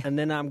 Manning. And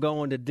then I'm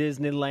going to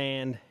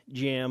Disneyland,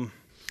 Jim.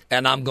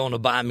 And I'm going to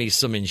buy me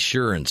some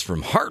insurance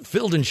from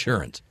Heartfield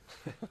Insurance.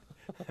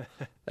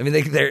 I mean,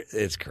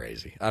 it's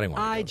crazy. I don't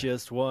want to I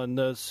just won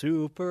the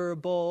Super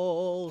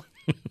Bowl.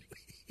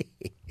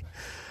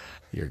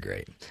 You're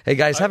great. Hey,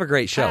 guys, have a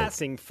great show.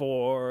 Passing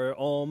for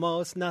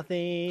almost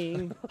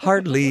nothing.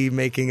 Hardly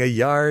making a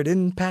yard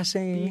in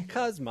passing.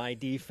 Because my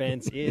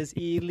defense is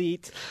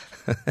elite.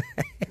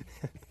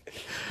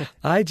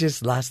 I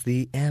just lost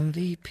the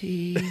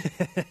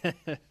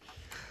MVP.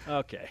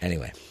 Okay.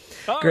 Anyway.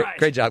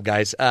 Great job,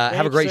 guys.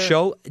 Have a great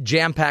show.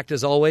 Jam-packed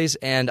as always,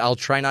 and I'll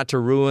try not to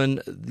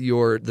ruin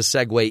the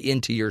segue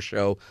into your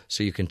show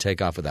so you can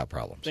take off without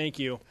problems. Thank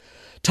you.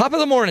 Top of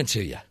the morning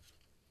to you.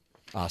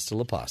 Hasta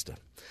la pasta.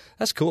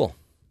 That's cool.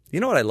 You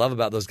know what I love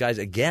about those guys?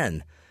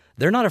 Again,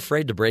 they're not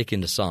afraid to break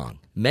into song.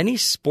 Many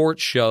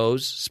sports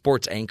shows,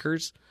 sports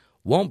anchors,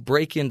 won't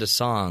break into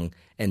song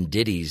and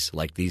ditties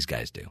like these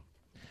guys do.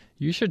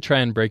 You should try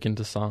and break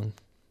into song.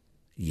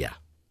 Yeah.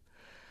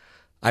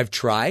 I've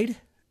tried,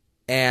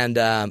 and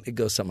it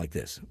goes something like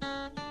this.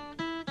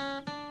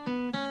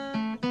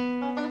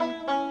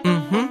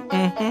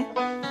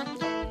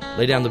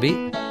 Lay down the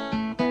beat.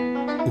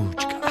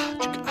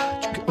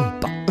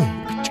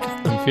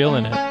 I'm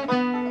feeling it.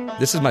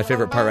 This is my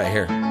favorite part right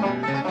here.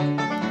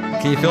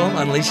 Can you feel him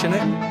unleashing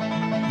it?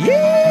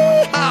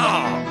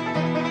 Yeehaw!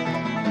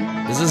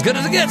 This is as good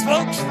as it gets,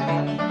 folks.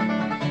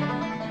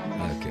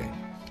 Okay.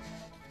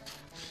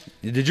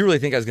 Did you really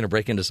think I was going to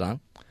break into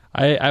song?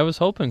 I was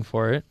hoping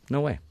for it.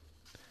 No way.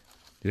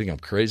 You think I'm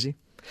crazy?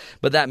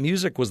 But that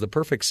music was the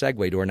perfect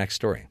segue to our next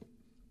story.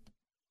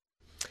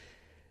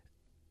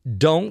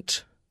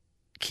 Don't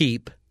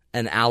keep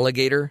an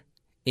alligator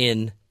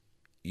in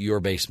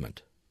your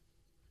basement.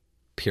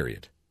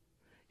 Period.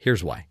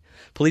 Here's why.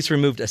 Police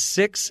removed a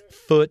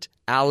 6-foot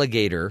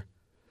alligator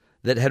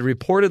that had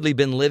reportedly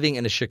been living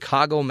in a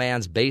Chicago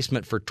man's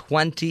basement for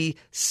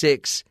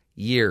 26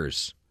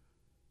 years.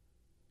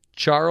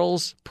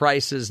 Charles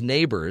Price's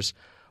neighbors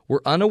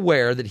were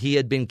unaware that he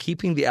had been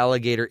keeping the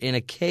alligator in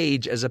a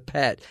cage as a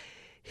pet.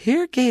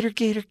 Here, gator,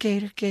 gator,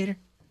 gator, gator.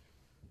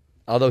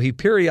 Although he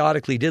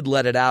periodically did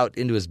let it out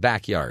into his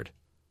backyard.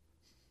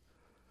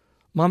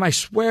 Mom, I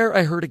swear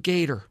I heard a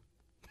gator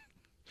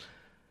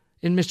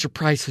in Mr.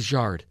 Price's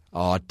yard.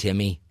 Oh,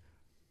 Timmy,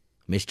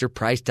 Mr.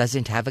 Price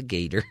doesn't have a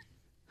gator.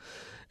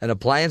 An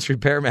appliance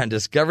repairman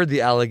discovered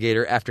the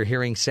alligator after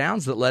hearing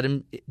sounds that led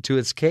him to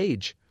its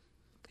cage.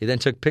 He then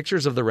took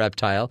pictures of the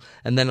reptile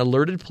and then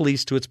alerted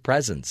police to its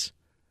presence.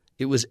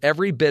 It was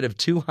every bit of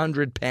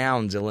 200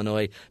 pounds,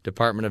 Illinois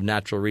Department of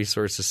Natural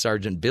Resources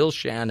Sergeant Bill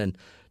Shannon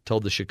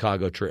told the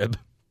Chicago Trib.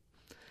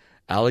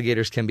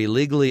 Alligators can be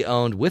legally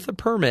owned with a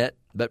permit,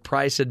 but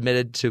Price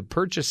admitted to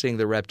purchasing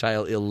the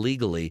reptile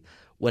illegally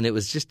when it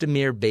was just a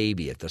mere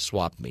baby at the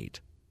swap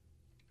meet.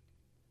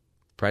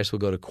 Price will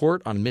go to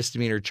court on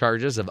misdemeanor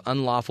charges of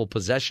unlawful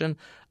possession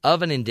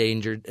of an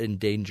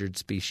endangered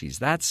species.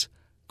 That's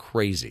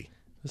crazy.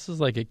 This is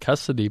like a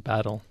custody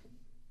battle.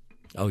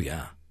 Oh,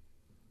 yeah.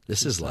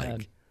 This is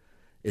like,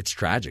 it's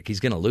tragic. He's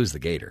going to lose the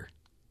gator.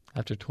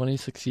 After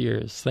 26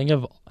 years. Think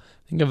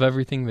of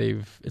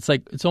everything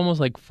it's almost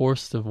like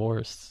forced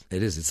divorce.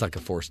 It is. It's like a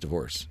forced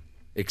divorce.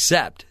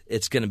 Except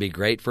it's going to be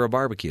great for a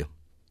barbecue.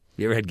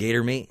 You ever had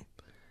gator meat?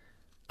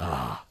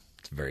 Ah,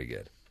 it's very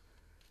good.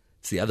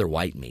 It's the other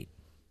white meat.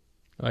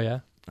 Oh, yeah?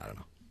 I don't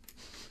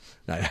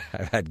know.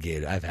 I've had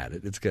gator. I've had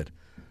it. It's good.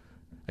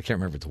 I can't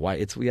remember if it's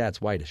white.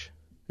 It's whitish.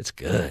 It's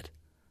good.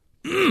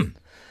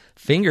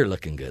 Finger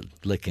looking good.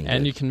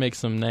 And you can make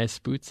some nice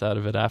boots out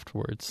of it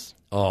afterwards.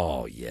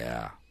 Oh,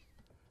 yeah.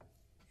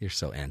 You're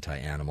so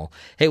anti-animal.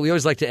 Hey, we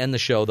always like to end the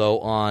show, though,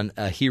 on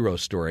a hero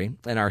story.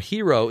 And our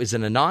hero is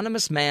an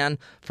anonymous man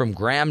from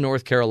Graham,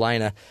 North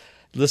Carolina.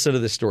 Listen to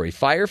this story.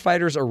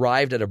 Firefighters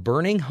arrived at a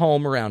burning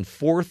home around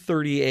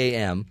 4:30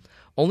 a.m.,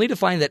 only to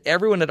find that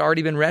everyone had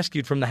already been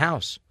rescued from the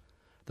house.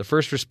 The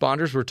first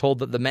responders were told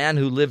that the man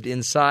who lived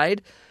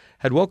inside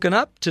had woken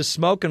up to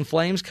smoke and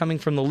flames coming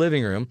from the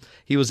living room.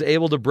 He was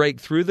able to break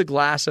through the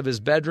glass of his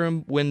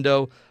bedroom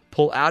window,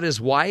 pull out his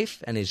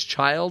wife and his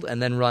child,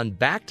 and then run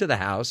back to the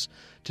house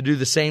to do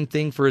the same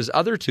thing for his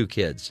other two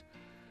kids.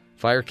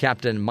 Fire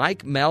Captain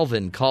Mike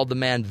Melvin called the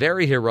man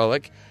very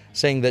heroic,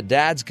 saying that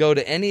dads go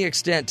to any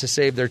extent to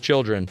save their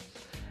children.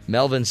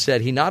 Melvin said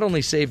he not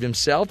only saved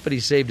himself, but he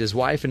saved his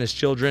wife and his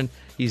children.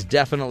 He's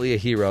definitely a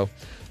hero.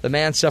 The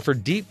man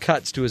suffered deep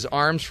cuts to his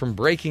arms from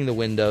breaking the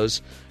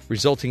windows,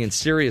 resulting in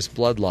serious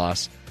blood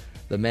loss.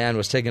 The man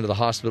was taken to the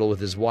hospital with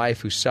his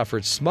wife, who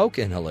suffered smoke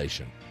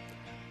inhalation.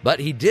 But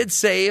he did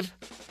save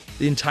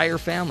the entire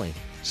family.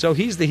 So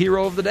he's the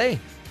hero of the day.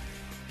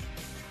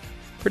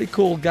 Pretty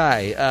cool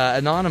guy.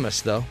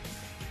 Anonymous, though.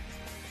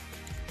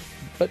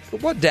 But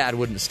what dad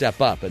wouldn't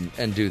step up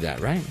and do that,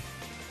 right?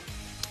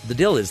 The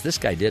deal is this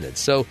guy did it.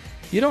 So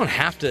you don't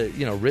have to,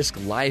 risk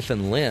life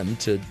and limb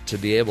to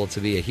be able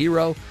to be a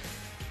hero.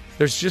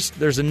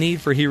 There's a need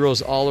for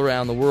heroes all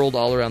around the world,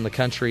 all around the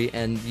country,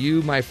 and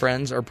you, my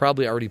friends, are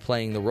probably already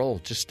playing the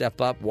role. Just step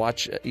up,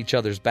 watch each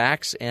other's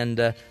backs,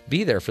 and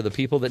be there for the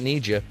people that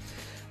need you.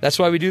 That's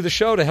why we do the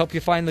show, to help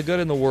you find the good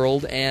in the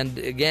world. And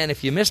again,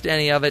 if you missed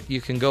any of it, you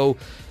can go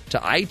to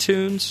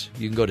iTunes,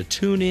 you can go to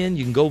TuneIn,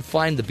 you can go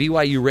find the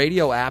BYU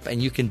Radio app,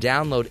 and you can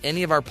download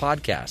any of our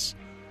podcasts.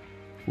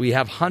 We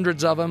have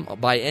hundreds of them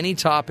by any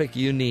topic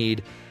you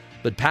need,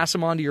 but pass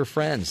them on to your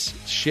friends.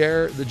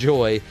 Share the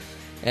joy.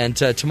 And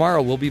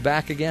tomorrow we'll be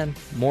back again.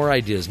 More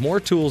ideas, more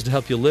tools to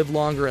help you live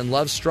longer and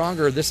love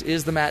stronger. This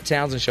is the Matt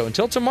Townsend Show.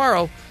 Until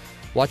tomorrow,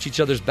 watch each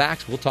other's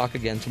backs. We'll talk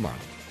again tomorrow.